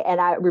always say, and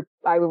I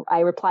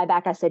reply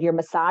back, I said, your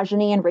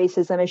misogyny and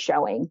racism is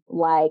showing.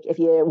 Like, if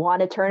you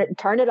want to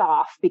turn it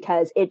off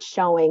because it's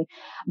showing,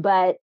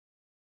 but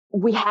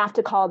we have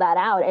to call that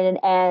out.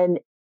 And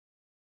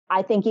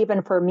I think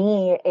even for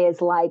me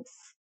is like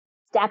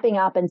stepping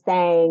up and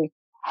saying,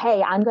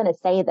 hey, I'm going to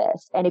say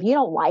this. And if you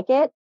don't like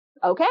it,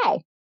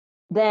 okay,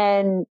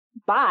 then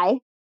bye.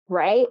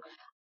 Right.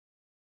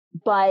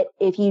 But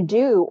if you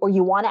do, or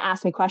you want to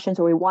ask me questions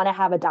or we want to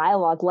have a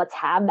dialogue, let's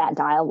have that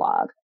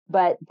dialogue.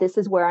 But this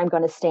is where I'm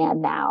going to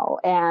stand now.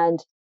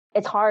 And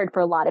it's hard for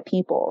a lot of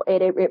people.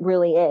 It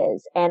really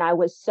is. And I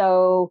was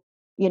so,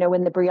 you know,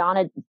 when the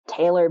Breonna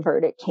Taylor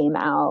verdict came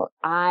out,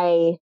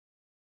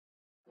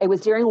 it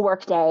was during a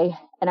work day.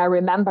 And I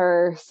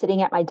remember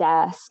sitting at my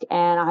desk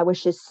and I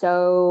was just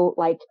so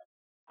like,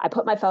 I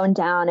put my phone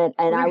down and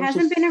I was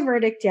hasn't been a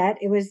verdict yet.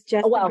 It was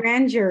just the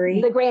grand jury.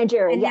 The grand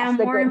jury. And yes,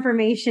 now more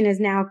information is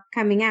now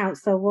coming out.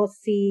 So we'll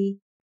see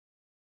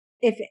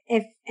if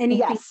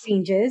anything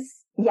changes.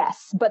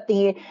 Yes. But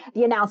the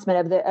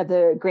announcement of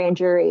the grand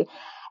jury.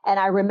 And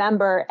I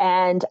remember,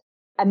 and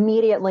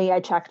immediately I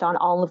checked on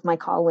all of my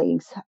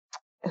colleagues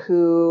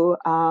who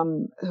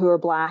are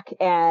Black.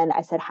 And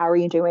I said, how are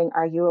you doing?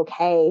 Are you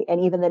okay?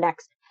 And even the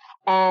next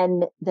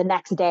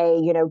day,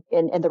 you know,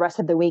 and the rest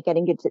of the week, I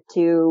didn't get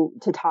to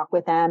talk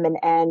with them.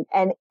 And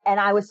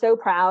I was so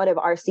proud of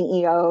our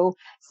CEO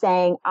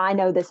saying, I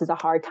know this is a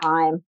hard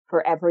time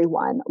for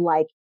everyone.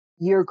 Like,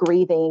 you're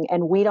grieving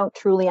and we don't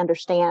truly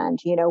understand,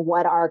 you know,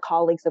 what our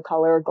colleagues of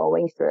color are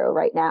going through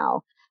right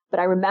now. But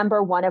I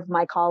remember one of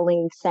my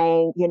colleagues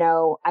saying, you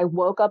know, I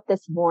woke up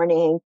this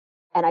morning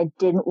and I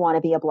didn't want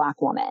to be a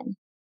Black woman.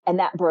 And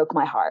that broke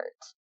my heart.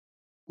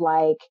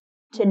 Like,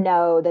 to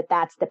know that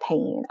that's the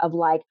pain of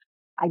like,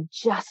 I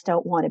just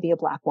don't want to be a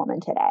Black woman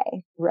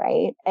today.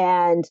 Right.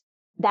 And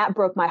that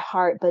broke my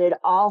heart. But it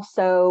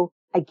also,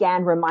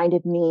 again,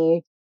 reminded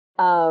me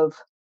of,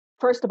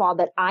 first of all,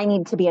 that I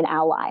need to be an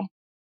ally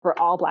for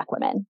all Black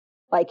women.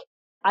 Like,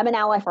 I'm an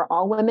ally for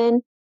all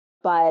women,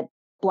 but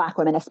Black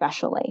women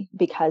especially,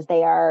 because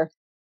they are,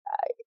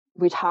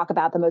 we talk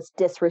about the most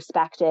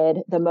disrespected,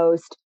 the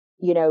most,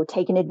 you know,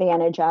 taken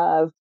advantage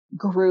of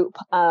group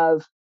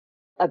of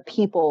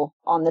people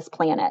on this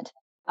planet.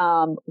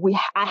 I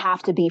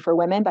have to be for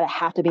women, but I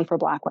have to be for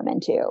Black women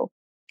too.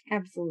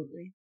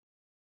 Absolutely.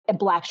 And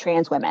Black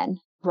trans women,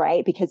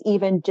 right? Because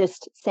even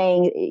just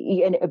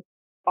saying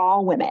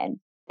all women,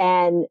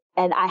 and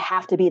I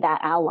have to be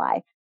that ally,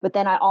 but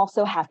then I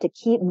also have to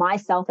keep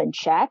myself in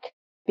check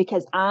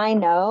because I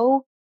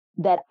know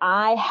that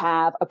I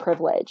have a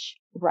privilege,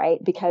 right?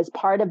 Because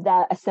part of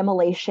that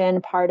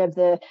assimilation, part of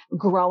the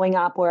growing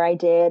up where I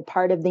did,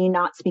 part of the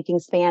not speaking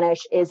Spanish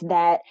is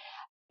that,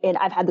 and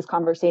I've had this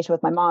conversation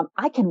with my mom,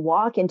 I can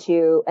walk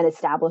into an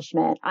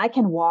establishment, I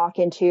can walk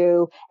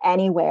into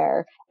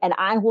anywhere, and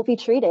I will be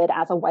treated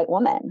as a white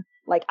woman.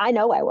 Like, I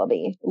know I will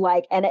be.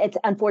 Like, and it's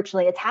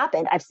unfortunately, it's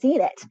happened. I've seen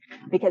it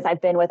because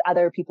I've been with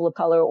other people of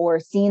color or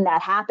seen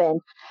that happen.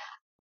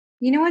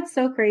 You know what's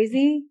so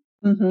crazy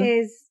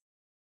is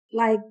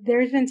like,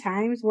 there's been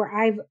times where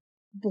I've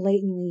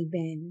blatantly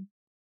been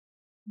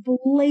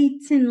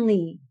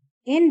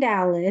in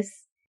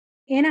Dallas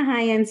in a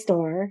high-end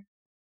store,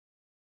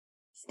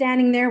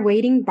 standing there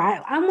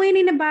I'm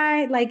waiting to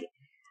buy, like,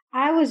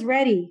 I was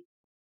ready.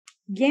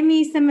 Give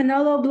me some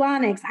Manolo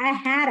Blahniks.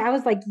 I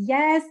was like,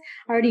 yes,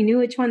 I already knew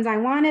which ones I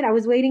wanted. I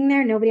was waiting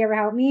there. Nobody ever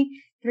helped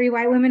me. 3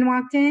 white women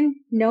walked in,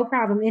 no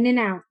problem, in and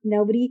out.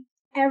 Nobody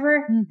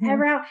ever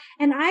out.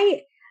 And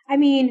I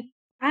mean,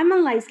 I'm a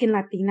light-skinned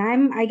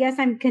Latina. I guess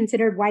I'm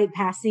considered white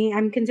passing.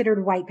 I'm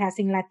considered white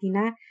passing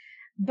Latina.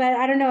 But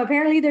I don't know.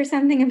 Apparently there's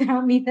something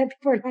about me that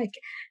people are like,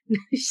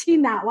 she's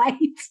not white.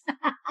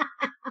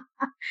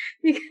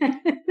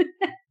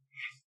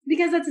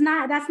 because that's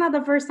not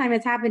the first time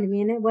it's happened to me,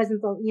 and it wasn't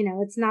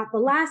it's not the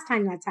last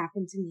time that's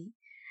happened to me.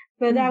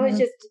 But that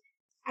was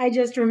I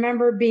just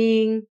remember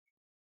being,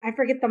 I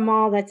forget the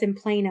mall that's in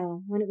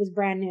Plano when it was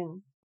brand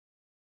new.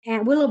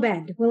 And Willow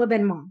Bend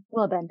Mall.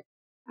 Willow Bend.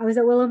 I was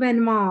at Willow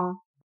Bend Mall,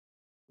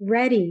 I'm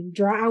ready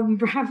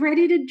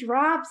to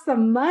drop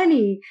some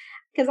money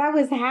because I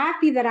was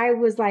happy that I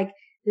was like,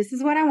 this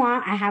is what I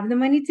want. I have the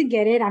money to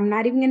get it. I'm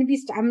not even going to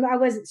be, I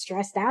wasn't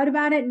stressed out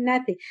about it.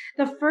 Nothing.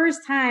 The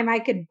first time I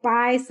could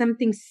buy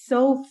something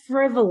so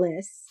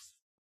frivolous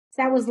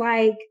that was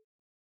like,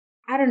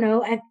 I don't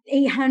know, at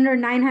 $800,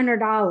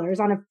 $900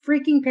 on a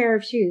freaking pair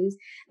of shoes.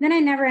 Then I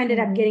never ended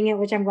up getting it,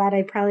 which I'm glad.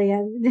 I probably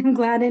am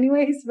glad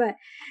anyways. But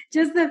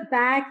just the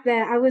fact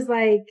that I was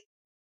like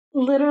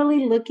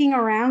literally looking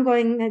around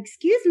going,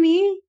 excuse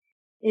me,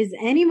 is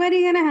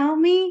anybody going to help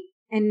me?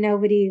 And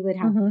nobody would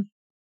help me.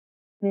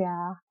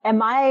 Yeah. And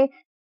my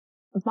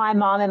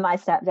mom and my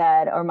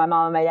stepdad, or my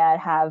mom and my dad,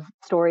 have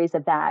stories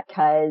of that,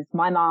 because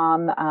my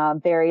mom,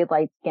 very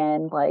light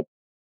skinned, like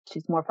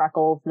she's more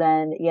freckles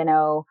than,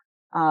 than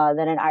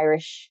an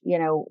Irish,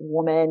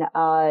 woman.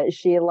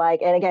 She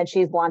and again,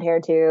 she's blonde hair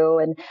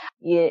too. And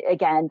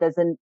again,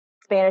 doesn't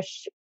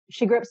Spanish,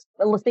 she grew up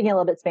speaking a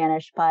little bit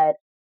Spanish, but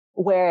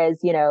whereas,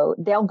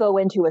 they'll go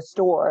into a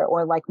store,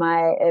 or like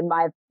my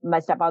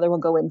stepfather will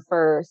go in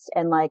first,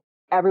 and like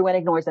everyone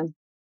ignores him.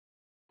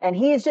 And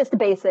he is just a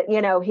basic,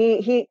 and now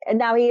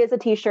he is a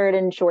t-shirt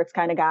and shorts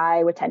kind of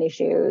guy with tennis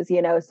shoes,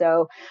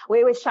 so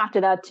we always chalked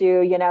it up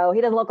to, he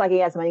doesn't look like he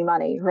has any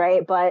money.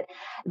 Right. But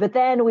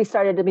then we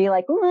started to be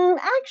like,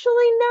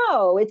 actually,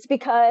 no, it's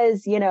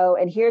because,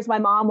 and here's my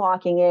mom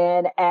walking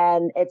in,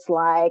 and it's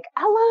like,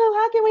 hello,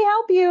 how can we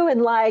help you?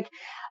 And like,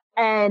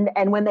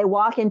 and when they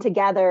walk in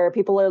together,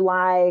 people are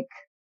like,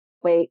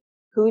 wait,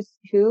 who's?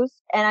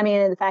 And I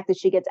mean, the fact that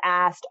she gets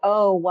asked,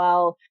 oh,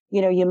 well,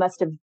 you must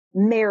have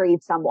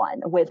married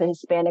someone with a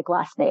Hispanic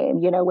last name,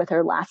 with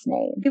her last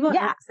name. People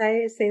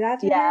say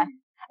that to yeah. her?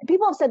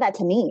 People have said that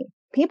to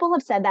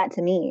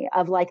me.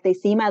 Of like, they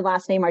see my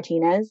last name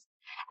Martinez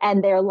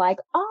and they're like,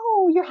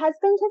 oh, your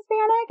husband's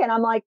Hispanic? And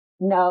I'm like,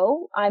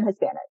 no, I'm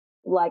Hispanic.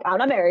 Like, I'm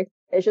not married.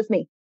 It's just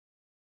me.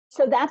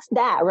 So that's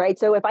that, right?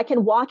 So if I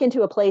can walk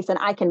into a place and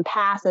I can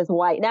pass as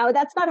white, now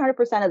that's not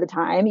 100% of the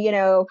time,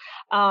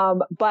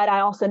 but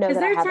I also know that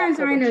there are times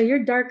where I know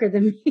you're darker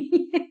than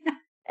me.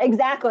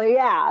 Exactly.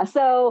 Yeah.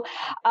 So,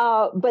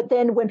 but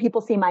then when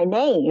people see my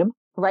name,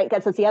 right,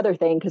 that's the other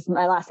thing, because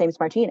my last name is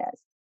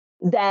Martinez,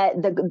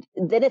 then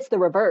it's the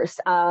reverse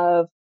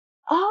of,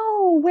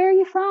 oh, where are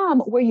you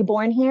from? Were you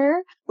born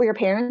here? Were your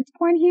parents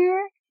born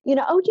here?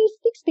 Oh, do you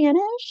speak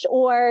Spanish?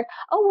 Or,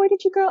 oh, where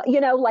did you grow?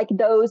 Like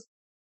those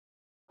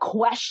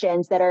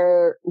questions that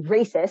are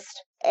racist.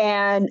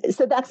 And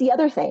so that's the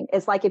other thing.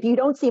 It's like, if you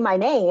don't see my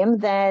name,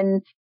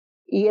 then,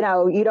 you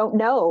don't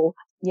know,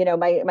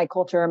 my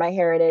culture or my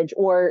heritage,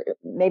 or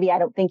maybe I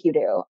don't think you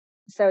do.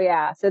 So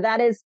yeah, so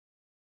that's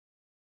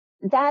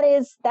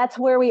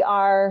where we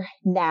are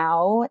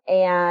now.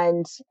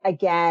 And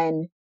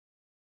again,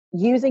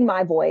 using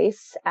my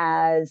voice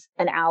as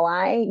an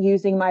ally,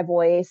 using my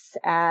voice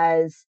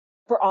as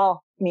for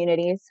all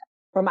communities,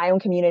 for my own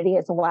community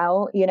as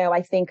well.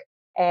 I think,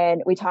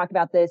 and we talk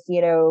about this,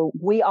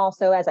 we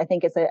also, as I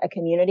think as a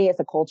community, as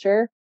a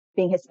culture,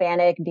 being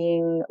Hispanic,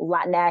 being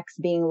Latinx,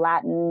 being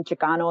Latin,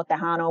 Chicano,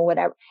 Tejano,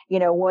 whatever,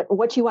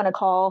 what you want to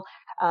call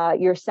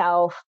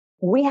yourself,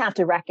 we have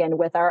to reckon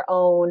with our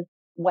own,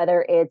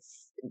 whether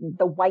it's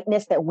the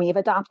whiteness that we've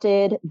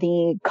adopted,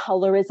 the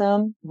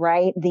colorism,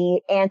 right?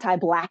 The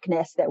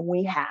anti-blackness that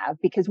we have,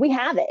 because we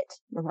have it,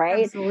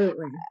 right?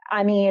 Absolutely.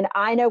 I mean,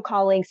 I know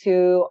colleagues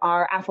who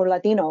are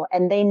Afro-Latino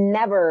and they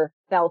never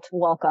felt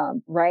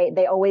welcome, right?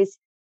 They always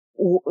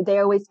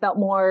felt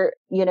more,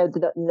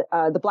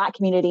 the Black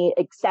community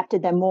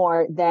accepted them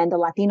more than the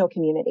Latino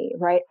community,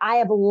 right? I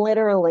have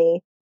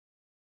literally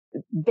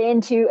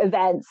been to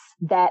events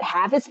that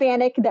have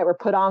Hispanic, that were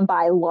put on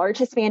by large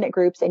Hispanic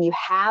groups, and you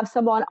have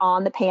someone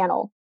on the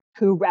panel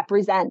who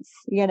represents,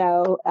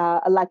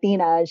 a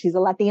Latina. She's a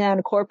Latina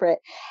in corporate,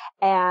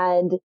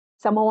 and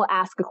someone will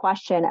ask a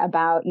question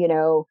about,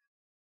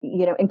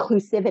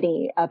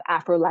 inclusivity of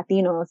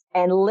Afro-Latinos.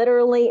 And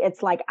literally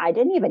it's like, I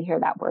didn't even hear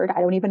that word.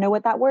 I don't even know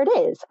what that word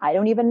is. I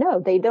don't even know.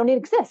 They don't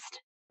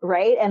exist.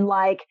 Right. And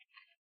like,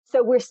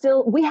 so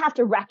we have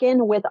to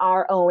reckon with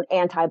our own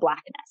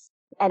anti-Blackness.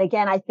 And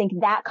again, I think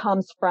that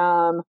comes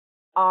from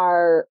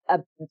that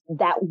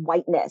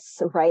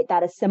whiteness, right?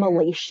 That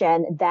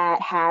assimilation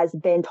that has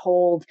been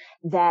told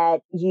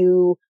that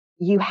you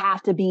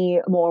have to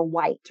be more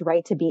white,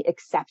 right? To be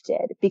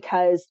accepted,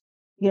 because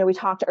we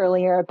talked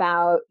earlier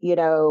about, I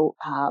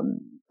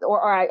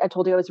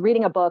told you I was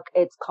reading a book.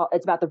 It's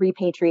about the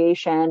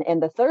repatriation in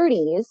the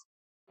 30s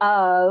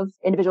of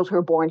individuals who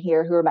were born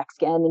here, who were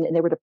Mexican, and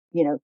they were,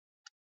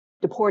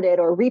 deported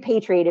or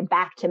repatriated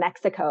back to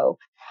Mexico.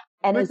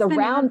 And what's it's the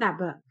around name of that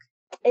book?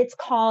 It's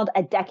called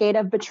A Decade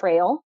of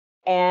Betrayal,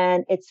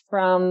 and it's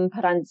from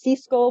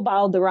Francisco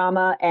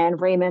Valderrama and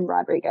Raymond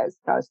Rodriguez.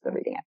 So I was still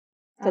reading it.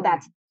 So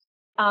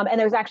And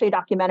there's actually a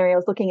documentary. I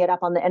was looking it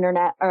up on the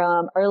internet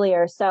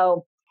earlier.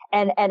 So,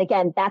 and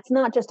again, that's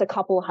not just a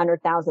couple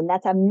 100,000.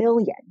 That's a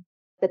million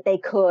that they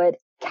could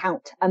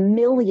count. A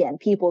million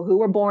people who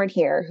were born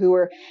here, who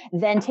were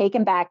then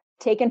taken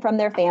from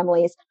their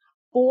families,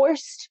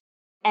 forced.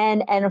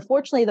 And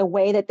unfortunately, the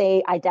way that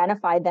they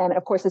identified them, and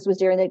of course, this was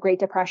during the Great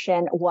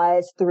Depression,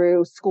 was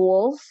through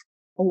schools,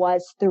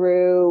 was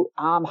through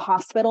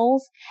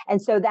hospitals.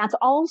 And so that's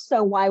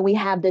also why we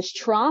have this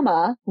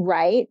trauma,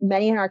 right?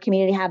 Many in our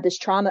community have this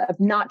trauma of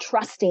not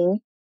trusting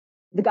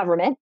the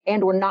government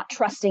and or not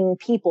trusting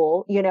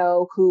people,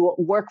 who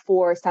work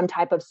for some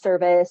type of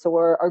service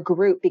or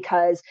group,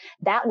 because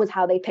that was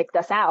how they picked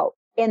us out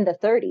in the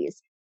 30s.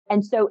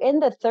 And so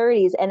in the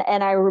 30s, and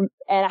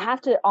I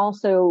have to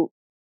also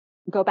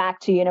go back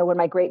to, when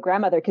my great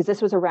grandmother, because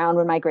this was around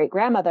when my great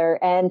grandmother,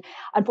 and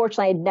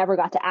unfortunately I never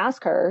got to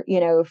ask her,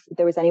 if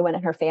there was anyone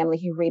in her family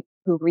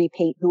who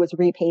was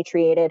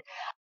repatriated.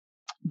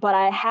 But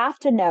I have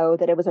to know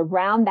that it was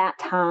around that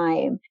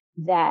time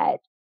that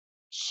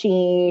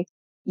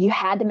you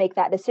had to make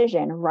that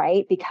decision,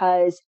 right?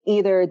 Because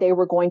either they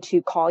were going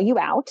to call you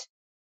out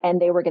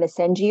and they were going to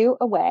send you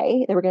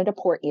away, they were going to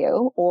deport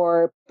you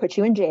or put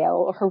you in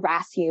jail or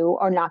harass you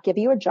or not give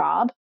you a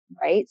job,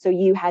 right? So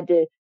you had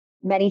to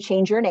many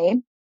change your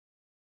name,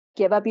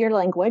 give up your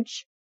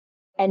language,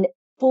 and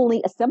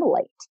fully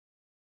assimilate.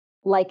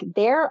 Like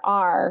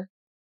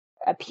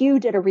Pew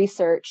did a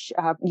research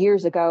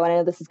years ago, and I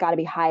know this has got to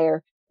be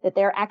higher, that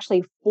there are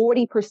actually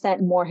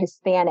 40% more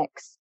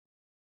Hispanics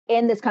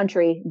in this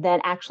country than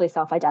actually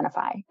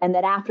self-identify. And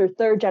that after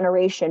third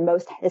generation,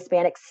 most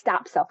Hispanics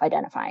stop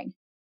self-identifying,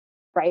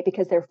 right?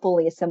 Because they're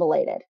fully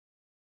assimilated.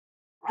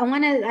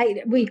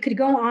 We could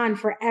go on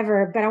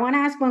forever, but I want to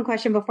ask one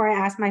question before I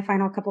ask my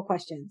final couple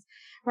questions.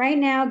 Right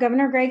now,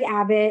 Governor Greg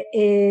Abbott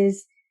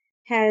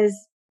has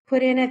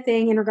put in a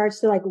thing in regards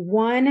to like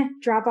one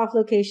drop-off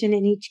location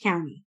in each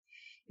county.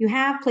 You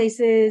have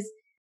places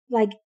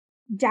like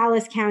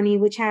Dallas County,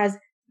 which has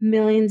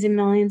millions and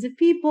millions of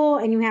people,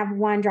 and you have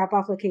one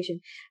drop-off location.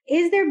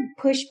 Is there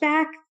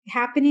pushback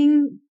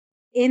happening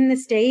in the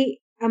state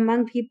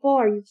among people?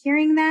 Are you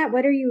hearing that?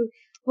 What are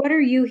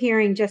you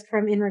hearing just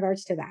from in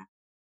regards to that?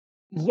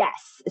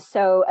 Yes.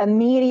 So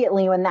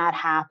immediately when that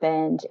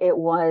happened, it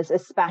was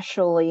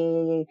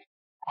especially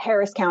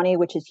Harris County,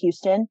 which is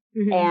Houston,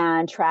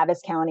 and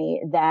Travis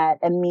County that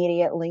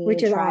immediately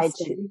which is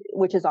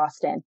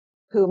Austin,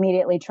 who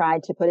immediately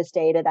tried to put a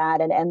stay to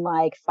that and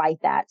like fight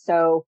that.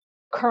 So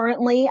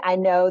currently I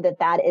know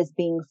that is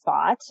being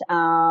fought.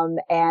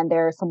 And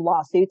there are some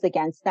lawsuits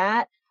against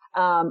that.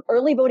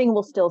 Early voting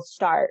will still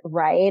start,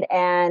 right?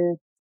 And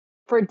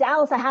for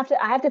Dallas, I have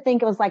to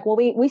think it was like, well,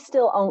 we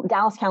still own,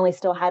 Dallas County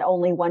still had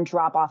only one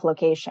drop off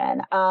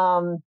location.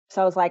 So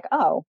I was like,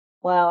 oh,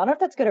 well, I don't know if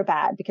that's good or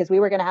bad, because we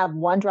were going to have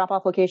one drop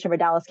off location for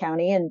Dallas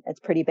County, and it's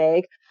pretty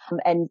big.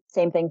 And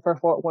same thing for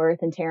Fort Worth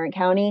and Tarrant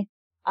County.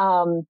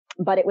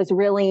 But it was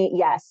really,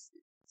 yes.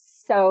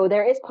 So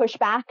there is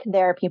pushback.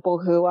 There are people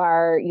who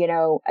are,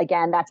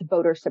 again, that's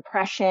voter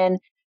suppression,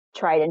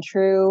 tried and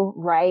true,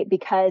 right?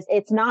 Because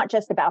it's not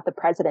just about the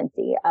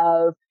presidency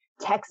of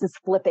Texas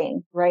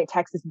flipping, right?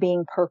 Texas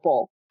being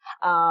purple.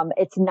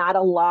 It's not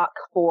a lock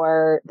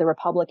for the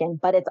Republican,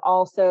 but it's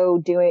also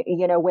doing,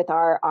 with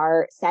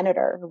our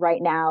senator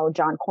right now,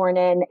 John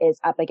Cornyn is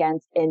up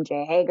against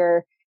NJ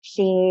Hager.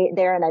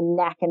 They're in a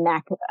neck and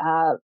neck,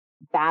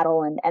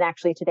 battle. And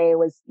actually today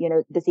was,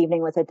 this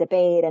evening was a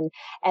debate.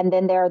 And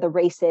then there are the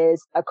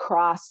races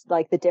across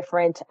like the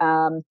different,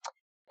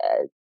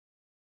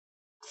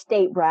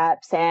 state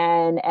reps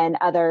and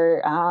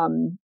other,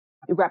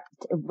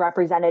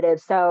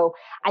 representatives. So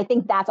I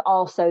think that's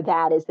also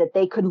is that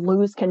they could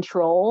lose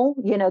control.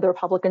 The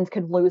Republicans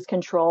could lose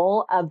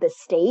control of the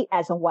state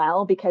as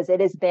well, because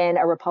it has been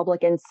a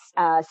Republican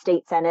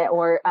state Senate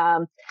or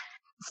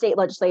state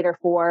legislator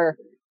for,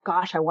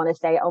 gosh, I want to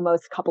say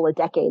almost a couple of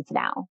decades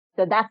now.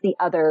 So that's the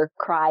other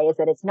cry, is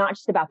that it's not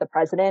just about the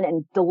president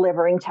and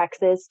delivering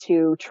Texas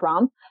to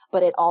Trump,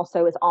 but it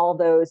also is all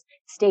those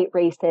state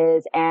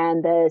races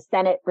and the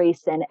Senate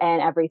race and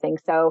everything.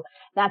 So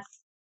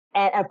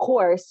and of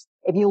course,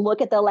 if you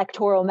look at the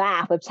electoral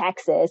map of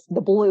Texas,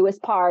 the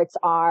bluest parts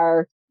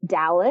are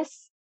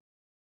Dallas,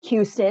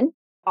 Houston,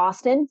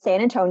 Austin,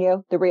 San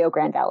Antonio, the Rio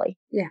Grande Valley.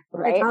 Yeah.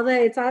 Right.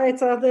 It's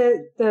all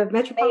the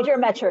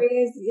metropolitan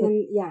areas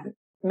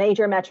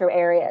major metro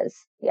areas.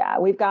 Yeah.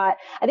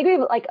 I think we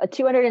have like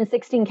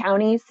 216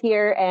 counties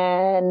here,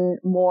 and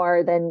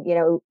more than,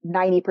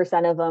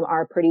 90% of them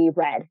are pretty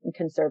red and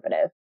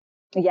conservative.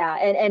 Yeah.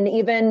 And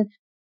even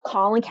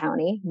Collin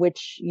County,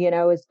 which,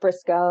 is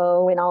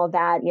Frisco and all of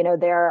that,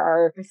 there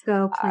are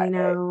Frisco,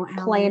 Plano,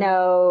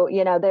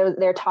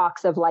 there are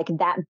talks of like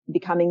that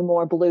becoming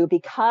more blue,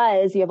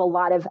 because you have a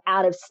lot of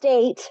out of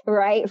state,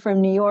 right?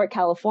 From New York,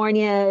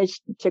 California,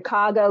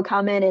 Chicago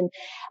coming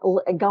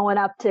and going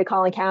up to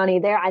Collin County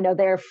there. I know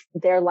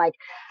they're like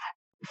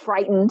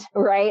frightened,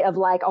 right? Of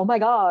like, oh my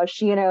gosh,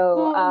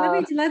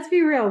 Well, let's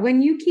be real.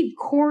 When you keep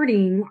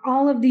courting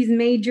all of these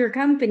major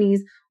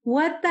companies,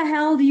 what the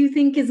hell do you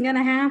think is going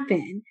to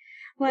happen?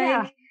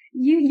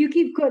 you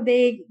keep,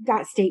 they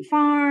got State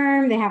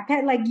Farm, they have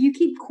pet, like you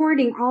keep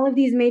courting all of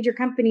these major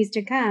companies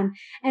to come,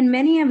 and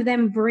many of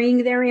them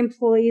bring their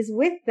employees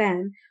with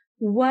them.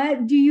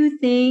 What do you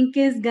think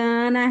is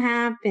gonna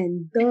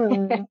happen?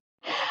 Duh.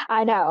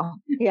 I know.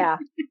 Yeah.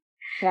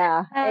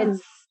 Yeah.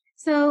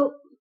 So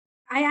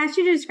I asked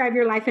you to describe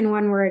your life in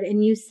one word,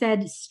 and you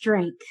said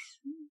strength.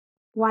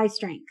 Why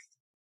strength?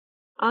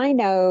 I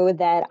know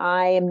that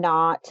I am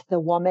not the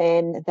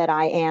woman that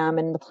I am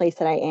in the place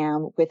that I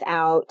am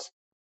without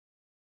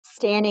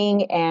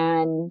standing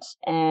and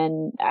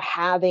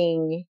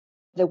having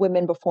the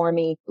women before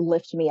me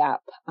lift me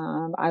up.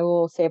 I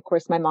will say, of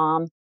course, my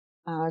mom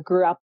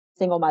grew up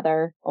single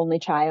mother, only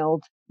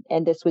child.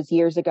 And this was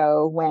years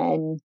ago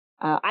when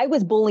I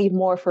was bullied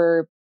more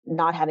for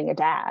not having a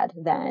dad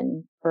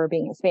than for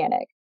being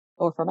Hispanic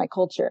or for my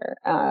culture.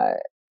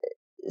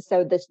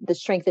 So the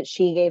strength that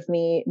she gave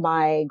me,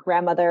 my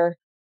grandmother,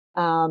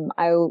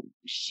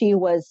 she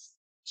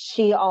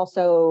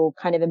also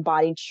kind of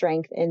embodied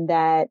strength in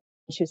that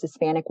she was a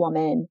Hispanic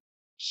woman.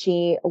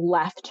 She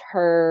left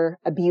her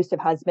abusive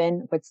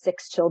husband with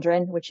 6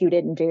 children, which you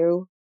didn't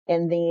do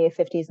in the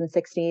 50s and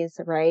 60s,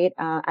 right?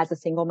 As a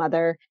single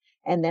mother.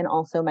 And then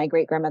also my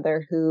great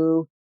grandmother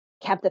who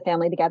kept the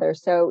family together.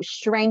 So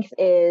strength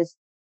is,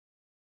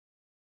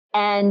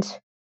 and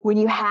when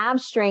you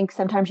have strength,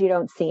 sometimes you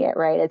don't see it,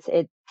 right?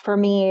 For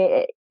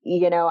me,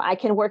 I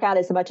can work out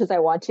as much as I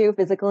want to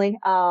physically.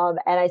 And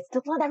I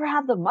still don't ever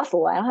have the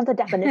muscle. I don't have the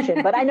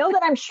definition, but I know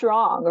that I'm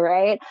strong,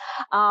 right?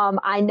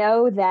 I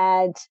know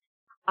that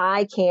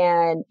I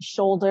can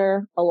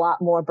shoulder a lot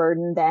more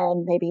burden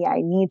than maybe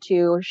I need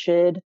to or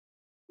should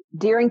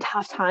during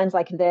tough times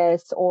like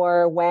this,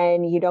 or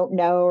when you don't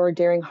know, or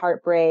during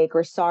heartbreak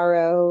or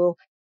sorrow,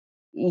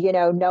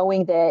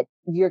 knowing that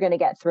you're going to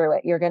get through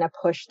it, you're going to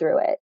push through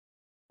it.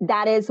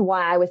 That is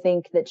why I would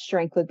think that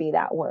strength would be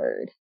that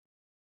word.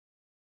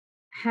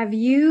 Have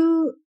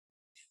you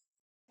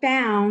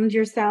found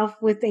yourself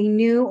with a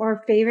new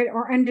or favorite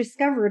or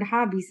undiscovered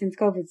hobby since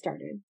COVID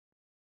started?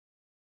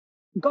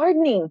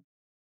 Gardening.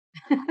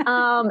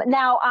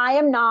 Now I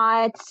am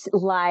not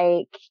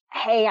like,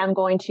 hey, I'm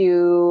going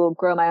to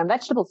grow my own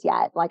vegetables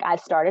yet. Like I've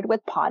started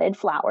with potted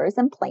flowers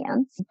and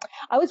plants.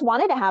 I always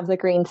wanted to have the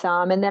green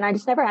thumb, and then I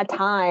just never had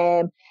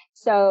time.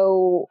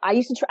 So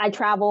I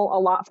travel a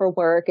lot for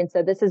work. And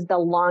so this is the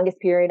longest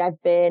period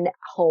I've been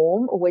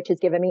home, which has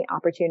given me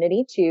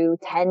opportunity to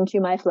tend to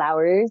my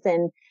flowers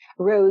and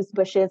rose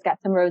bushes,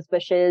 got some rose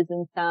bushes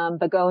and some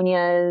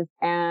begonias.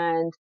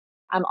 And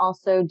I'm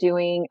also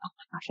doing, oh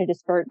my gosh, I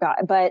just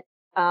forgot, but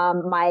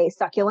my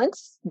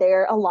succulents,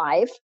 they're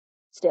alive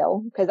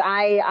still because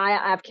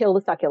I've killed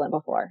a succulent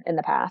before in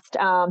the past.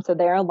 So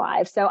they're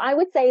alive. So I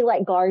would say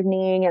like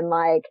gardening and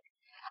like,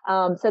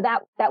 so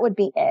that would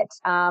be it.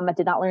 I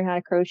did not learn how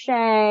to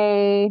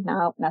crochet.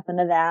 No, nothing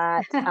of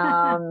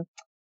that.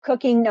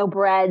 Cooking, no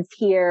breads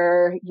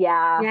here.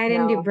 Yeah. Yeah, I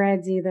didn't do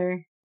breads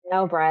either.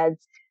 No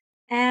breads.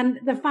 And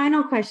the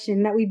final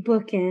question that we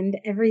bookend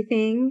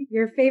everything,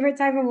 your favorite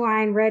type of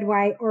wine, red,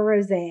 white, or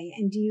rosé?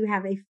 And do you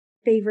have a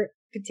favorite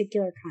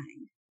particular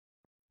kind?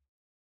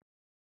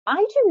 I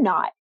do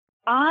not.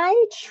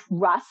 I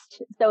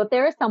trust. So if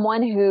there is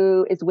someone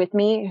who is with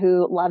me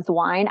who loves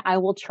wine, I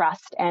will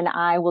trust and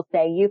I will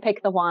say, you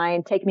pick the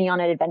wine, take me on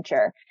an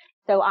adventure.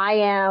 So I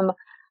am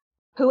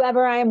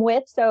whoever I am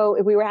with. So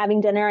if we were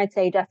having dinner, I'd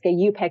say, Jessica,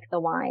 you pick the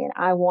wine.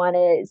 I want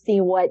to see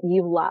what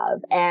you love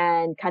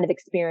and kind of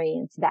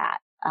experience that.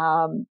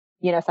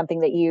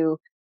 Something that you,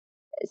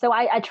 so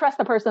I trust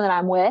the person that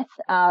I'm with,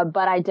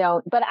 but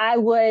I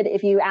would,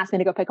 if you asked me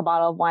to go pick a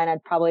bottle of wine, I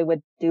probably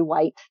would do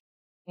white.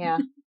 Yeah.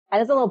 And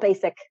it's a little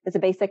basic. It's a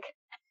basic.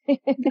 They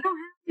don't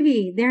have to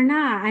be. They're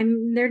not.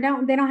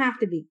 They don't have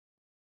to be.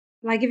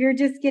 Like if you're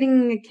just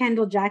getting a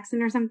Kendall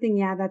Jackson or something,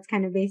 yeah, that's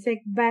kind of basic,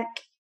 but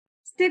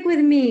stick with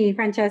me,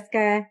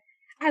 Francesca.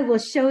 I will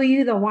show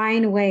you the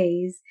wine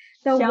ways.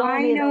 The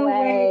wino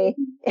way.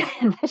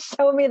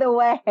 Show me the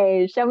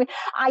way. Show me.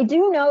 I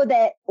do know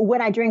that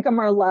when I drink a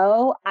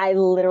Merlot, I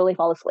literally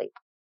fall asleep.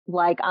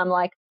 Like, I'm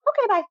like,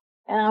 okay, bye.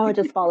 And I would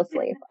just fall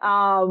asleep.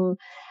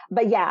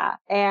 But yeah.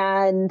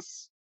 And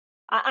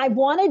I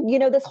wanted,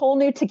 this whole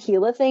new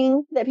tequila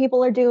thing that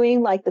people are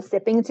doing, like the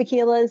sipping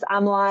tequilas.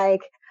 I'm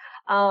like,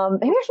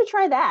 maybe I should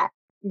try that.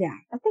 Yeah.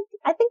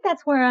 I think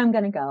that's where I'm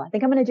going to go. I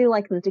think I'm going to do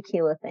like the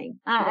tequila thing.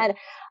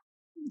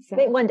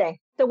 One day.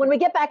 So when we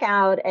get back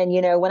out and,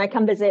 when I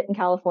come visit in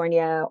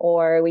California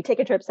or we take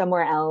a trip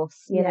somewhere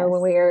else,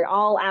 when we're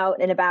all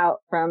out and about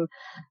from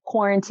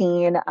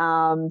quarantine,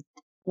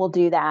 we'll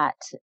do that.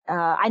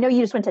 I know you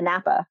just went to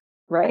Napa,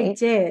 right? I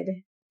did.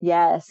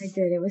 Yes. I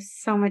did. It was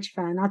so much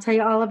fun. I'll tell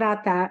you all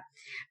about that.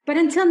 But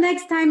until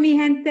next time, mi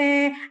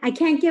gente, I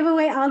can't give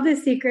away all the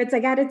secrets. I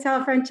got to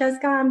tell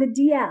Francesca on the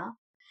DL.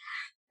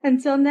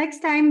 Until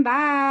next time,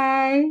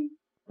 bye.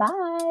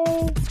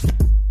 Bye.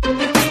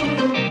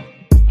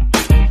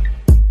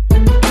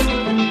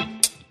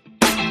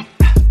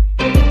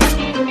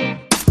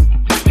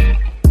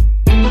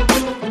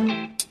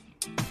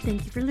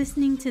 Thank you for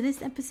listening to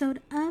this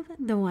episode of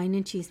the Wine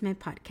and Chisme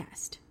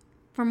podcast.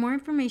 For more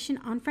information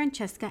on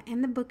Francesca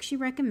and the book she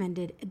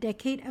recommended, A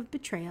Decade of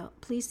Betrayal,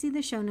 please see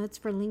the show notes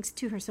for links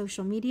to her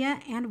social media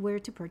and where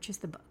to purchase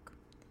the book.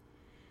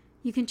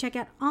 You can check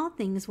out all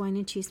things Wine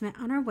and Chisme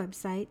on our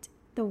website,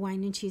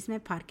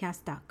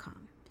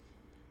 thewineandchismepodcast.com.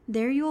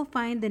 There you will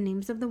find the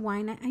names of the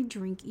wine I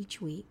drink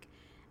each week,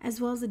 as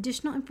well as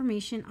additional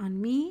information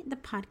on me, the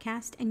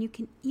podcast, and you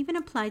can even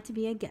apply to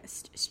be a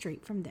guest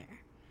straight from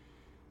there.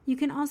 You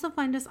can also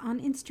find us on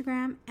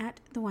Instagram at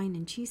The Wine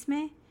and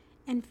Chisme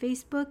and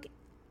Facebook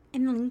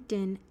and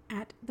LinkedIn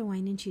at The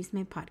Wine and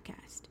Chisme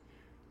Podcast.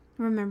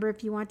 Remember,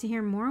 if you want to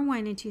hear more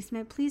Wine and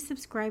Chisme, please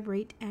subscribe,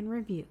 rate, and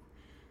review.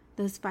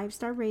 Those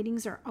 5-star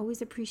ratings are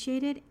always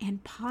appreciated,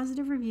 and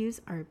positive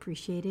reviews are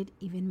appreciated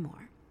even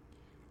more.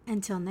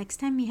 Until next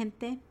time, mi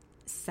gente,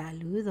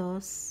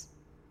 saludos.